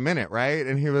because I'm in it, right?"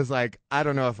 And he was like, "I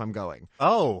don't know if I'm going."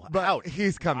 Oh, but ouch.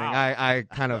 He's coming. Wow. I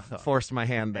kind of forced my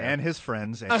hand there. And his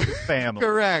friends and his family.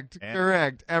 Correct.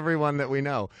 Everyone that we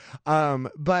know.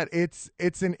 But it's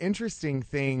an interesting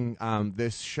thing,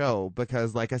 this show,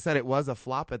 because like I said, it was a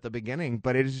flop at the beginning,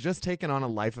 but it has just taken on a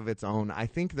life of its own. I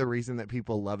think the reason that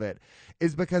people love it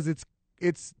is because it's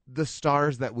it's the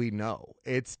stars that we know.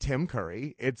 It's Tim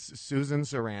Curry, it's Susan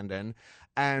Sarandon,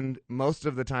 and most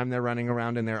of the time they're running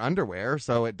around in their underwear,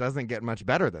 so it doesn't get much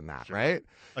better than that, right?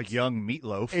 A young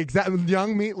Meatloaf. Exactly,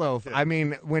 young Meatloaf. I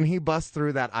mean, when he busts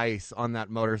through that ice on that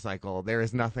motorcycle, there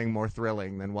is nothing more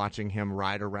thrilling than watching him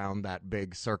ride around that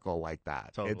big circle like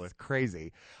that. Totally. It's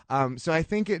crazy. So I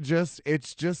think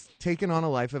it's just taken on a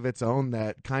life of its own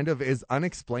that kind of is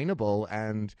unexplainable,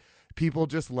 and people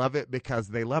just love it because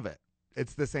they love it.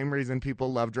 It's the same reason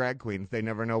people love drag queens. They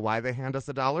never know why they hand us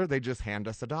 $1. They just hand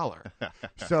us $1.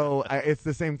 So it's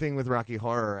the same thing with Rocky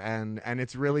Horror. And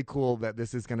it's really cool that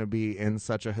this is going to be in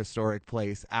such a historic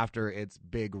place after its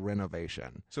big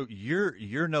renovation. So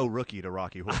you're no rookie to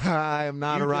Rocky Horror. I am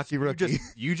not a Rocky rookie.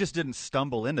 You just didn't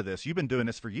stumble into this. You've been doing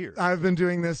this for years. I've been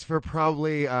doing this for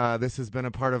probably, this has been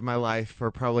a part of my life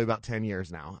for probably about 10 years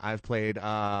now. I've played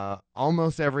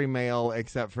almost every male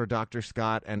except for Dr.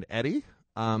 Scott and Eddie.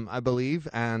 I believe,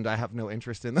 and I have no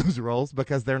interest in those roles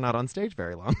because they're not on stage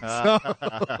very long.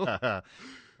 So.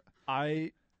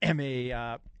 I am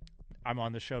I'm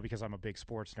on the show because I'm a big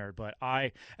sports nerd, but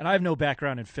I have no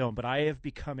background in film, but I have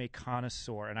become a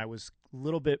connoisseur, and I was a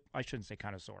little bit, I shouldn't say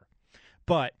connoisseur,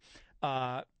 but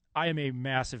I am a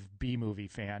massive B-movie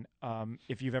fan.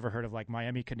 If you've ever heard of like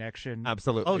Miami Connection.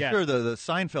 Absolutely. Oh, yeah. Sure, the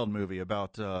Seinfeld movie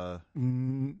about...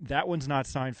 that one's not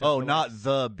Seinfeld. Oh, not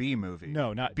the B movie.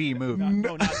 No, not B-movie.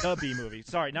 No, not the B-movie.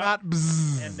 Sorry, not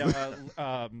and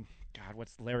God,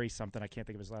 what's Larry something? I can't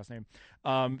think of his last name.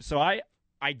 So I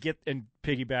get, and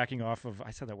piggybacking off of,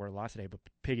 I said that word a lot today, but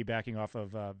piggybacking off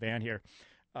of Van here,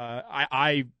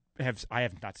 I have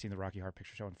not seen the Rocky Horror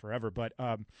Picture Show in forever, but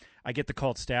I get the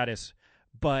cult status.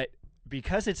 But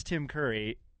because it's Tim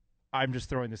Curry, I'm just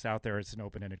throwing this out there. It's an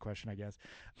open-ended question, I guess.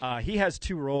 He has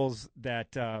two roles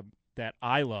that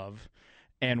I love,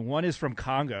 and one is from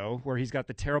Congo, where he's got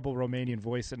the terrible Romanian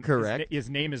voice, and correct. His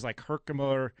name is like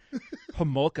Herkimer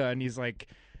Homolka, and he's like,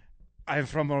 I'm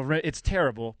from it's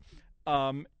terrible.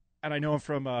 And I know him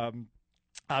from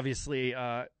obviously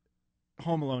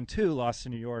Home Alone 2, Lost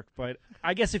in New York. But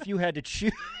I guess if you had to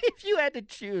choose,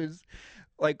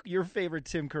 like your favorite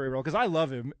Tim Curry role, because I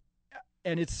love him,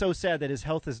 and it's so sad that his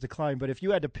health has declined. But if you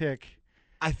had to pick,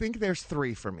 I think there's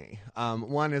three for me.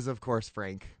 One is, of course,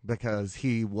 Frank, because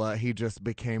he just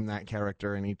became that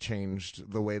character, and he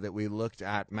changed the way that we looked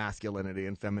at masculinity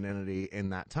and femininity in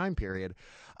that time period.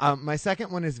 My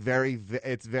second one is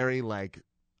it's very like,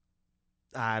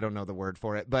 I don't know the word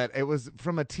for it, but it was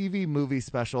from a TV movie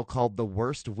special called The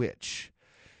Worst Witch.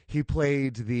 He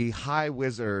played the High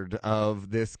Wizard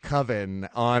of this coven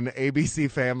on ABC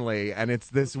Family, and it's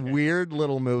this weird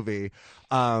little movie.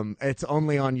 It's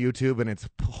only on YouTube, and it's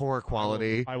poor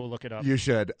quality. I will look it up. You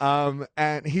should.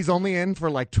 And he's only in for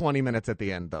like 20 minutes at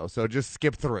the end, though, so just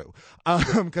skip through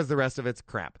because the rest of it's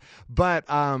crap. But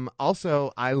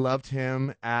also, I loved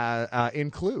him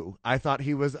in Clue. I thought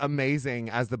he was amazing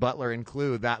as the butler in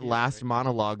Clue. That last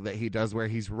monologue that he does where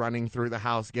he's running through the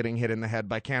house, getting hit in the head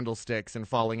by candlesticks and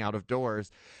falling out of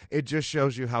doors. It just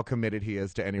shows you how committed he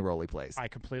is to any role he plays. I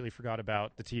completely forgot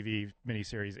about the TV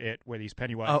miniseries It, where he's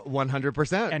Pennywise.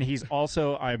 100%. And he's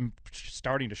also, I'm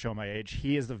starting to show my age,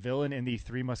 he is the villain in the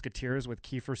Three Musketeers with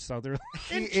Kiefer Sutherland.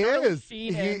 He is.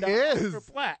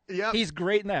 Yep. He's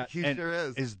great in that. He sure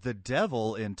is. Is the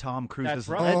devil in Tom Cruise's That's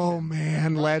right. Legend. Oh,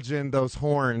 man, Legend, those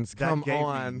horns. That Come gave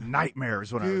on. me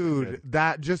nightmares when I was a kid.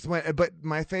 That just went, but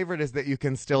my favorite is that you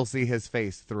can still see his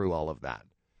face through all of that.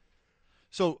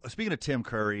 So speaking of Tim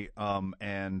Curry,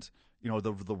 and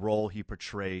the role he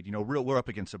portrayed, we're up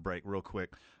against a break real quick.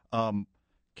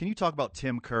 Can you talk about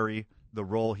Tim Curry, the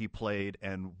role he played,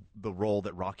 and the role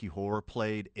that Rocky Horror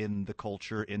played in the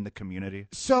culture, in the community?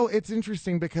 So it's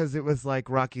interesting because it was like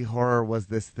Rocky Horror was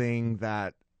this thing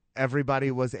that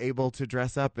everybody was able to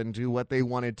dress up and do what they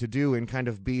wanted to do and kind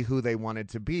of be who they wanted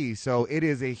to be. So it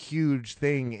is a huge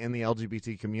thing in the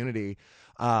LGBT community,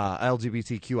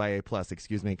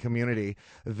 LGBTQIA+, community,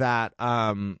 that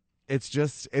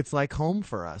it's like home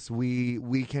for us.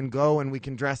 We can go and we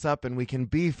can dress up and we can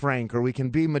be Frank or we can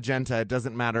be Magenta. It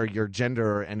doesn't matter your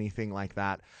gender or anything like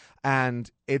that. And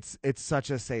it's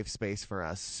such a safe space for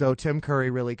us. So Tim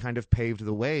Curry really kind of paved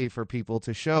the way for people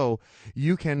to show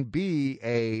you can be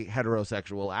a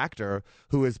heterosexual actor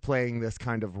who is playing this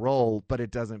kind of role, but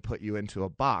it doesn't put you into a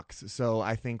box. So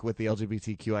I think with the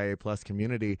LGBTQIA+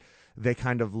 community, they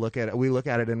kind of look at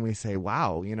it and we say,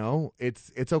 wow,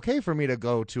 it's okay for me to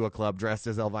go to a club dressed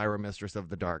as Elvira, Mistress of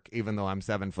the Dark, even though I'm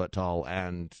 7 foot tall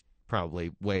and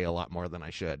probably weigh a lot more than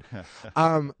I should.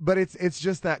 But it's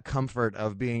just that comfort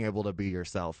of being able to be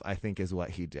yourself, I think, is what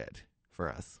he did for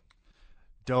us.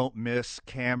 Don't miss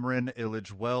Cameron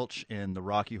Illich Welch in the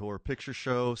Rocky Horror Picture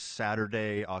Show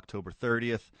Saturday, October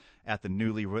 30th at the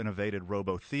newly renovated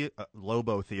Lobo Theater.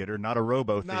 Not a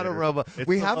Robo Theater. Not a robo. It's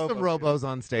We the have Lobo some robos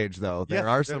on stage, though. There Yes,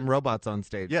 are some robots on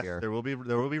stage Yes, here. there will be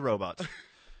robots.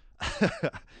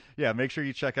 Yeah, make sure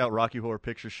you check out Rocky Horror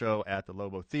Picture Show at the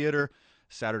Lobo Theater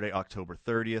Saturday, October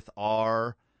 30th.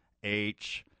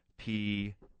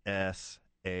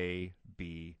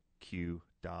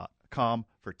 RHPSABQ.com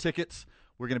for tickets.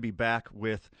 We're going to be back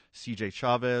with CJ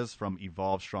Chavez from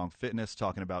Evolve Strong Fitness,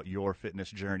 talking about your fitness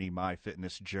journey, my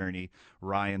fitness journey,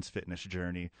 Ryan's fitness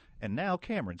journey, and now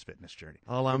Cameron's fitness journey.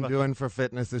 All I'm doing for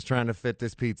fitness is trying to fit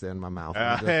this pizza in my mouth.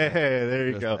 Hey, there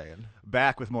you go. Saying.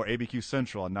 Back with more ABQ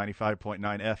Central on 95.9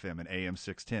 FM and AM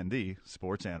 610, the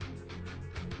Sports Animal.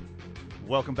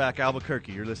 Welcome back,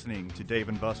 Albuquerque. You're listening to Dave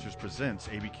 & Buster's Presents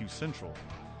ABQ Central,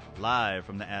 live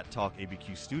from the @Talk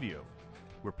ABQ studio.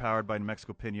 We're powered by New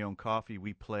Mexico Pinon Coffee.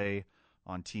 We play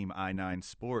on Team I-9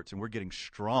 Sports, and we're getting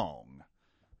strong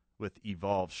with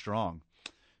Evolve Strong.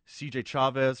 CJ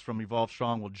Chavez from Evolve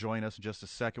Strong will join us in just a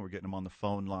second. We're getting him on the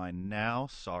phone line now.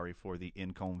 Sorry for the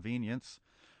inconvenience.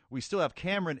 We still have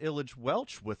Cameron Illich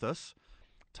Welch with us,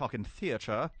 talking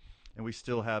theater, and we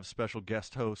still have special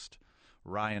guest host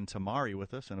Ryan Tamari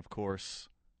with us, and of course,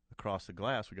 across the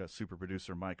glass, we got super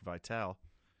producer Mike Vital.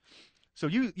 So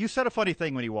you said a funny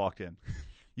thing when you walked in.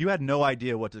 You had no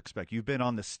idea what to expect. You've been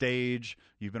on the stage,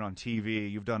 you've been on TV,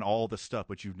 you've done all the stuff,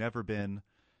 but you've never been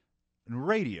in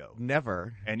radio.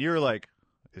 Never. And you're like,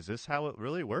 is this how it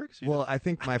really works? Well, I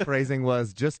think my phrasing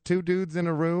was just two dudes in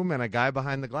a room and a guy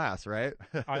behind the glass, right?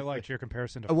 I liked your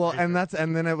comparison to Well, Frasier.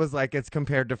 and then it was like it's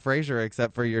compared to Frasier,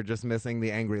 except for you're just missing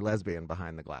the angry lesbian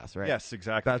behind the glass, right? Yes,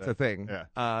 exactly. That's the thing.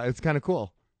 Yeah. It's kind of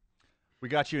cool. We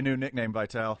got you a new nickname,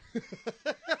 Vital.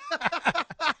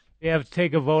 You have to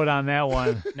take a vote on that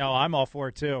one. No, I'm all for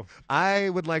it, too.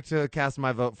 I would like to cast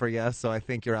my vote for yes, so I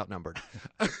think you're outnumbered.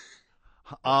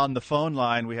 On the phone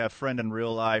line, we have friend in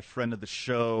real life, friend of the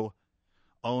show,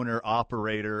 owner,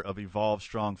 operator of Evolve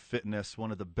Strong Fitness,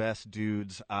 one of the best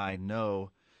dudes I know,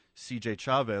 CJ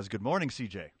Chavez. Good morning,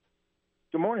 CJ.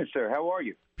 Good morning, sir. How are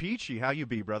you? Peachy, how you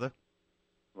be, brother?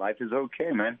 Life is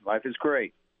okay, man. Life is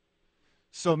great.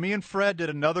 So me and Fred did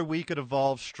another week at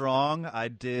Evolve Strong. I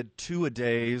did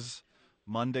 2-a-days,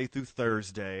 Monday through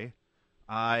Thursday.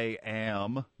 I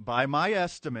am, by my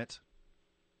estimate,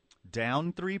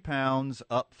 down 3 pounds,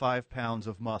 up 5 pounds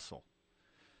of muscle.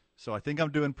 So I think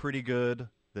I'm doing pretty good.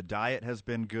 The diet has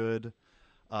been good.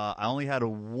 I only had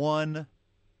one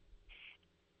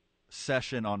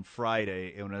session on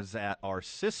Friday. It was at our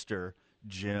sister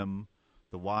gym,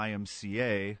 the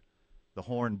YMCA, the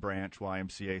Horn Branch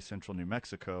YMCA, Central New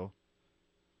Mexico.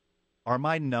 Are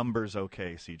my numbers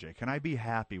okay, CJ? Can I be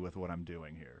happy with what I'm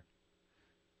doing here?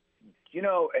 You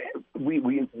know,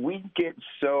 we get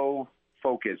so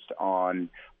focused on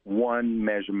one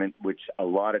measurement, which a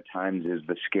lot of times is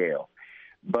the scale.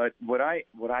 But what I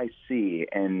see,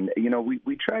 and, you know,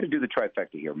 we try to do the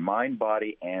trifecta here, mind,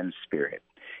 body, and spirit.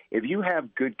 If you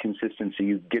have good consistency,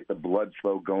 you get the blood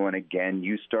flow going again,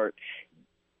 you start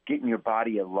getting your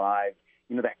body alive,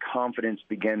 you know, that confidence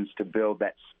begins to build,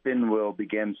 that spin wheel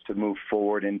begins to move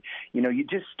forward, and, you know, you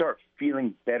just start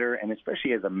feeling better, and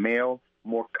especially as a male,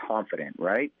 more confident,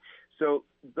 right? So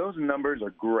those numbers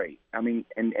are great. I mean,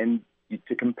 and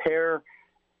to compare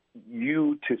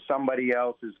you to somebody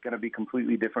else is going to be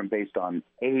completely different based on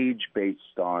age,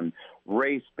 based on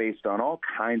race, based on all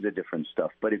kinds of different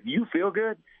stuff. But if you feel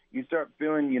good, you start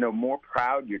feeling, you know, more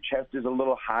proud, your chest is a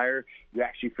little higher, you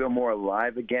actually feel more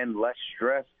alive again, less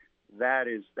stress. That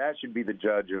should be the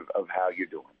judge of how you're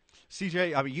doing.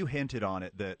 CJ, I mean, you hinted on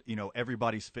it that, you know,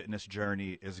 everybody's fitness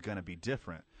journey is going to be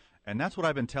different. And that's what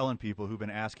I've been telling people who've been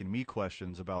asking me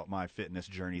questions about my fitness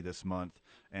journey this month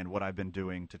and what I've been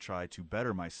doing to try to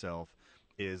better myself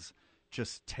is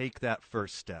just take that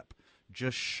first step.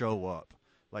 Just show up.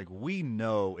 Like, we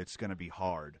know it's going to be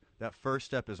hard. That first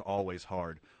step is always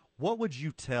hard. What would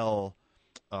you tell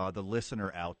the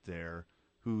listener out there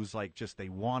who's like just they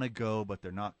want to go but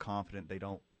they're not confident, they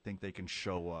don't think they can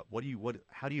show up?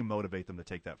 How do you motivate them to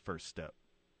take that first step?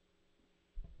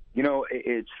 You know,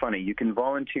 it's funny. You can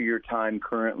volunteer your time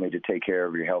currently to take care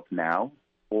of your health now,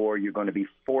 or you're going to be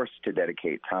forced to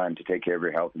dedicate time to take care of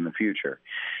your health in the future.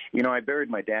 You know, I buried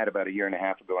my dad about 1.5 years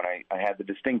ago, and I had the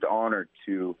distinct honor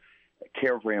to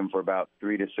care for him for about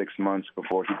 3 to 6 months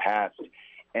before he passed.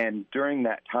 And during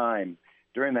that time,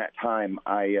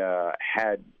 I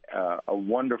had a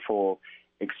wonderful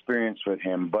experience with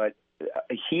him, but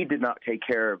he did not take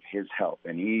care of his health,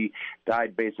 and he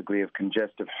died basically of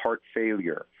congestive heart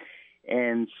failure.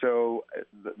 And so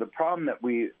the problem that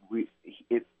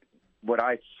what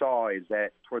I saw is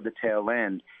that toward the tail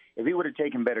end, if he would have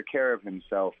taken better care of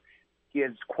himself,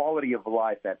 his quality of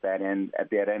life at that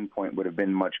end point would have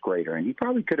been much greater, and he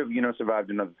probably could have, survived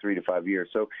another 3 to 5 years.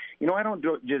 So, I don't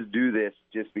just do this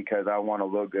just because I want to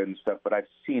look good and stuff, but I've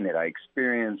seen it, I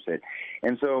experienced it,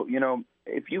 and so,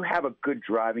 if you have a good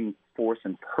driving force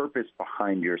and purpose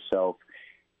behind yourself,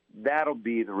 that'll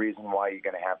be the reason why you're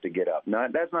going to have to get up.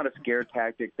 That's not a scare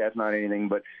tactic. That's not anything.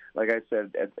 But like I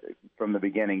said from the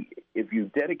beginning, if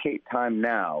you dedicate time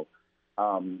now,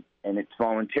 and it's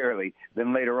voluntarily,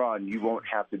 then later on you won't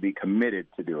have to be committed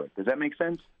to do it. Does that make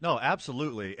sense? No,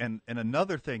 absolutely. And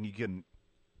another thing you can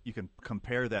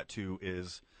compare that to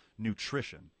is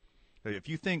nutrition. If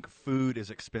you think food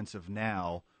is expensive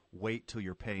now, wait till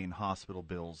you're paying hospital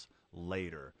bills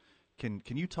later. Can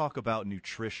you talk about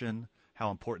nutrition?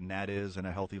 How important that is in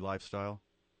a healthy lifestyle?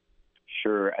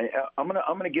 Sure. I'm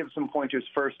gonna give some pointers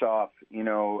first off,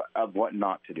 of what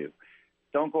not to do.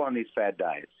 Don't go on these fad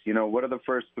diets. What are the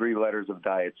first 3 letters of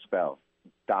diet spell?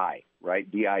 Die, right?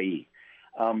 D-I-E.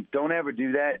 Don't ever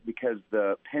do that, because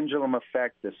the pendulum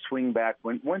effect, the swing back,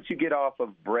 once you get off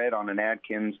of bread on an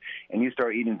Atkins and you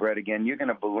start eating bread again, you're going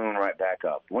to balloon right back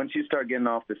up. Once you start getting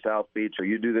off the South Beach, or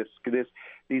you do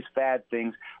these fad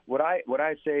things, what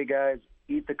I say, guys,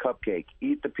 eat the cupcake,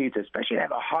 eat the pizza, especially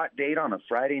have a hot date on a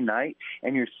Friday night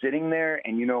and you're sitting there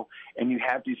and, and you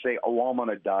have to say, oh, I'm on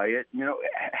a diet.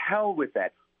 Hell with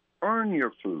that. Earn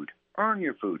your food. Earn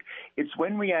your food. It's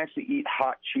when we actually eat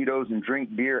hot Cheetos and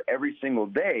drink beer every single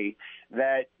day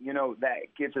that, that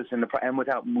gets us in and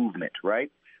without movement, right?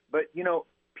 But,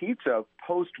 pizza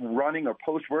post-running or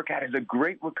post-workout is a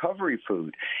great recovery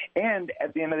food. And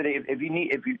at the end of the day, if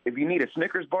you need a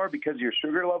Snickers bar because your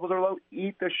sugar levels are low,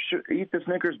 eat the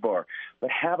Snickers bar,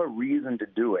 but have a reason to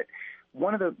do it.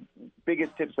 One of the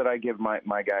biggest tips that I give my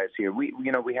guys here, we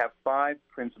have 5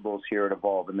 principles here at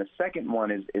Evolve, and the second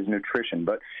one is nutrition.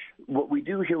 But what we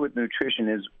do here with nutrition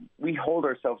is we hold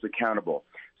ourselves accountable.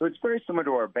 So it's very similar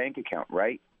to our bank account,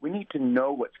 right? We need to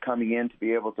know what's coming in to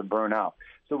be able to burn out.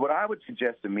 So what I would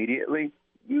suggest immediately,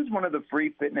 use one of the free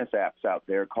fitness apps out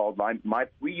there called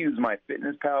we use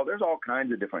MyFitnessPal. There's all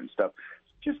kinds of different stuff.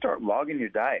 Just start logging your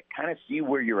diet, kind of see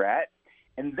where you're at,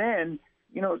 and then,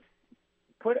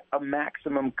 put a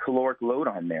maximum caloric load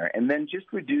on there, and then just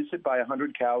reduce it by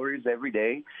 100 calories every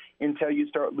day until you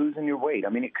start losing your weight. I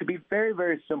mean, it could be very,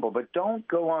 very simple, but don't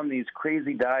go on these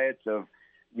crazy diets of,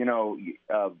 you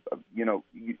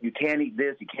can't eat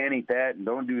this, you can't eat that, and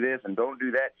don't do this and don't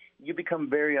do that. You become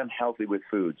very unhealthy with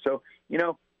food. So,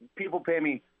 people pay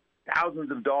me thousands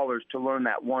of dollars to learn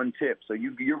that one tip. So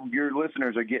your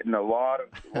listeners are getting a lot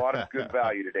of good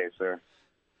value today, sir.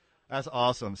 That's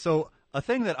awesome. So a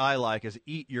thing that I like is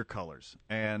eat your colors.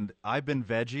 And I've been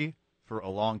veggie for a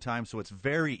long time, so it's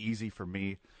very easy for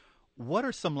me. What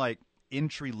are some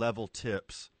entry-level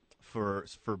tips for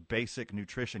basic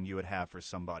nutrition you would have for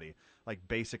somebody? Like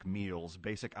basic meals,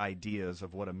 basic ideas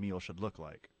of what a meal should look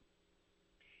like?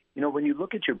 When you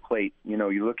look at your plate,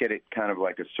 you look at it kind of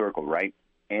like a circle, right?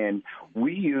 And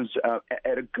we use,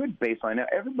 at a good baseline, now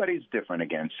everybody's different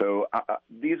again, so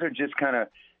these are just kind of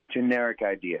generic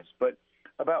ideas, but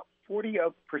about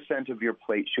 40% of your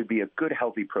plate should be a good,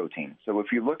 healthy protein. So if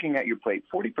you're looking at your plate,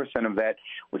 40% of that,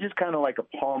 which is kind of like a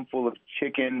palm full of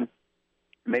chicken,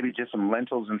 maybe just some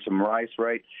lentils and some rice,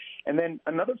 right? And then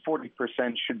another 40%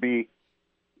 should be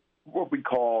what we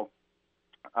call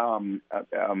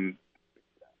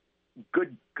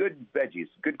good veggies,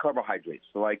 good carbohydrates.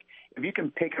 So like if you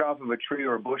can pick it off of a tree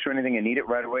or a bush or anything and eat it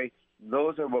right away,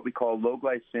 those are what we call low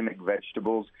glycemic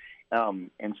vegetables.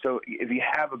 And so if you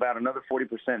have about another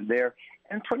 40% there,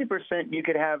 and 20% you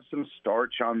could have some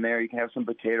starch on there, you can have some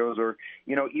potatoes, or,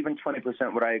 even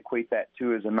 20%, what I equate that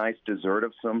to is a nice dessert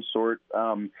of some sort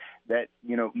that,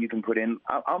 you can put in.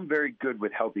 I'm very good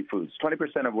with healthy foods,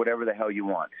 20% of whatever the hell you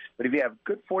want. But if you have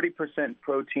good 40%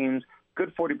 proteins,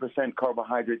 good 40%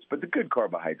 carbohydrates, but the good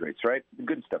carbohydrates, right? The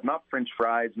good stuff, not French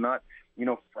fries, not,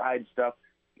 fried stuff.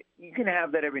 You can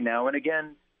have that every now and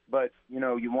again, but,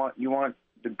 you want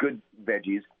the good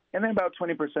veggies, and then about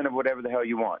 20% of whatever the hell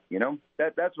you want,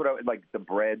 That's what I would like, the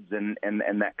breads and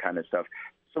that kind of stuff.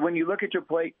 So when you look at your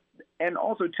plate, and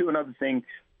also, too, another thing,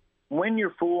 when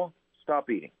you're full, stop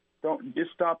eating.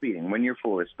 Just stop eating when you're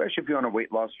full, especially if you're on a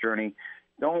weight loss journey.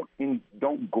 Don't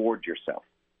gorge yourself.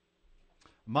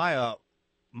 My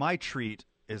treat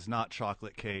is not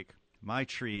chocolate cake. My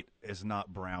treat is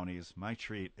not brownies. My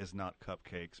treat is not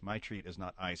cupcakes. My treat is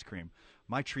not ice cream.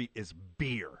 My treat is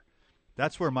beer.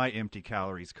 That's where my empty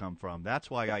calories come from. That's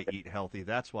why I eat healthy.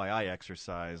 That's why I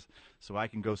exercise, so I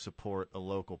can go support a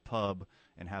local pub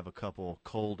and have a couple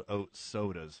cold oat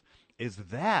sodas. Is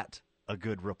that a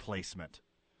good replacement?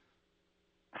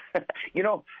 You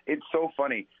know, it's so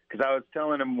funny because I was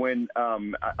telling him when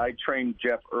I trained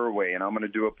Jeff Irway, and I'm going to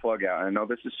do a plug out. I know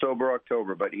this is Sober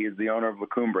October, but he is the owner of La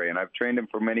Cumbre, and I've trained him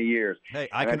for many years. Hey,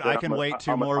 I can wait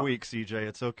 2 more weeks, CJ.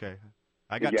 It's okay.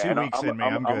 I got 2 weeks in me.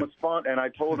 I'm good. And I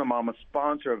told him I'm a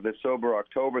sponsor of the Sober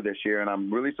October this year, and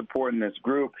I'm really supporting this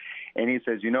group. And he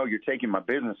says, you know, you're taking my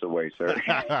business away, sir.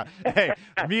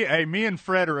 Me and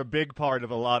Fred are a big part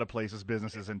of a lot of places,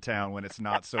 businesses in town when it's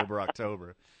not Sober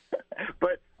October.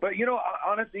 But you know,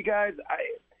 honestly, guys,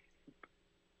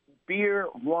 beer,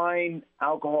 wine,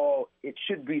 alcohol, it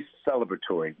should be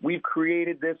celebratory. We've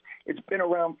created this. It's been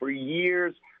around for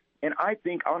years. And I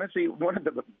think, honestly, one of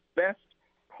the best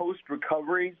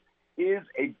post-recoveries is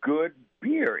a good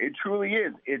beer. It truly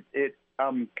is.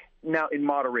 Now in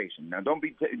moderation. Now don't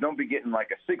be getting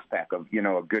like a 6-pack of, you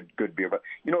know, a good beer, but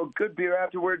you know, a good beer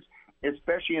afterwards,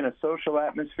 especially in a social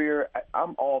atmosphere,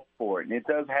 I'm all for it. And it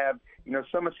does have, you know,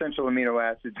 some essential amino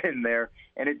acids in there,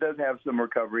 and it does have some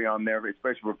recovery on there,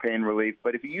 especially for pain relief.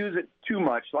 But if you use it too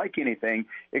much, like anything,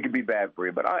 it can be bad for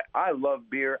you. But I love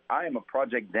beer. I am a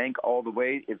Project Dank all the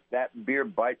way. If that beer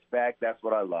bites back, that's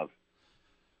what I love.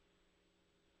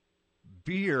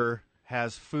 Beer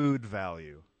has food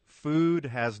value. Food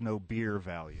has no beer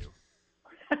value.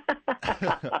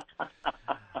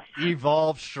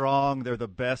 Evolve Strong, they're the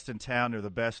best in town. They're the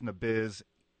best in the biz.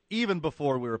 Even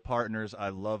before we were partners, I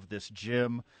love this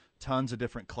gym. Tons of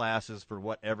different classes for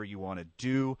whatever you want to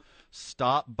do.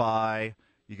 Stop by.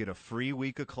 You get a free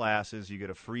week of classes. You get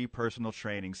a free personal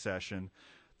training session.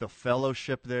 The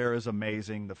fellowship there is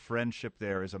amazing. The friendship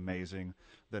there is amazing.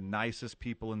 The nicest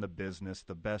people in the business,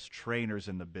 the best trainers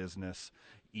in the business.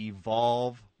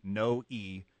 Evolve, no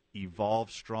E,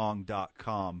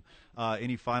 evolvestrong.com.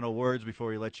 Any final words before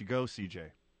we let you go,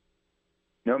 CJ?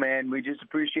 No, man, we just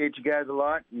appreciate you guys a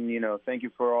lot, and, you know, thank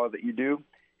you for all that you do,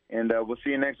 and we'll see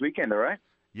you next weekend, all right?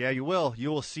 Yeah, you will. You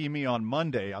will see me on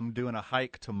Monday. I'm doing a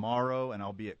hike tomorrow, and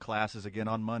I'll be at classes again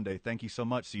on Monday. Thank you so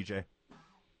much, CJ.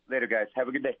 Later, guys. Have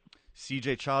a good day.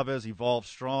 CJ Chavez, Evolve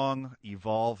Strong,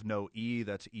 Evolve, no E.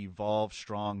 That's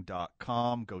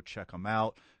evolvestrong.com. Go check them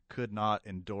out. Could not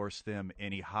endorse them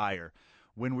any higher.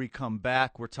 When we come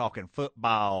back, we're talking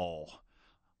football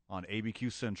on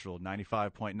ABQ Central,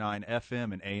 95.9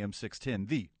 FM and AM 610,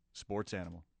 the Sports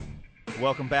Animal.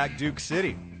 Welcome back, Duke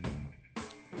City.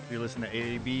 You're listening to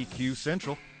ABQ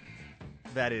Central.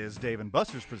 That is Dave &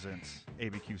 Buster's presents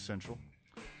ABQ Central.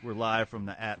 We're live from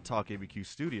the @TalkABQ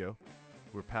studio.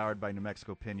 We're powered by New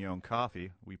Mexico Pinon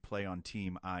Coffee. We play on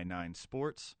Team I9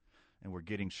 Sports, and we're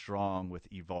getting strong with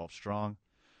Evolve Strong.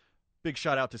 Big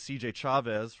shout out to CJ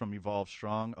Chavez from Evolve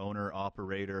Strong, owner,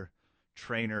 operator,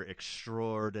 trainer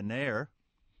extraordinaire,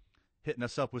 hitting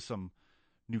us up with some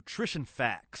nutrition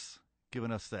facts,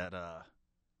 giving us that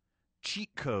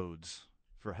cheat codes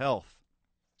for health.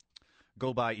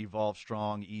 Go by Evolve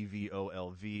Strong,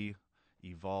 EVOLV,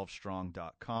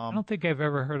 evolvestrong.com. I don't think I've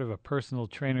ever heard of a personal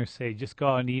trainer say, just go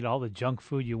out and eat all the junk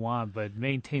food you want, but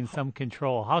maintain some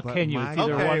control. How can you? It's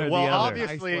either one or the other.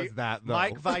 Obviously,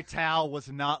 Mike Vitale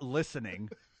was not listening.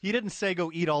 He didn't say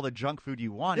go eat all the junk food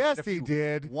you want. Yes, he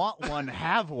did. Want one,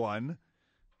 have one.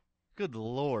 Good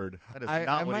Lord. That is not what he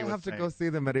was saying. I might have to go see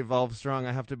them at Evolve Strong.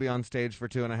 I have to be on stage for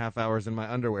 2.5 hours in my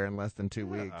underwear in less than 2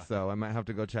 weeks, so I might have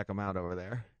to go check them out over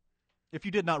there. If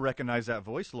you did not recognize that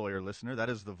voice, lawyer listener, that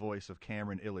is the voice of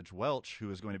Cameron Illich Welch, who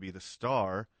is going to be the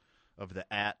star of the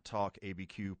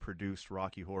 @TalkABQ produced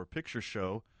Rocky Horror Picture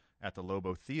Show at the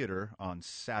Lobo Theater on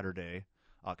Saturday,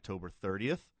 October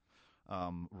 30th.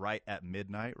 Right at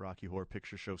midnight, Rocky Horror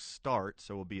Picture Show starts,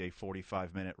 so it will be a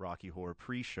 45-minute Rocky Horror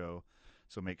pre-show,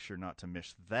 so make sure not to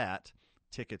miss that.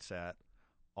 Tickets at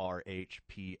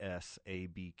rhpsabq.com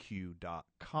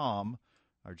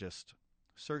are just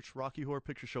search Rocky Horror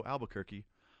Picture Show Albuquerque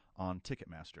on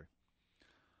Ticketmaster.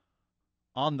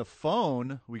 On the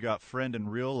phone, we got friend in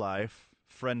real life,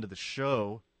 friend of the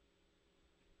show,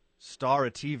 star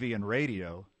of TV and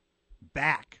radio,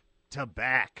 back to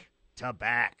back to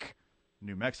back,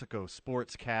 New Mexico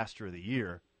Sportscaster of the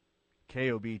Year,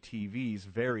 KOB TV's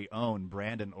very own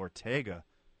Brandon Ortega.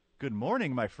 Good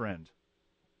morning, my friend.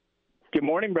 Good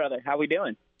morning, brother. How we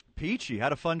doing? Peachy.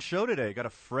 Had a fun show today. Got a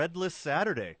Fredless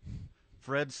Saturday.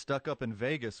 Fred stuck up in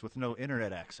Vegas with no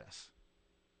internet access.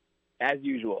 As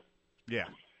usual. Yeah.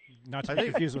 Not to be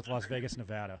confused with Las Vegas,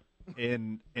 Nevada.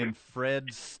 In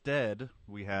Fred's stead,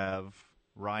 we have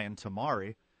Ryan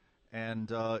Tamari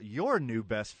and your new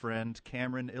best friend,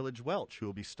 Cameron Illich Welch, who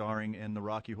will be starring in the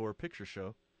Rocky Horror Picture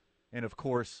Show. And, of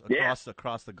course,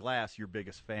 across the glass, your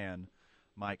biggest fan,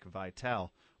 Mike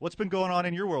Vitale. What's been going on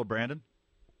in your world, Brandon?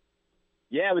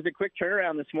 Yeah, it was a quick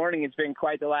turnaround this morning. It's been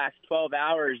quite the last 12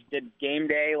 hours. Did game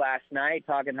day last night,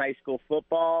 talking high school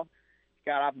football.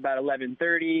 Got off about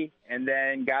 11:30, and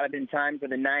then got up in time for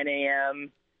the 9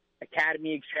 a.m.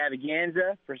 Academy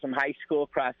extravaganza for some high school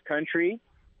cross country.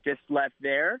 Just left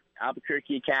there,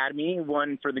 Albuquerque Academy,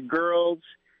 one for the girls,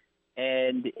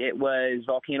 and it was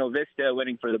Volcano Vista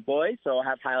winning for the boys. So I'll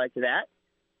have highlights of that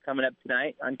coming up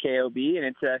tonight on KOB, and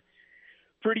it's a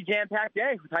pretty jam-packed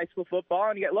day with high school football,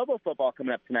 and you got Lobo football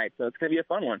coming up tonight, so it's going to be a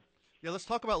fun one. Yeah, let's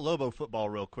talk about Lobo football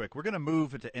real quick. We're going to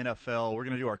move into NFL. We're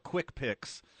going to do our quick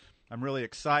picks. I'm really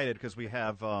excited because we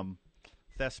have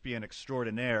thespian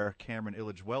extraordinaire Cameron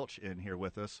Illich-Welch in here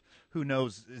with us, who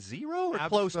knows zero or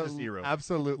close to zero?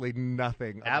 Absolutely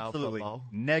nothing about football.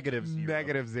 Negative zero.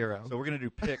 Negative zero. So we're going to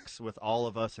do picks with all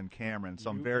of us and Cameron,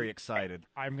 so I'm very excited.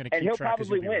 I'm going to keep track. And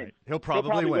he'll probably win. He'll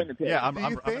probably win. The yeah, I'm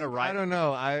going to write. I don't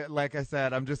know. Like I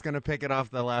said, I'm just going to pick it off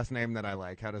the last name that I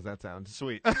like. How does that sound?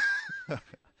 Sweet.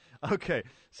 Okay,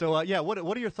 so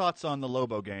what are your thoughts on the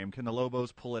Lobo game? Can the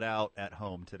Lobos pull it out at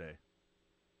home today?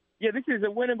 Yeah, this is a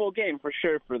winnable game for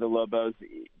sure for the Lobos.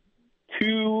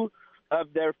 2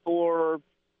 of their 4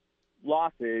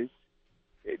 losses,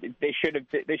 they should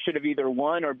have either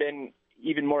won or been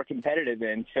even more competitive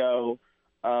in. So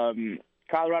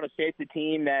Colorado State's a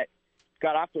team that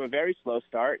got off to a very slow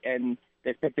start, and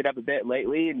they've picked it up a bit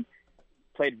lately and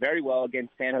played very well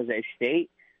against San Jose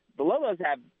State. The Lobos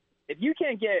have, if you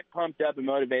can't get pumped up and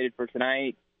motivated for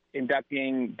tonight,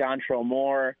 inducting Dontrell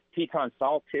Moore, Teton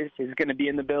Saltis is going to be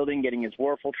in the building getting his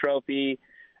Warfel Trophy.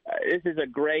 This is a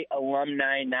great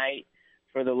alumni night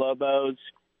for the Lobos.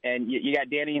 And you got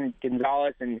Danny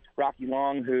Gonzalez and Rocky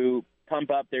Long who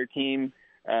pump up their team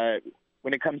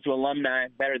when it comes to alumni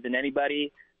better than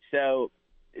anybody. So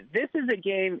this is a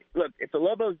game, look, if the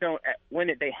Lobos don't win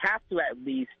it, they have to at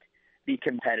least be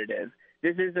competitive.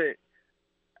 This is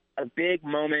a big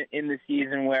moment in the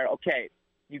season where, okay,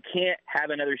 you can't have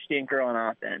another stinker on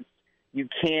offense. You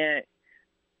can't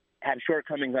have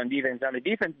shortcomings on defense. Now, the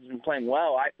defense has been playing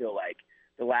well, I feel like,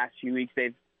 the last few weeks.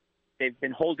 They've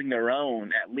been holding their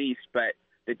own at least, but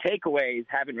the takeaways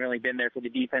haven't really been there for the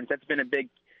defense. That's been a big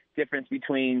difference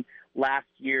between last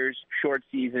year's short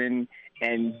season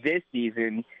and this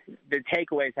season. The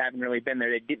takeaways haven't really been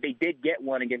there. They did get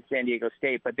one against San Diego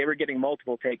State, but they were getting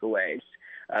multiple takeaways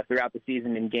throughout the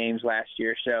season in games last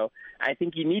year. So I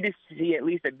think you need to see at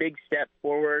least a big step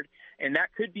forward, and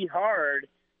that could be hard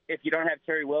if you don't have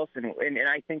Terry Wilson. And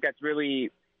I think that's really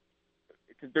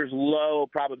 – there's low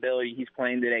probability he's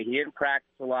playing today. He didn't practice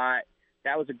a lot.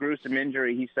 That was a gruesome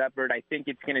injury he suffered. I think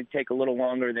it's going to take a little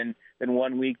longer than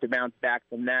 1 week to bounce back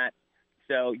from that.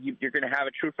 So you're going to have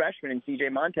a true freshman in C.J.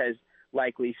 Montez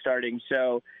likely starting.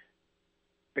 So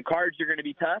the Cards are going to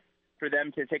be tough for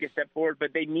them to take a step forward, but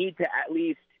they need to at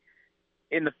least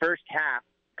in the first half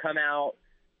come out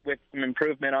with some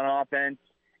improvement on offense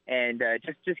and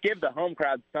just give the home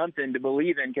crowd something to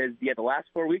believe in because, the last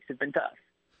 4 weeks have been tough.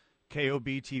 KOB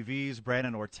TV's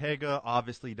Brandon Ortega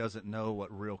obviously doesn't know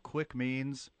what real quick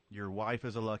means. Your wife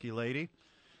is a lucky lady.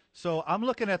 So I'm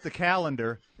looking at the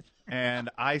calendar, and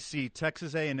I see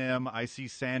Texas A&M, I see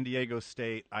San Diego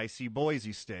State, I see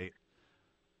Boise State.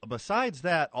 Besides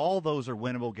that, all those are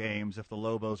winnable games if the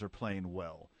Lobos are playing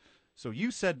well. So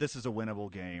you said this is a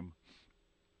winnable game.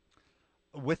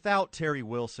 Without Terry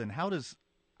Wilson, how does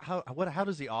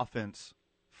the offense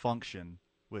function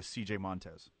with C.J.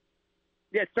 Montez?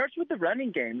 Yeah, it starts with the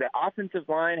running game. The offensive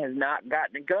line has not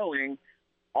gotten it going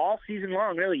all season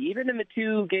long, really. Even in the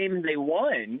 2 games they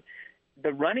won,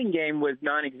 the running game was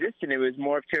non-existent. It was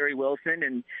more of Terry Wilson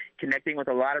and connecting with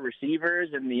a lot of receivers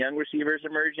and the young receivers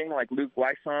emerging like Luke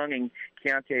Weissong and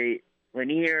Keontae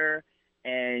Lanier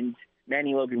and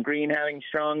Manny Logan Green having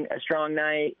a strong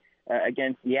night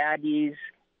against the Aggies.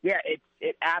 Yeah,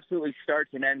 it absolutely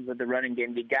starts and ends with the running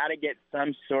game. You got to get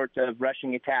some sort of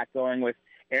rushing attack going with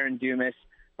Aaron Dumas,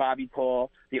 Bobby Cole.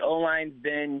 The O-line's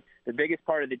been the biggest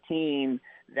part of the team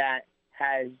that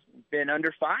has been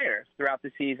under fire throughout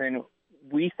the season.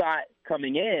 We thought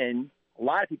coming in, a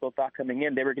lot of people thought coming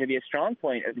in, they were going to be a strong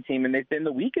point of the team, and they've been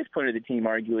the weakest point of the team,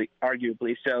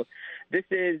 arguably. So this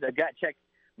is a gut check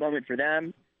moment for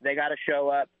them. They got to show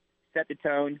up, set the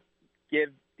tone, give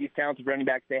these talented running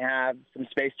backs they have some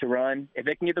space to run. If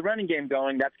they can get the running game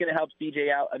going, that's going to help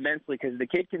CJ out immensely because the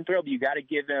kid can throw, but you got to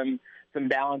give him some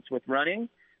balance with running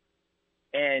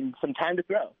and some time to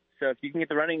throw. So if you can get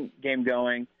the running game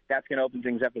going, that's going to open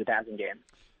things up for the passing game.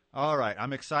 All right,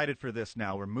 I'm excited for this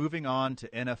now. We're moving on to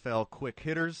NFL quick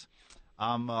hitters.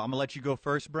 I'm going to let you go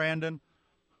first, Brandon.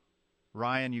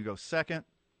 Ryan, you go second.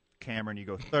 Cameron, you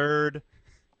go third.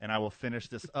 And I will finish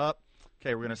this up.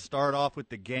 Okay, we're going to start off with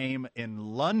the game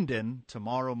in London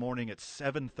tomorrow morning at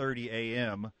 7:30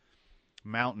 a.m.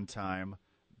 Mountain Time.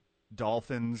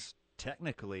 Dolphins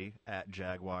technically at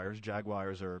Jaguars.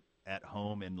 Jaguars are at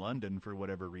home in London for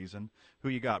whatever reason. Who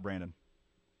you got, Brandon?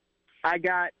 I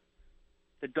got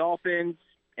the Dolphins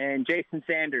and Jason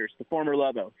Sanders, the former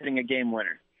Lobo, hitting a game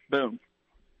winner. Boom.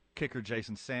 Kicker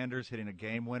Jason Sanders hitting a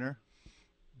game winner.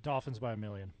 Dolphins by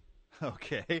 1,000,000.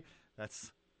 Okay,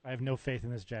 that's... I have no faith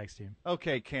in this Jags team.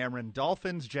 Okay, Cameron.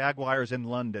 Dolphins, Jaguars in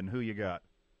London. Who you got?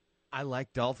 I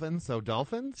like Dolphins, so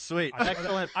Dolphins? Sweet.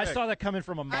 Excellent. I saw that coming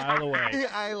from a mile away.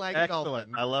 I like Excellent.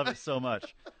 Dolphins. I love it so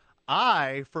much.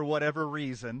 I, for whatever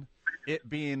reason, it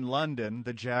being London,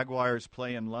 the Jaguars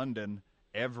play in London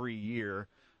every year.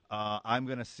 I'm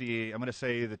going to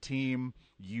say the team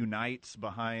unites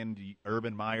behind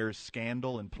Urban Meyer's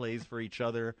scandal and plays for each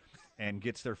other and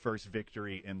gets their first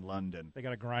victory in London. They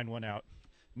got to grind one out.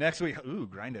 Next week,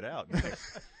 grind it out.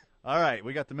 Nice. All right,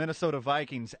 we got the Minnesota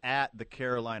Vikings at the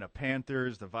Carolina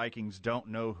Panthers. The Vikings don't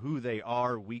know who they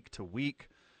are week to week.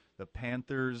 The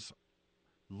Panthers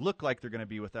look like they're going to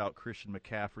be without Christian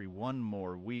McCaffrey one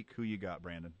more week. Who you got,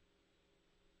 Brandon?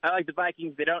 I like the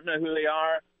Vikings. They don't know who they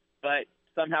are, but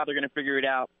somehow they're going to figure it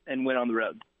out and win on the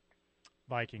road.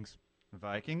 Vikings.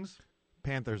 Vikings?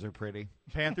 Panthers are pretty.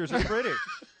 Panthers are pretty.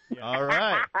 Yeah. All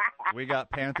right. We got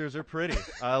Panthers are pretty.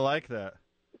 I like that.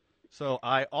 So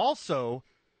I also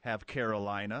have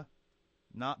Carolina,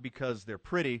 not because they're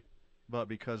pretty, but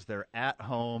because they're at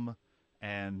home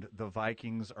and the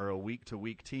Vikings are a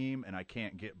week-to-week team and I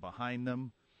can't get behind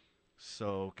them.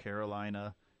 So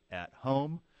Carolina at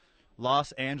home.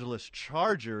 Los Angeles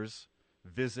Chargers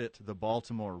visit the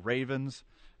Baltimore Ravens.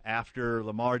 After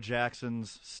Lamar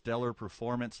Jackson's stellar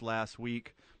performance last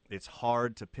week, it's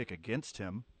hard to pick against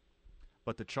him.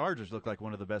 But the Chargers look like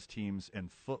one of the best teams in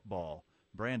football.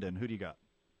 Brandon, who do you got?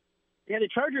 Yeah, the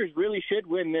Chargers really should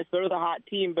win this. They're the hot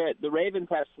team, but the Ravens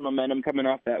have some momentum coming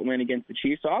off that win against the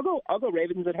Chiefs. So I'll go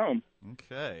Ravens at home.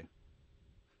 Okay.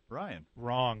 Ryan.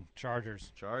 Wrong.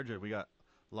 Chargers. Chargers. We got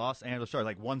Los Angeles Chargers.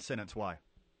 Like one sentence, why?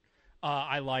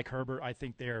 I like Herbert. I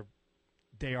think I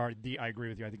agree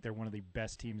with you. I think they're one of the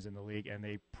best teams in the league, and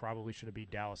they probably should have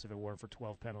beat Dallas if it weren't for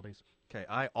 12 penalties. Okay,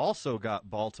 I also got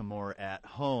Baltimore at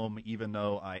home, even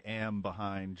though I am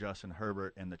behind Justin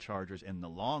Herbert and the Chargers in the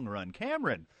long run.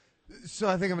 Cameron. So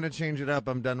I think I'm going to change it up.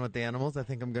 I'm done with the animals. I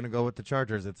think I'm going to go with the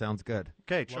Chargers. It sounds good.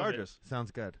 Okay, Chargers.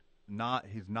 Sounds good.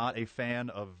 He's not a fan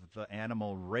of the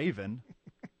animal raven,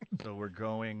 so we're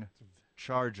going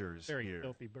Chargers Very here.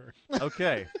 filthy bird.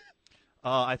 Okay.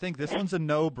 I think this one's a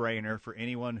no-brainer for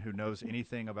anyone who knows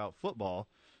anything about football.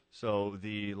 So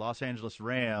the Los Angeles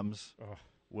Rams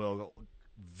will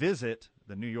visit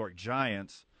the New York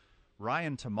Giants.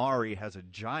 Ryan Tamari has a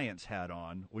Giants hat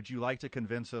on. Would you like to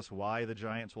convince us why the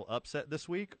Giants will upset this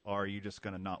week, or are you just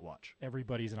going to not watch?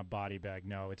 Everybody's in a body bag.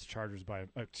 No, it's Chargers.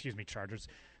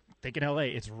 Thinking LA,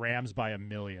 it's Rams by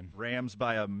 1,000,000. Rams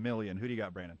by 1,000,000. Who do you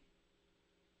got, Brandon?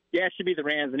 Yeah, it should be the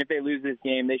Rams, and if they lose this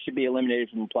game, they should be eliminated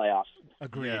from the playoffs.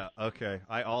 Agreed. Yeah, okay.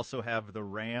 I also have the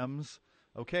Rams.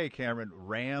 Okay, Cameron,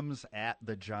 Rams at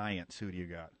the Giants. Who do you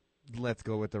got? Let's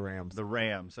go with the Rams. The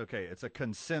Rams. Okay, it's a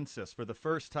consensus. For the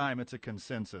first time, it's a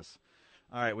consensus.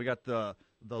 All right, we got the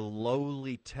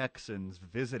lowly Texans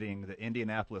visiting the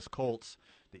Indianapolis Colts.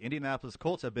 The Indianapolis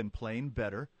Colts have been playing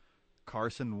better.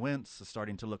 Carson Wentz is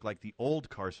starting to look like the old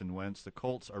Carson Wentz. The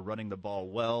Colts are running the ball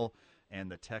well,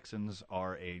 and the Texans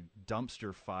are a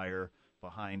dumpster fire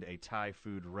behind a Thai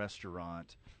food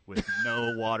restaurant with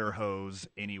no water hose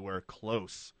anywhere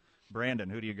close. Brandon,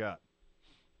 who do you got?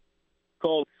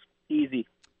 Colts, easy.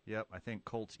 Yep, I think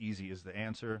Colts easy is the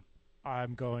answer.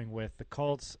 I'm going with the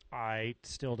Colts. I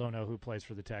still don't know who plays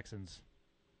for the Texans.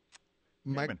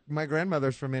 My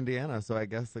grandmother's from Indiana, so I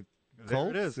guess the Colts? There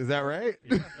it is. Is that right?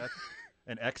 Yeah, that's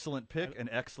an excellent pick, an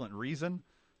excellent reason.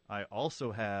 I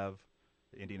also have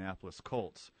the Indianapolis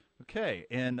Colts. Okay,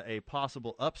 in a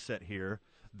possible upset here,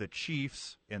 the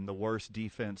Chiefs in the worst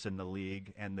defense in the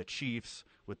league and the Chiefs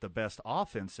with the best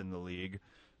offense in the league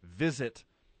visit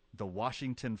the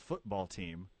Washington football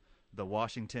team, the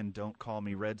Washington Don't Call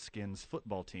Me Redskins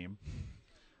football team.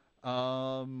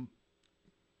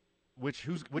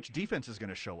 Which defense is going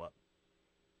to show up?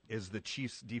 Is the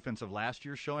Chiefs' defense of last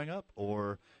year showing up,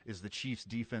 or is the Chiefs'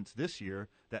 defense this year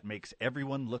that makes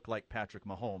everyone look like Patrick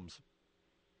Mahomes?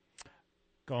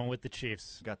 Going with the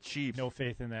Chiefs. Got Chiefs. No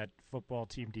faith in that football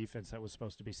team defense that was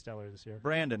supposed to be stellar this year.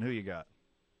 Brandon, who you got?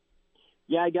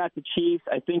 Yeah, I got the Chiefs.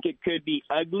 I think it could be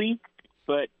ugly,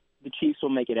 but the Chiefs will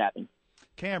make it happen.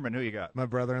 Cameron, who you got? My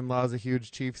brother-in-law is a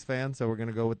huge Chiefs fan, so we're going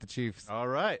to go with the Chiefs. All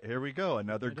right, here we go.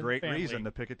 Another Get in great the family. reason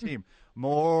to pick a team.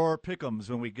 More pick'ems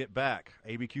when we get back.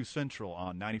 ABQ Central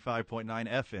on 95.9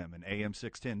 FM and AM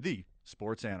 610, the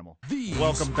Sports Animal. The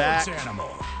Welcome Sports back. Animal.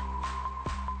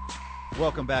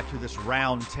 Welcome back to this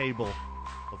round table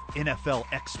of NFL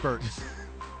experts,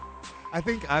 I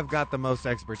think I've got the most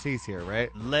expertise here,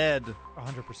 right? led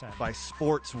 100%. by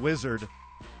sports wizard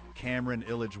Cameron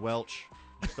Illich Welch.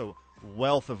 So,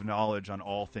 wealth of knowledge on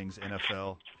all things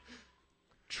NFL.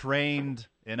 Trained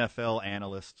NFL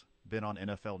analyst, been on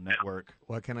NFL Network.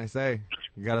 What can I say?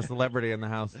 You got a celebrity in the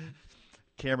house.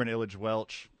 Cameron Illich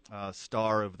Welch,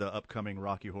 star of the upcoming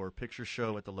Rocky Horror Picture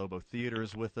Show at the Lobo Theater,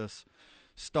 is with us.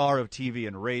 Star of TV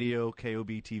and radio,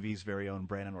 KOB TV's very own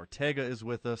Brandon Ortega is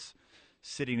with us.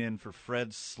 Sitting in for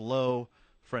Fred Slow,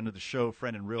 friend of the show,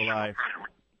 friend in real life.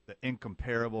 The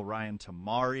incomparable Ryan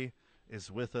Tamari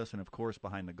is with us. And, of course,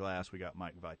 behind the glass, we got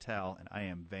Mike Vitale, and I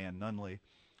am Van Nunley,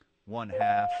 one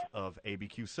half of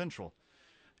ABQ Central.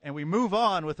 And we move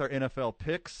on with our NFL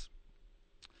picks.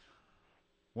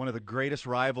 One of the greatest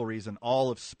rivalries in all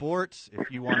of sports.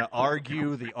 If you want to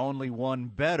argue the only one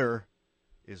better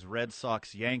is Red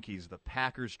Sox-Yankees. The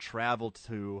Packers travel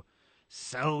to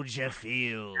Soldier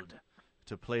Field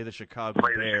to play the Chicago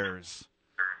Bears.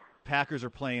 Packers are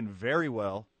playing very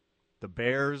well. The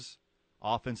Bears'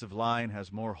 offensive line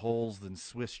has more holes than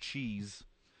Swiss cheese.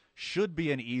 Should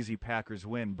be an easy Packers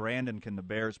win. Brandon, can the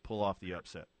Bears pull off the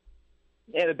upset?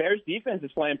 Yeah, the Bears' defense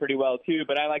is playing pretty well, too,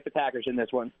 but I like the Packers in this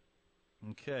one.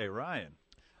 Okay, Ryan.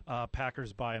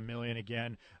 Packers by 1 million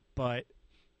again, but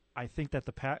I think that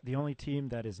the only team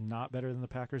that is not better than the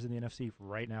Packers in the NFC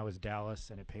right now is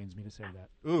Dallas, and it pains me to say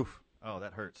that. Oof. Oh,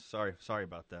 that hurts. Sorry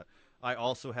about that. I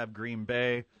also have Green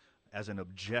Bay as an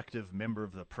objective member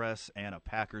of the press and a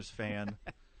Packers fan.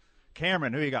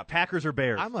 Cameron, who you got, Packers or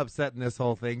Bears? I'm upsetting this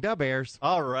whole thing. Da Bears.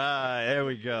 All right, there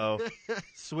we go.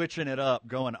 Switching it up,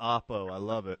 going Oppo. I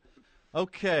love it.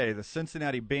 Okay, the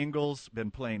Cincinnati Bengals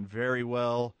been playing very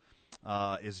well.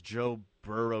 Is Joe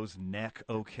Burrow's neck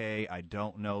okay? I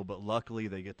don't know, but luckily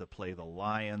they get to play the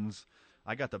Lions.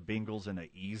 I got the Bengals in an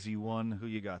easy one. Who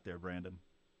you got there, Brandon?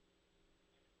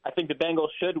 I think the Bengals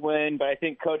should win, but I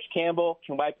think Coach Campbell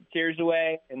can wipe the tears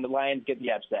away, and the Lions get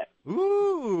the upset.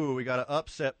 Ooh, we got an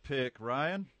upset pick,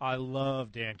 Ryan. I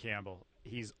love Dan Campbell.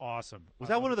 He's awesome. Was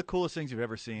that one of the coolest things you've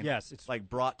ever seen? Yes. It's like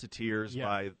brought to tears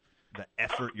by the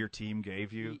effort your team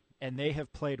gave you. And they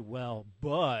have played well,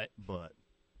 but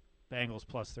Bengals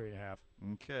plus 3.5.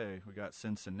 Okay, we got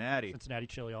Cincinnati. Cincinnati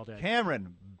chili all day.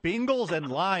 Cameron, Bengals and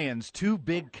Lions, two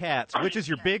big cats. Which is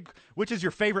your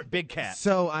favorite big cat?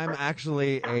 So I'm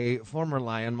actually a former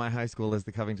Lion. My high school is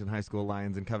the Covington High School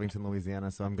Lions in Covington,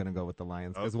 Louisiana, so I'm going to go with the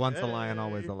Lions. Because once a Lion,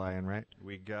 always a Lion, right?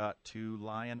 We got two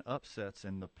Lion upsets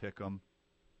in the pick'em.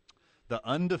 The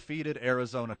undefeated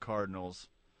Arizona Cardinals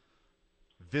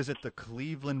visit the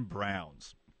Cleveland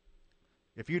Browns.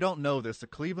 If you don't know this, the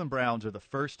Cleveland Browns are the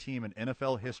first team in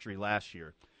NFL history last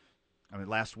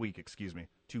week,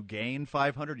 to gain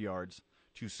 500 yards,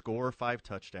 to score 5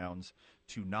 touchdowns,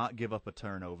 to not give up a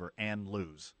turnover, and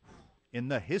lose. In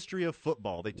the history of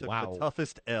football, they took the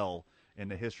toughest L in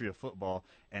the history of football,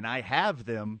 and I have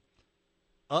them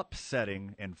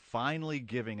upsetting and finally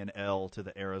giving an L to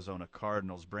the Arizona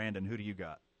Cardinals. Brandon, who do you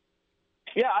got?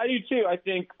 Yeah, I do too. I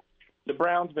think the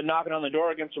Browns have been knocking on the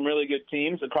door against some really good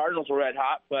teams. The Cardinals were red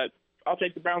hot, but I'll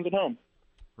take the Browns at home.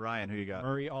 Ryan, who you got?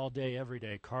 Murray all day, every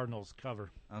day. Cardinals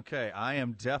cover. Okay, I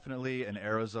am definitely an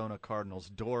Arizona Cardinals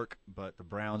dork, but the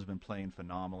Browns have been playing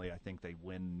phenomenally. I think they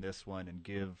win this one and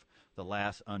give the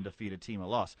last undefeated team a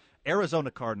loss.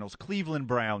 Arizona Cardinals, Cleveland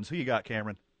Browns. Who you got,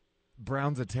 Cameron?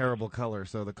 Brown's a terrible color,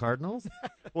 so the Cardinals?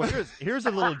 Well, here's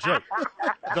a little joke.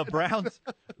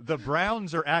 The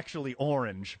Browns are actually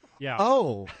orange. Yeah.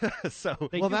 Oh.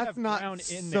 Well, that's not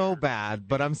so bad,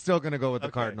 but I'm still going to go with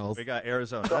the Cardinals. We got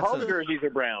Arizona. The home jerseys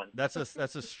are brown. That's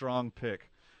a strong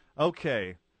pick.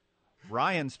 Okay.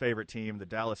 Ryan's favorite team, the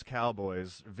Dallas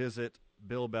Cowboys, visit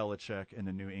Bill Belichick and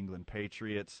the New England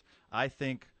Patriots. I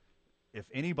think if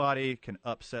anybody can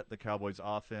upset the Cowboys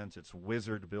offense, it's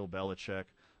wizard Bill Belichick.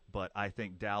 But I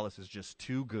think Dallas is just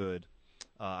too good.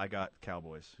 I got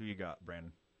Cowboys. Who you got,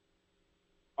 Brandon?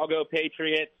 I'll go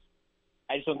Patriots.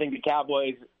 I just don't think the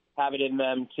Cowboys have it in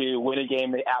them to win a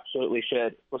game they absolutely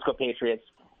should. Let's go Patriots.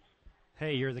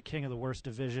 Hey, you're the king of the worst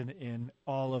division in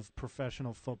all of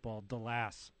professional football. The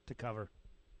last to cover.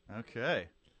 Okay.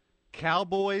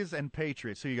 Cowboys and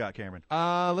Patriots. Who you got, Cameron?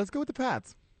 Let's go with the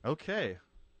Pats. Okay.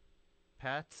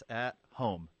 Pats at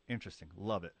home. Interesting.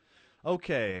 Love it.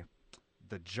 Okay.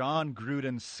 The John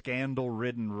Gruden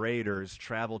scandal-ridden Raiders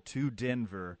travel to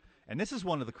Denver And this is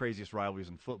one of the craziest rivalries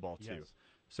in football, too. Yes.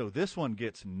 So this one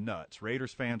gets nuts.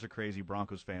 Raiders fans are crazy.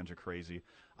 Broncos fans are crazy.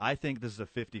 I think this is a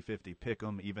 50-50 pick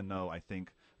 'em, even though I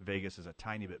think Vegas is a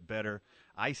tiny bit better.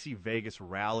 I see Vegas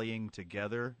rallying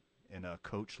together in a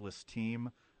coachless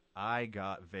team. I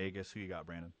got Vegas. Who you got,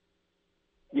 Brandon?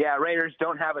 Yeah, Raiders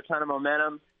don't have a ton of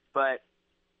momentum, but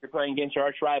you're playing against your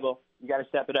arch rival. You got to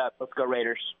step it up. Let's go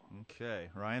Raiders. Okay,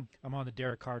 Ryan? I'm on the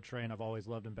Derek Carr train. I've always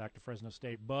loved him back to Fresno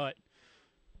State, but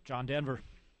John Denver.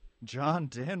 John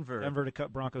Denver. Denver to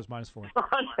cut Broncos -4.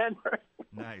 John Denver.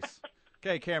 Nice.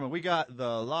 Okay, Cameron, we got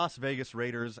the Las Vegas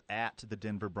Raiders at the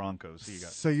Denver Broncos. Who you got?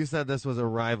 So you said this was a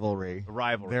rivalry. A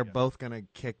rivalry. They're yeah. both going to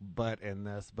kick butt in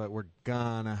this, but we're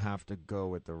going to have to go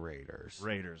with the Raiders.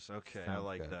 Raiders. Okay, I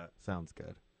like good. that. Sounds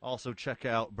good. Also, check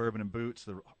out Bourbon and Boots,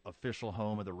 the official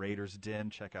home of the Raiders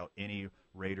Den. Check out any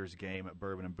Raiders game at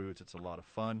Bourbon and Boots. It's a lot of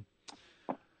fun.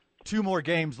 2 more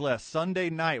games left.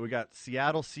 Sunday night, we got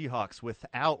Seattle Seahawks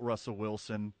without Russell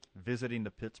Wilson visiting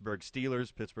the Pittsburgh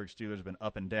Steelers. Pittsburgh Steelers have been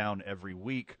up and down every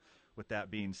week. With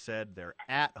that being said, they're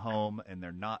at home, and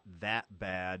they're not that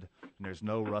bad, and there's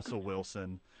no Russell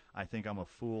Wilson. I think I'm a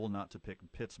fool not to pick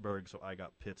Pittsburgh, so I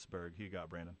got Pittsburgh. Who you got,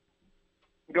 Brandon?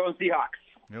 Going Seahawks.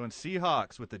 Going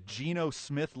Seahawks with the Geno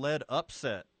Smith-led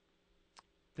upset.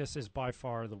 This is by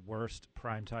far the worst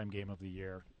primetime game of the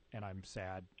year, and I'm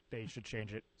sad. They should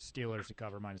change it. Steelers to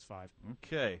cover -5.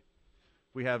 Okay.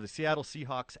 We have the Seattle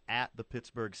Seahawks at the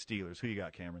Pittsburgh Steelers. Who you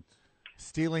got, Cameron?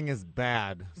 Stealing is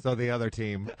bad, so the other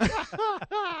team.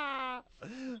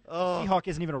 Seahawk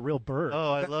isn't even a real bird.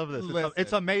 Oh, I love this.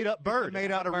 It's a made-up bird. It's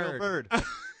not a real bird.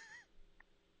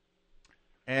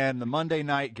 And the Monday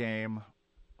night game,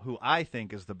 who I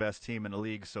think is the best team in the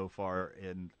league so far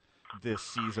in this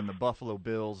season, the Buffalo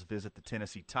Bills visit the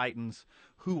Tennessee Titans.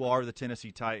 Who are the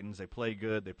Tennessee Titans? They play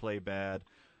good. They play bad.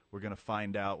 We're going to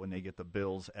find out when they get the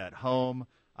Bills at home.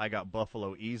 I got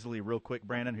Buffalo easily. Real quick,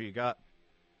 Brandon, who you got?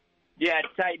 Yeah,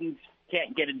 Titans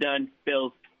can't get it done.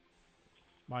 Bills.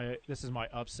 This is my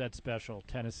upset special.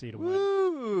 Tennessee to win.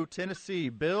 Woo! Tennessee.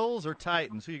 Bills or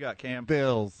Titans? Who you got, Cam?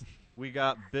 Bills. We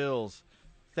got Bills.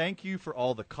 Thank you for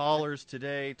all the callers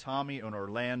today, Tommy and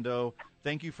Orlando.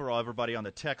 Thank you for everybody on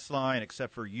the text line,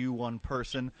 except for you, one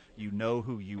person. You know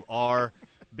who you are.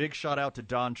 Big shout out to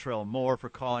Dontrell Moore for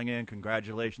calling in.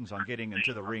 Congratulations on getting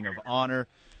into the Ring of Honor.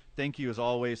 Thank you, as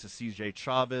always, to CJ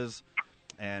Chavez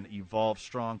and Evolve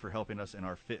Strong for helping us in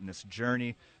our fitness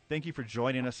journey. Thank you for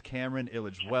joining us, Cameron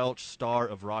Illich Welch, star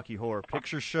of Rocky Horror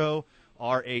Picture Show,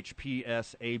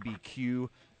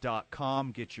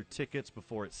 RHPSABQ.com. Get your tickets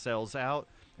before it sells out.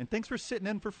 And thanks for sitting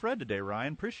in for Fred today,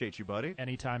 Ryan. Appreciate you, buddy.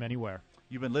 Anytime, anywhere.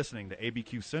 You've been listening to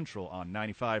ABQ Central on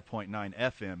 95.9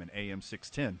 FM and AM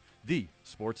 610, the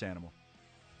Sports Animal.